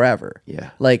us forever.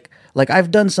 Yeah. Like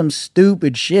I've done some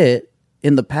stupid shit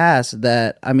in the past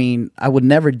that, I mean, I would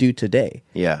never do today.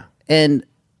 Yeah.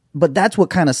 But that's what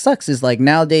kind of sucks is like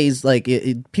nowadays, like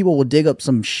people will dig up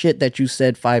some shit that you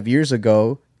said 5 years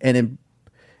ago and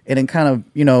then kind of,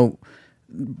 you know,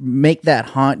 make that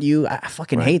haunt you. I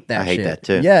fucking hate that shit. I hate that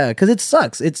too. Yeah, because it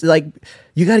sucks. It's like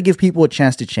you got to give people a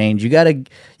chance to change. You got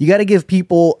to give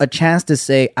people a chance to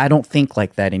say, I don't think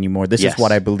like that anymore. This is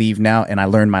what I believe now, and I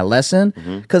learned my lesson.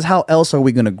 Because how else are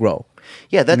we going to grow?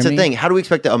 Yeah, that's the thing. How do we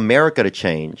expect America to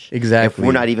change? Exactly. If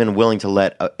we're not even willing to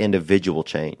let an individual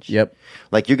change. Yep.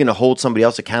 Like you're going to hold somebody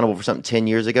else accountable for something 10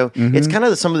 years ago. It's kind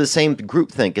of some of the same group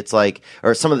think. It's like,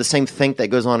 or some of the same think that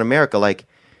goes on in America. Like,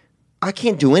 I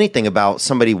can't do anything about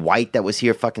somebody white that was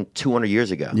here fucking 200 years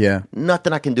ago. Yeah.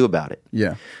 Nothing I can do about it.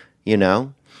 Yeah. You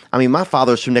know? I mean, my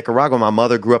father's from Nicaragua. My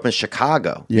mother grew up in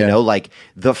Chicago. Yeah. You know, like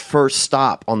the first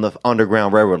stop on the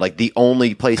Underground Railroad, like the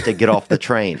only place to get off the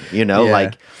train. You know,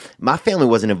 like my family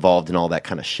wasn't involved in all that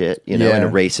kind of shit, you know, and the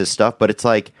racist stuff. But it's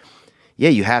like, yeah,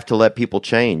 you have to let people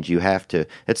change. You have to.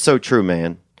 It's so true,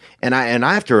 man. And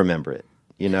I have to remember it.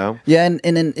 You know? Yeah,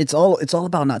 and then it's all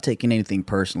about not taking anything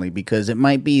personally, because it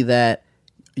might be that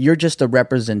you're just a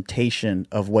representation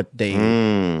of what they, you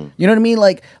know what I mean?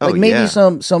 Like maybe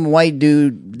some white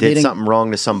dude did something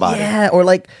wrong to somebody. Yeah, or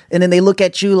like, and then they look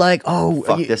at you like, oh,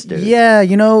 fuck this dude. Yeah,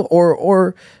 you know,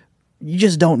 or you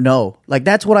just don't know. Like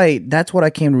that's what I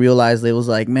came to realize. It was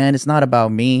like, man, it's not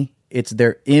about me. It's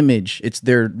their image. It's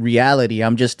their reality.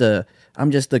 I'm just a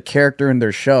character in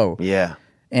their show. Yeah.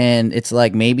 And it's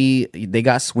like maybe they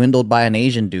got swindled by an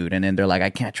Asian dude, and then they're like, I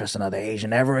can't trust another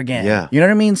Asian ever again. Yeah. You know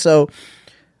what I mean? So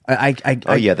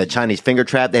the Chinese finger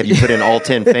trap. They have you put in all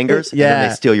 10 fingers, and then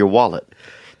they steal your wallet.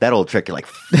 That old trick, you're like,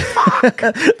 fuck.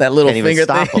 That little Can't finger even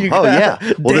stop thing. them. Oh,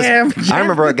 yeah. Well, Damn. I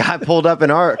remember a guy pulled up in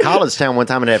our college town one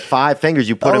time and had 5 fingers.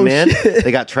 You put them in,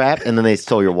 they got trapped, and then they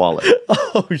stole your wallet.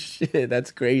 Oh, shit.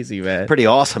 That's crazy, man. Pretty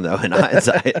awesome, though, in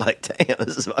hindsight. Like, damn,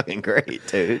 this is fucking great,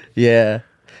 dude. Yeah.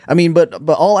 I mean, but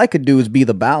all I could do is be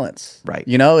the balance. Right.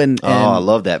 You know? And I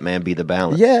love that, man. Be the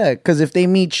balance. Yeah, because if they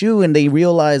meet you and they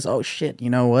realize, oh, shit, you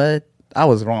know what? I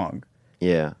was wrong.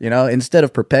 Yeah. You know, instead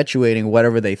of perpetuating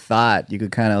whatever they thought, you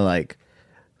could kind of like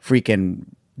freaking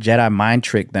Jedi mind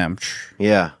trick them.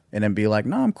 Yeah. And then be like,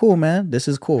 no, I'm cool, man. This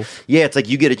is cool. Yeah, it's like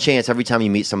you get a chance every time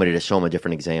you meet somebody to show them a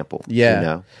different example. Yeah. You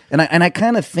know? And I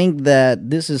kind of think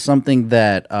that this is something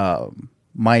that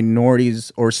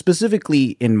minorities, or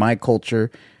specifically in my culture,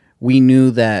 we knew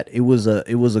that it was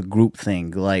a group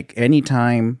thing. Like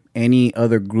anytime any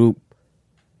other group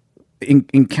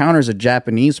encounters a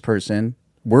Japanese person,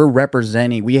 we're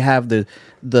representing. We have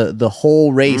the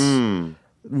whole race.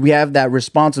 We have that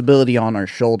responsibility on our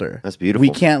shoulder. That's beautiful.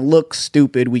 We can't look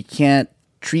stupid. We can't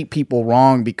treat people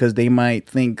wrong because they might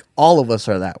think all of us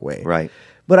are that way. Right.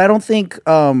 But I don't think.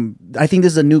 I think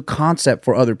this is a new concept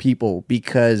for other people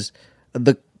because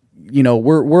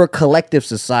we're a collective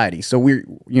society, so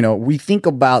we think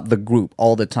about the group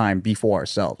all the time before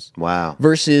ourselves. Wow.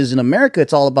 Versus in America,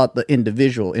 it's all about the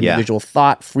individual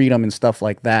thought, freedom, and stuff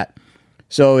like that.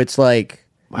 So it's like,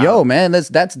 wow. Yo, man, that's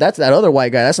that other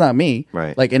white guy. That's not me.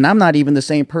 Right. Like, and I'm not even the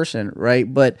same person,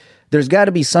 right? But there's got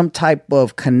to be some type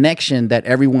of connection that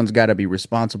everyone's got to be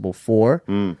responsible for,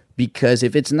 because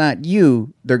if it's not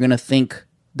you, they're gonna think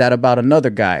that about another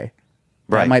guy.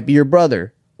 Right. That might be your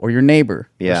brother or your neighbor or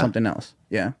Yeah. something else.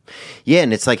 Yeah. Yeah,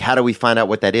 and it's like, how do we find out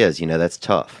what that is? You know, that's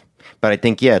tough. But I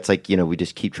think, it's like, we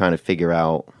just keep trying to figure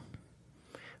out,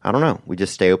 I don't know. We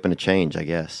just stay open to change, I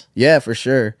guess. Yeah, for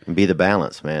sure. And be the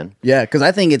balance, man. Yeah, because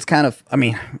I think it's kind of,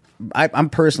 I'm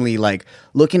personally like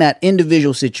looking at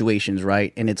individual situations,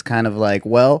 right? And it's kind of like,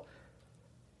 well,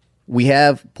 we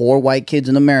have poor white kids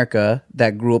in America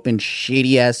that grew up in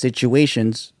shady ass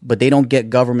situations, but they don't get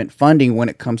government funding when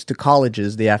it comes to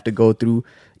colleges. They have to go through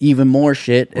even more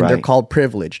shit, and they're called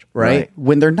privileged, right?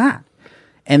 When they're not.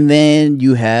 And then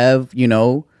you have,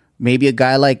 maybe a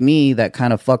guy like me that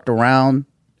kind of fucked around,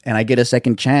 and I get a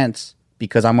second chance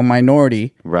because I'm a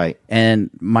minority. Right.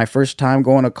 And my first time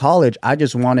going to college, I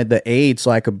just wanted the aid so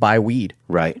I could buy weed.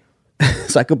 Right.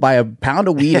 So I could buy a pound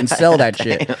of weed and sell that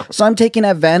shit. So I'm taking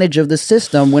advantage of the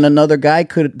system when another guy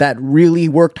that really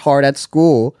worked hard at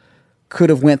school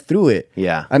could have went through it.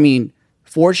 Yeah. I mean,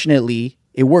 fortunately,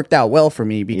 it worked out well for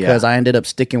me because I ended up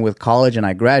sticking with college and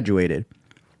I graduated.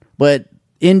 But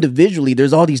individually,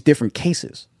 there's all these different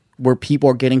cases where people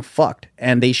are getting fucked,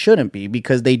 and they shouldn't be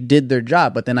because they did their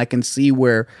job. But then I can see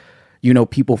where,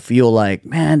 people feel like,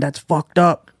 man, that's fucked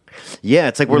up. Yeah,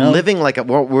 it's like we're living like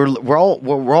we're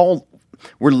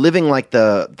living like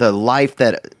the life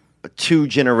that 2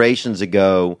 generations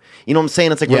ago. You know what I'm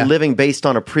saying? It's like we're living based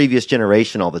on a previous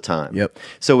generation all the time. Yep.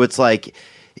 So it's like,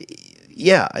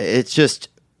 yeah, it's just,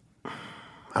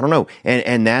 I don't know,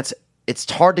 and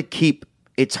it's hard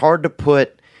to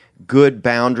put good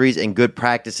boundaries and good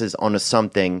practices onto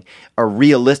something, or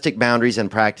realistic boundaries and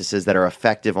practices that are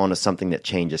effective onto something that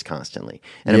changes constantly.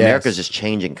 And America's just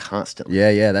changing constantly.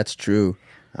 Yeah, that's true.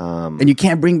 And you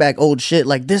can't bring back old shit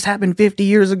like this happened 50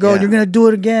 years ago and you're going to do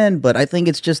it again. But I think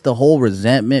it's just the whole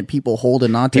resentment, people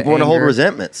holding on to People want to hold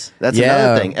resentments. That's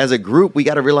another thing. As a group, we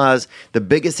got to realize the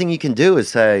biggest thing you can do is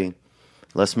say,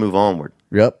 let's move onward.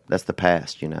 Yep. That's the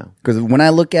past, you know. Because when I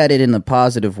look at it in a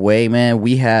positive way, man,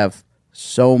 we have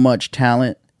so much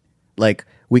talent. Like,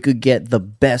 we could get the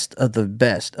best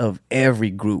of every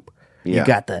group. Yeah.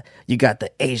 You got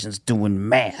the Asians doing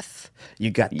math.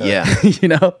 You got the you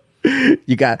know,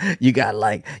 you got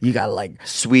like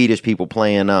Swedish people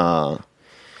playing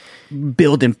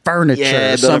building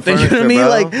furniture or something. Furniture, you know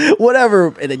what I mean? bro. Like whatever.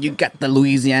 And then you got the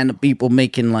Louisiana people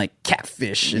making like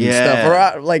catfish and stuff.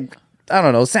 Or like, I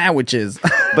don't know, sandwiches.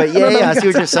 But I see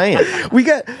what you're saying. We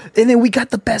got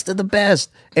the best of the best.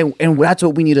 And that's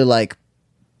what we need to like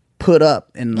put up.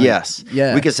 And like,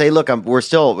 we could say, look, we're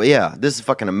still, this is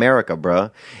fucking America, bro.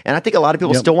 And I think a lot of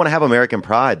people still want to have American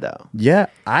pride, though. Yeah,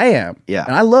 I am. Yeah.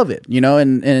 And I love it, you know,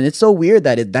 and it's so weird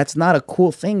that that's not a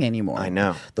cool thing anymore. I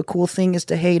know. The cool thing is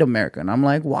to hate America. And I'm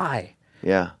like, why?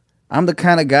 Yeah. I'm the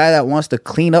kind of guy that wants to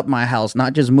clean up my house,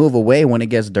 not just move away when it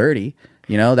gets dirty.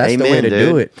 You know, that's the way to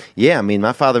do it. Yeah, I mean,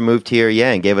 my father moved here,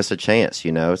 and gave us a chance,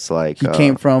 you know. It's like... He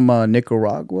came from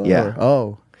Nicaragua? Yeah.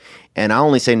 Oh. And I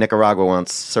only say Nicaragua on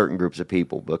certain groups of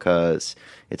people because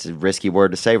it's a risky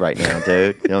word to say right now,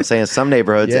 dude. You know what I'm saying? Some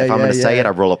neighborhoods, if I'm going to say it,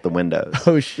 I roll up the windows.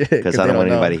 Oh, shit. Because I don't want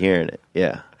anybody hearing it.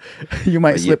 Yeah. You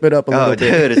might slip it up a little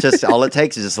bit. Oh, dude, it's just... all it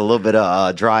takes is just a little bit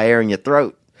of dry air in your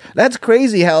throat. That's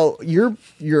crazy how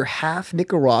you're half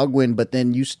Nicaraguan, but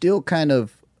then you still kind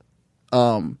of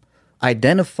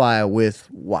identify with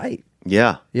white.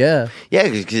 Yeah. Yeah. Yeah,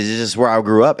 because it's just where I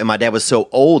grew up. And my dad was so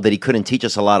old that he couldn't teach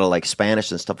us a lot of like Spanish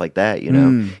and stuff like that, you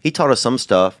know. He taught us some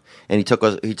stuff, and he took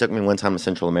me one time to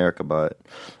Central America, but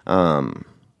man,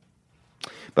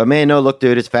 no, look,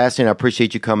 dude, it's fascinating. I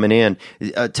appreciate you coming in.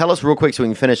 Tell us real quick so we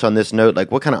can finish on this note,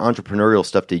 like what kind of entrepreneurial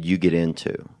stuff did you get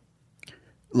into?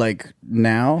 Like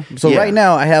now? So right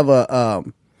now I have a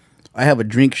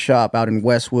drink shop out in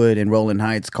Westwood and Rolling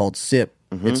Heights called Sip.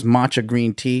 Mm-hmm. It's matcha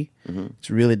green tea. Mm-hmm. It's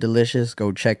really delicious.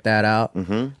 Go check that out.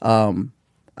 Mm-hmm.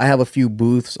 I have a few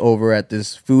booths over at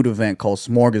this food event called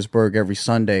Smorgasburg every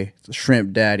Sunday. It's a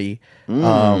Shrimp Daddy.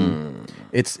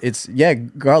 It's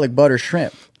garlic butter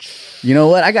shrimp. You know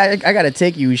what? I gotta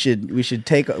take you. We should.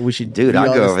 Dude,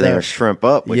 I go over there and shrimp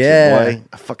up with you, boy.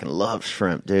 I fucking love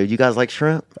shrimp, dude. You guys like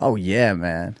shrimp? Oh yeah,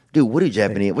 man. Dude, what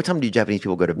time do Japanese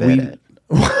people go to bed at?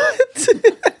 What?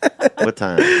 What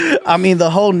time? I mean, the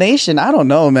whole nation. I don't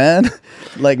know, man.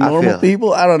 Like normal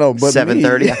people, I don't know. But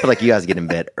 7:30. I feel like you guys get in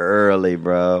bed early,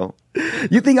 bro.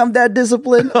 You think I'm that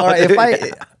disciplined? All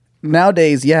right,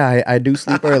 nowadays, I do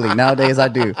sleep early. Nowadays, I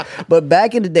do. But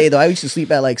back in the day, though, I used to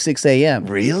sleep at like 6 a.m.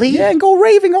 Really? Yeah, and go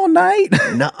raving all night.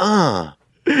 Nuh-uh.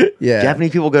 Yeah.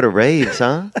 Japanese people go to raves,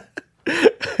 huh?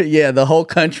 Yeah, the whole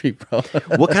country, bro.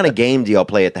 What kind of game do y'all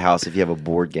play at the house if you have a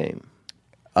board game?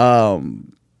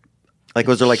 Like,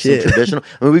 was there like some traditional?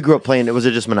 I mean, we grew up playing. Was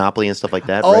it just Monopoly and stuff like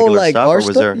that? Oh, regular like stuff, our or was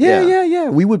stuff? there? Yeah.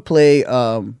 We would play,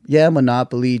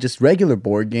 Monopoly, just regular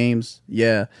board games.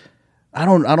 Yeah, I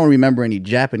don't remember any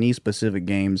Japanese specific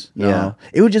games. No. Yeah,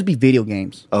 it would just be video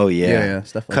games. Oh yeah,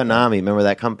 stuff like Konami. Remember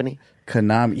that company?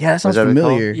 Konami. Yeah, that sounds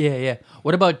familiar. Yeah.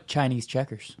 What about Chinese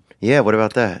checkers? Yeah, what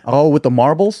about that? Oh, with the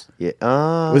marbles? Yeah.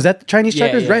 Was that the Chinese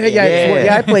checkers? Right?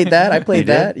 Yeah, I played that. I played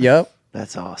that. Yep.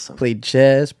 That's awesome. Played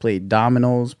chess, played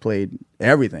dominoes, played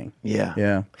everything.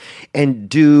 Yeah. And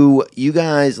do you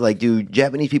guys, do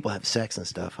Japanese people have sex and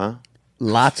stuff, huh?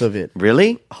 Lots of it.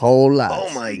 Really? Whole lot.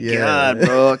 Oh my God,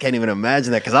 bro. I can't even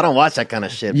imagine that because I don't watch that kind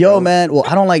of shit, Yo, bro. Man. Well,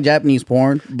 I don't like Japanese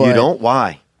porn. But you don't?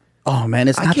 Why? Oh, man.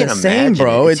 It's not can't the same,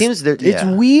 bro. It seems it's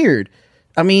weird.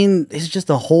 I mean, it's just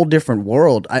a whole different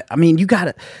world. I mean, you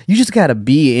just gotta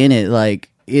be in it. Like,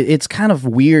 it's kind of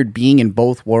weird being in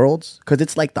both worlds because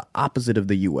it's like the opposite of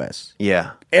the U.S.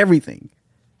 Yeah. Everything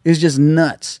is just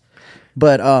nuts.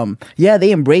 But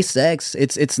they embrace sex.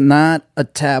 It's not a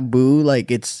taboo.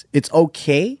 Like it's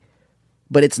okay,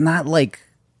 but it's not like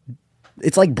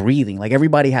it's like breathing. Like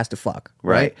everybody has to fuck,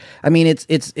 right? I mean,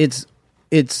 it's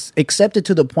accepted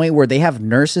to the point where they have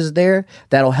nurses there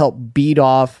that'll help beat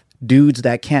off dudes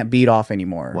that can't beat off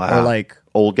anymore. Wow.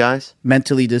 Old guys?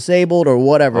 Mentally disabled or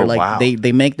whatever. Oh, like wow.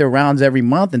 they make their rounds every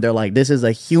month and they're like, this is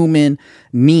a human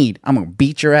need. I'm going to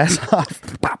beat your ass off.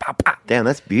 Pop, pop, pop. Damn,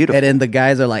 that's beautiful. And then the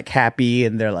guys are like happy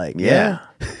and they're like, Yeah.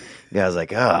 Yeah, I was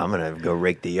like, oh, I'm going to go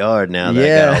rake the yard now that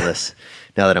I got all this.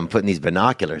 Now that I'm putting these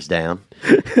binoculars down.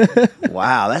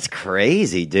 Wow, that's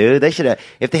crazy, dude. They should have,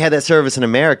 if they had that service in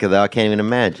America, though, I can't even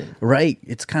imagine. Right.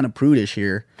 It's kind of prudish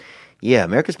here. Yeah,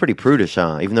 America's pretty prudish,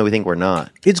 huh? Even though we think we're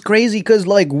not. It's crazy because,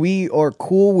 like, we are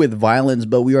cool with violence,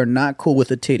 but we are not cool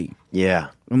with a titty. Yeah.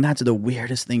 And that's the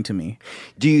weirdest thing to me.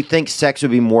 Do you think sex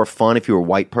would be more fun if you were a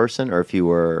white person or if you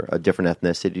were a different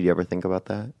ethnicity? Do you ever think about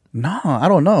that? No, I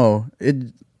don't know.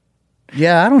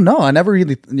 I don't know. I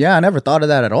never thought of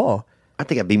that at all. I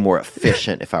think I'd be more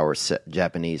efficient if I were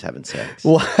Japanese having sex.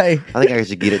 Why? I think I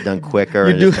could get it done quicker. You're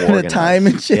and just doing more the time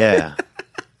and shit. Yeah.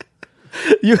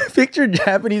 You picture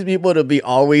Japanese people to be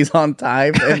always on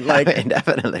time and like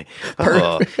Definitely.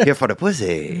 Oh, here for the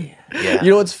pussy. Yeah.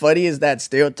 You know what's funny is that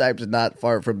stereotype is not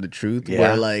far from the truth. Yeah.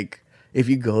 Where like if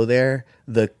you go there,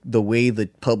 the way the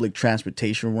public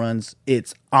transportation runs,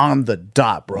 it's on the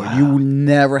dot, bro. Wow. You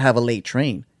never have a late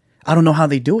train. I don't know how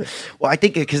they do it. Well, I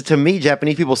think because to me,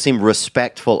 Japanese people seem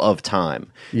respectful of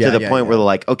time to the point where they're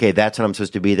like, okay, that's when I'm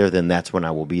supposed to be there, then that's when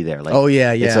I will be there. Like,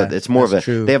 it's more that's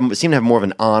of a. true. They seem to have more of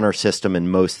an honor system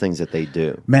in most things that they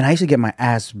do. Man, I used to get my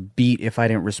ass beat if I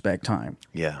didn't respect time.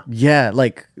 Yeah. Yeah,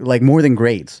 like more than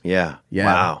grades. Yeah. Yeah.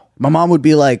 Wow. My mom would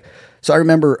be like, so I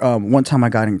remember one time I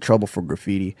got in trouble for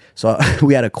graffiti. So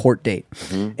we had a court date.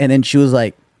 And then she was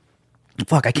like,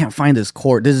 fuck, I can't find this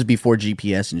court. This is before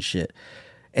GPS and shit.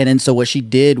 And then so what she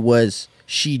did was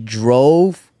she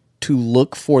drove to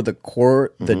look for the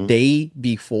court the day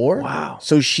before. Wow.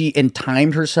 So she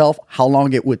timed herself how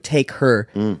long it would take her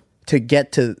to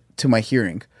get to my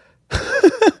hearing.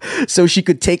 So she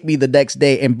could take me the next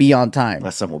day and be on time. My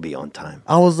son will be on time.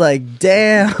 I was like,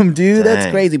 damn, dude, that's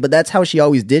Dang. crazy. But that's how she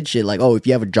always did shit. Like, oh, if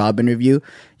you have a job interview,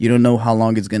 you don't know how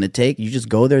long it's going to take. You just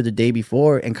go there the day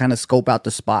before and kind of scope out the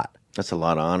spot. That's a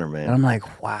lot of honor, man. And I'm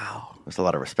like, wow. That's a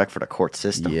lot of respect for the court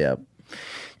system. Yeah.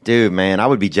 Dude, man, I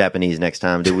would be Japanese next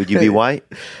time. Dude, would you be white?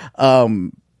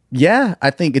 Yeah, I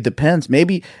think it depends.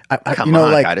 Maybe, Come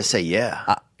on, I gotta say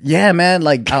yeah. yeah, man,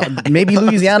 like maybe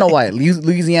Louisiana white.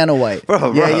 Louisiana white.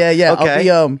 Bro, Yeah. okay.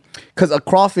 I'll be, because a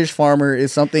crawfish farmer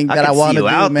is something that I can want see to you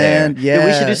do, out man. there.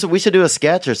 Yeah. Dude, we should do a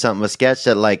sketch or something. A sketch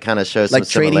that like kind of shows Like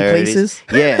some trading similarities. places?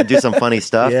 Yeah, and do some funny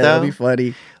stuff Yeah, though. that'd be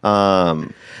funny.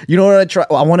 Um, You know what I try?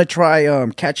 I want to try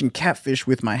catching catfish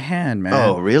with my hand, man.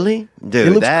 oh, really? Dude,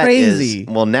 It looks that crazy. is-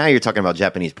 well, now you're talking about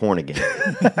Japanese porn again.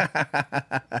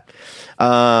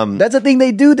 That's a thing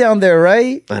they do down there,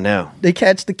 right? I know. They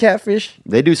catch the catfish.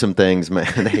 They do some things,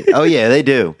 man. Oh, yeah, they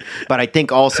do. But I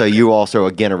think also you also,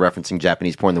 again, are referencing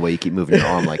Japanese porn the way you keep moving your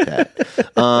arm like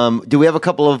that. Do we have a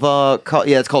couple of,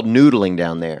 yeah, it's called noodling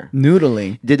down there.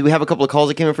 Noodling. Did we have a couple of calls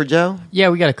that came in for Joe? Yeah,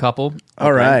 we got a couple.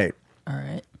 All right. All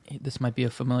right. This might be a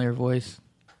familiar voice.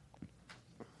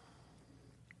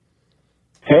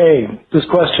 Hey, this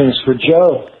question is for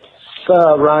Joe.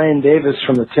 It's Ryan Davis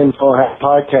from the Tinfoil Hat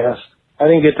Podcast. I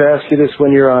didn't get to ask you this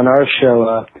when you were on our show.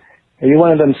 Are you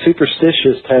one of them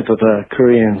superstitious type of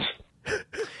Koreans?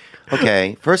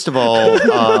 Okay, first of all,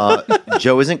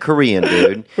 Joe isn't Korean,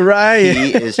 dude. Ryan.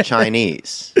 He is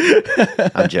Chinese.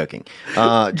 I'm joking.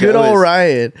 Good Joe old is-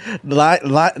 Ryan.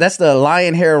 That's the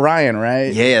lion hair Ryan,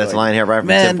 right? Yeah, that's lion hair right from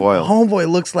Man, tinfoil. homeboy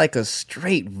looks like a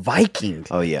straight Viking.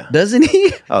 Oh, yeah. Doesn't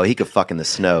he? Oh, he could fuck in the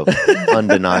snow,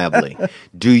 undeniably.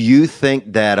 Do you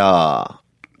think that,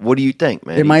 what do you think,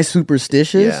 man? Am I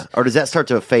superstitious? Yeah. Or does that start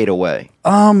to fade away?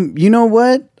 You know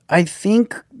what? I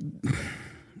think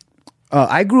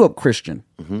I grew up Christian.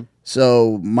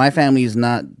 So my family is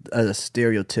not a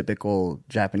stereotypical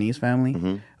Japanese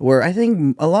family, where I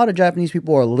think a lot of Japanese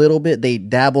people are they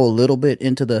dabble a little bit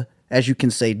into the, as you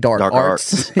can say, dark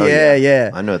arts. Oh,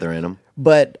 yeah. I know they're in them.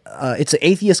 But it's an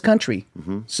atheist country,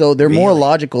 so they're more Really?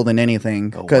 logical than anything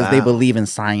because they wow. believe in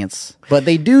science. But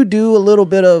they do a little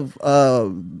bit of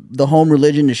the home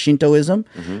religion is Shintoism,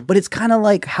 but it's kind of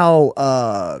like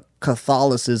how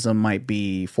Catholicism might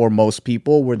be for most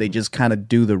people, where they just kind of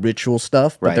do the ritual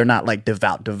stuff, but Right. they're not like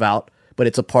devout. But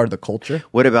it's a part of the culture.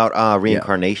 What about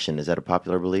reincarnation? Is that a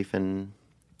popular belief in?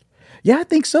 Yeah, I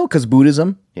think so, because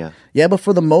Buddhism. Yeah. Yeah, but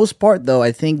for the most part, though,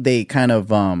 I think they kind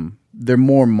of they're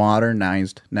more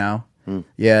modernized now.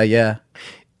 Yeah.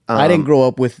 I didn't grow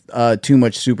up with too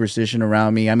much superstition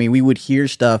around me. I mean, we would hear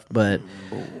stuff, but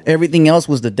everything else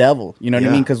was the devil. You know what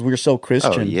I mean? Because we were so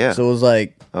Christian. Oh, yeah. So it was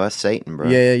like, oh, that's Satan, bro.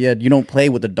 yeah. You don't play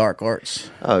with the dark arts.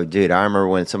 Oh, dude, I remember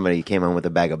when somebody came home with a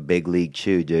bag of Big League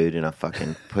Chew, dude, and I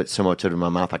fucking put so much of it in my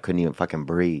mouth I couldn't even fucking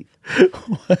breathe.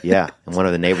 Yeah, and one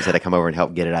of the neighbors had to come over and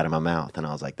help get it out of my mouth, and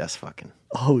I was like, that's fucking...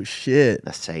 Oh, shit.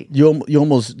 That's Satan. You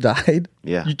almost died?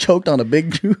 Yeah. You choked on a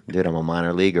Big Chew? Dude, I'm a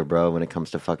minor leaguer, bro, when it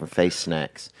comes to fucking face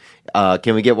snacks.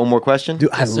 Can we get one more question? Dude,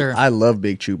 Yes, sir. I love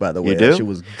Big Chew, by the way. You do? That shit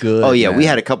was good. Oh, yeah, man. we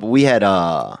had a couple... We had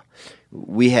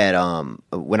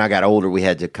when I got older, we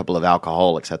had a couple of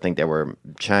alcoholics. I think they were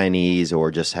Chinese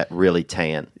or just really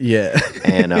tan. Yeah.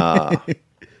 And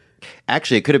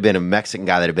actually, it could have been a Mexican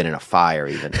guy that had been in a fire,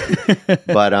 even.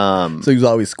 But So he was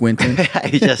always squinting.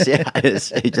 he's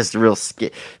just real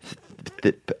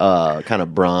kind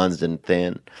of bronzed and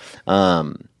thin.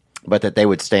 But that they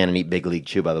would stand and eat Big League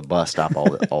Chew by the bus stop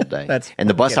all day. And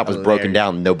the bus stop was broken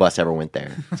down. No bus ever went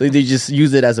there. So they just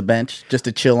use it as a bench just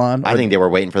to chill on? I think they were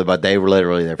waiting for the bus. They were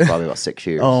literally there for probably about 6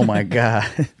 years. Oh, my God.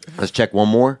 Let's check one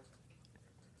more.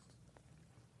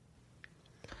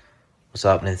 What's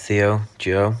happening, Theo?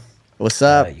 Joe? What's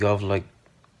up? You have like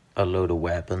a load of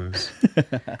weapons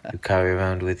you carry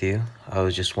around with you. I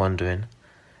was just wondering,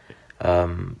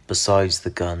 besides the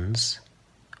guns,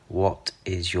 what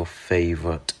is your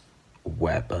favorite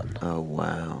weapon? Oh,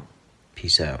 wow.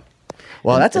 Peace out.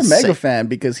 Well, that's a It's mega sa- fan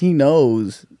because he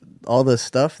knows all the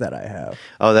stuff that I have.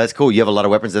 Oh, that's cool. You have a lot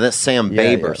of weapons. And that's Sam Yeah,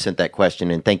 Baber yeah. sent that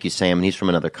question. And thank you, Sam. And he's from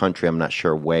another country. I'm not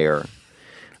sure where.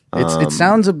 It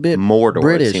sounds a bit Mordor,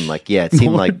 British. it seemed like. Yeah, it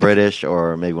seemed like British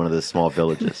or maybe one of the small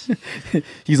villages.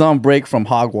 He's on break from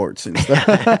Hogwarts and stuff.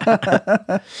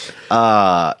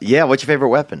 Yeah, what's your favorite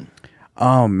weapon?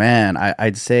 Oh, man.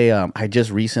 I'd say I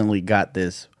just recently got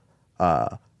this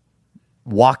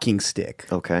walking stick.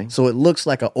 Okay. So it looks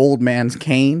like an old man's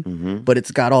cane, but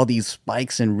it's got all these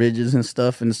spikes and ridges and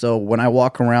stuff. And so when I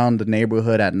walk around the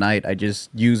neighborhood at night, I just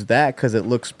use that because it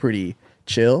looks pretty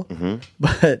chill.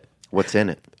 But What's in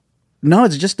it? no,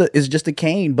 it's just a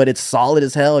cane, but it's solid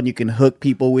as hell, and you can hook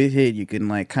people with it. You can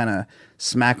like kind of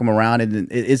smack them around, and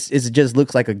it just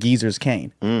looks like a geezer's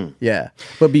cane. Yeah,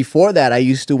 but before that, I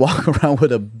used to walk around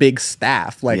with a big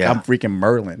staff, like Yeah. I'm freaking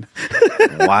Merlin.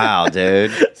 Wow,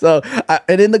 dude. So,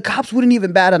 and then the cops wouldn't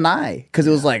even bat an eye because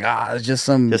it was like, it's just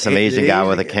some Asian guy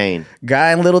with a cane.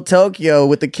 guy in Little Tokyo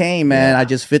with the cane, man. I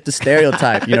just fit the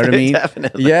stereotype. You know what I mean?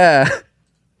 Definitely. Yeah.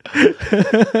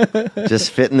 Just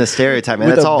fitting the stereotype, man.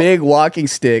 With That's a all. big walking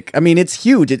stick. I mean, it's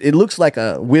huge. It looks like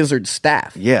a wizard's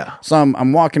staff. Yeah. So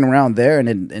I'm walking around there,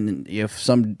 and if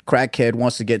some crackhead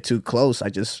wants to get too close, I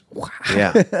just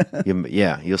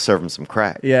You'll serve him some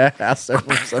crack. I'll serve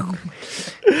him some.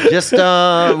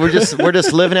 We're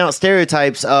just living out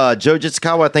stereotypes. Joe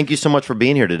Jitsukawa, thank you so much for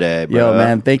being here today, bro. Yo,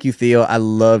 man, thank you, Theo. I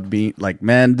loved being like,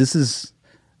 man,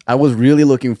 I was really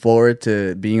looking forward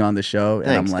to being on the show, and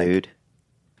Thanks, I'm like, dude.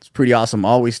 it's pretty awesome.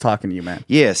 Always talking to you, man.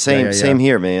 Yeah, same Yeah. same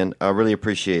here, man. I really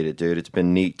appreciate it, dude. It's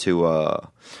been neat to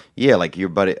like your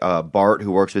buddy Bart,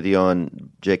 who works with you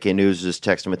on JK News, just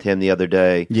texting with him the other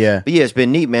day. Yeah. But yeah, it's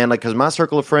been neat, man. Like, because my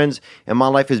circle of friends and my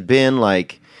life has been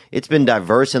like, it's been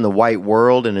diverse in the white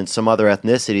world and in some other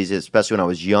ethnicities, especially when I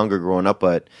was younger growing up.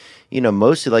 But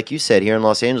mostly, like you said, here in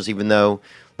Los Angeles, even though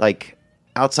like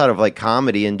outside of like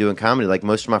comedy and doing comedy, like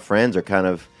most of my friends are kind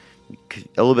of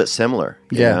a little bit similar,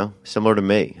 you know, similar to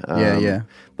me. Yeah.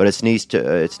 But it's neat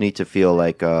to feel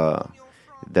like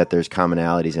that there's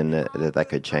commonalities and that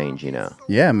could change,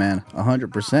 Yeah, man,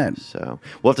 100%. So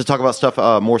we'll have to talk about stuff,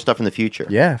 more stuff in the future.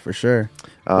 Yeah, for sure.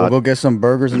 We'll go get some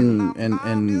burgers and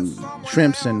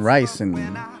shrimps and rice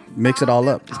and mix it all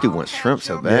up. This dude wants shrimp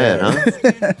so bad,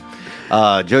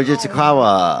 huh? Joe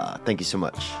Jitsukawa, thank you so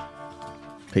much.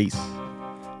 Peace.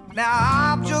 Now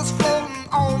I'm just floating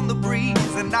on the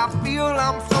breeze, and I feel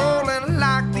I'm falling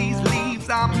like these leaves.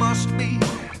 I must be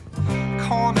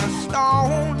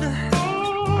cornerstone.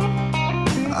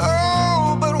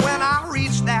 Oh, but when I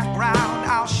reach that ground,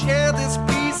 I'll share this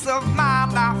peace of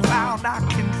mind I found. I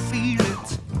can feel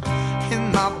it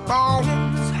in my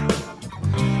bones,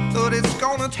 but it's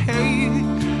gonna take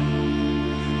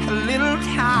a little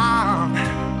time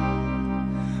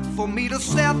for me to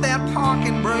set that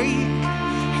parking brake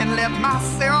and let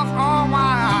myself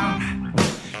unwind.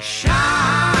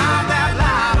 Shine that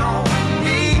light on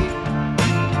me.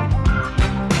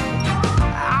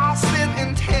 I'll sit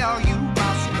and tell you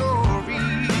my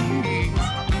stories.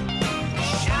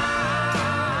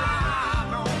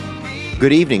 Shine on me.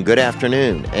 Good evening, good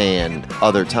afternoon, and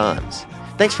other times.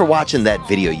 Thanks for watching that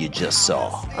video you just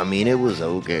saw. I mean, it was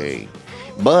okay.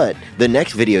 But the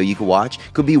next video you could watch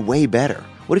could be way better.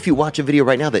 What if you watch a video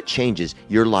right now that changes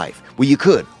your life? Well, you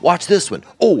could watch this one,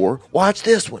 or watch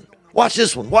this one. Watch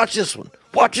this one, watch this one,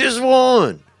 watch this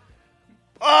one.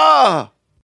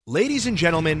 Ladies and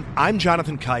gentlemen, I'm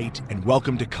Jonathan Kite, and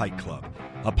welcome to Kite Club,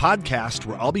 a podcast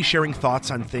where I'll be sharing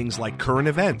thoughts on things like current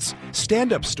events,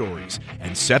 stand-up stories,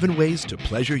 and 7 ways to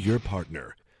pleasure your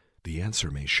partner. The answer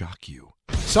may shock you.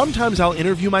 Sometimes I'll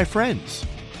interview my friends.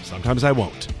 Sometimes I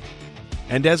won't.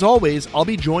 And as always, I'll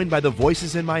be joined by the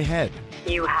voices in my head.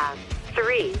 You have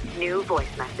 3 new voice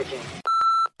messages.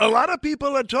 A lot of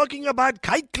people are talking about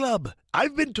Kite Club.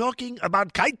 I've been talking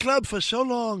about Kite Club for so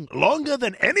long, longer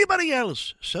than anybody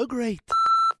else. So great.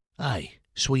 Hey,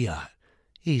 sweetheart,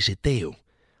 here's the deal.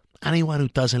 Anyone who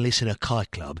doesn't listen to Kite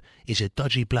Club is a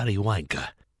dodgy bloody wanker.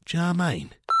 Do you know what I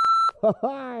mean?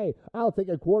 Hi, I'll take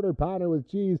a quarter pounder with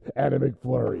cheese and a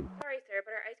McFlurry. Sorry, sir,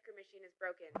 but our ice cream machine is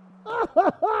broken.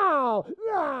 Oh,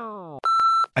 no!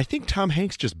 I think Tom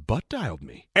Hanks just butt-dialed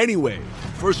me. Anyway,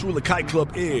 first rule of Kite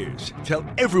Club is tell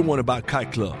everyone about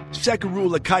Kite Club. Second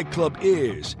rule of Kite Club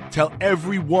is tell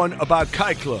everyone about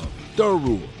Kite Club. Third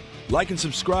rule, like and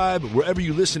subscribe wherever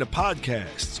you listen to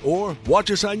podcasts or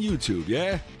watch us on YouTube,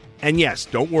 yeah? And yes,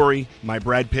 don't worry, my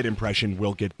Brad Pitt impression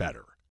will get better.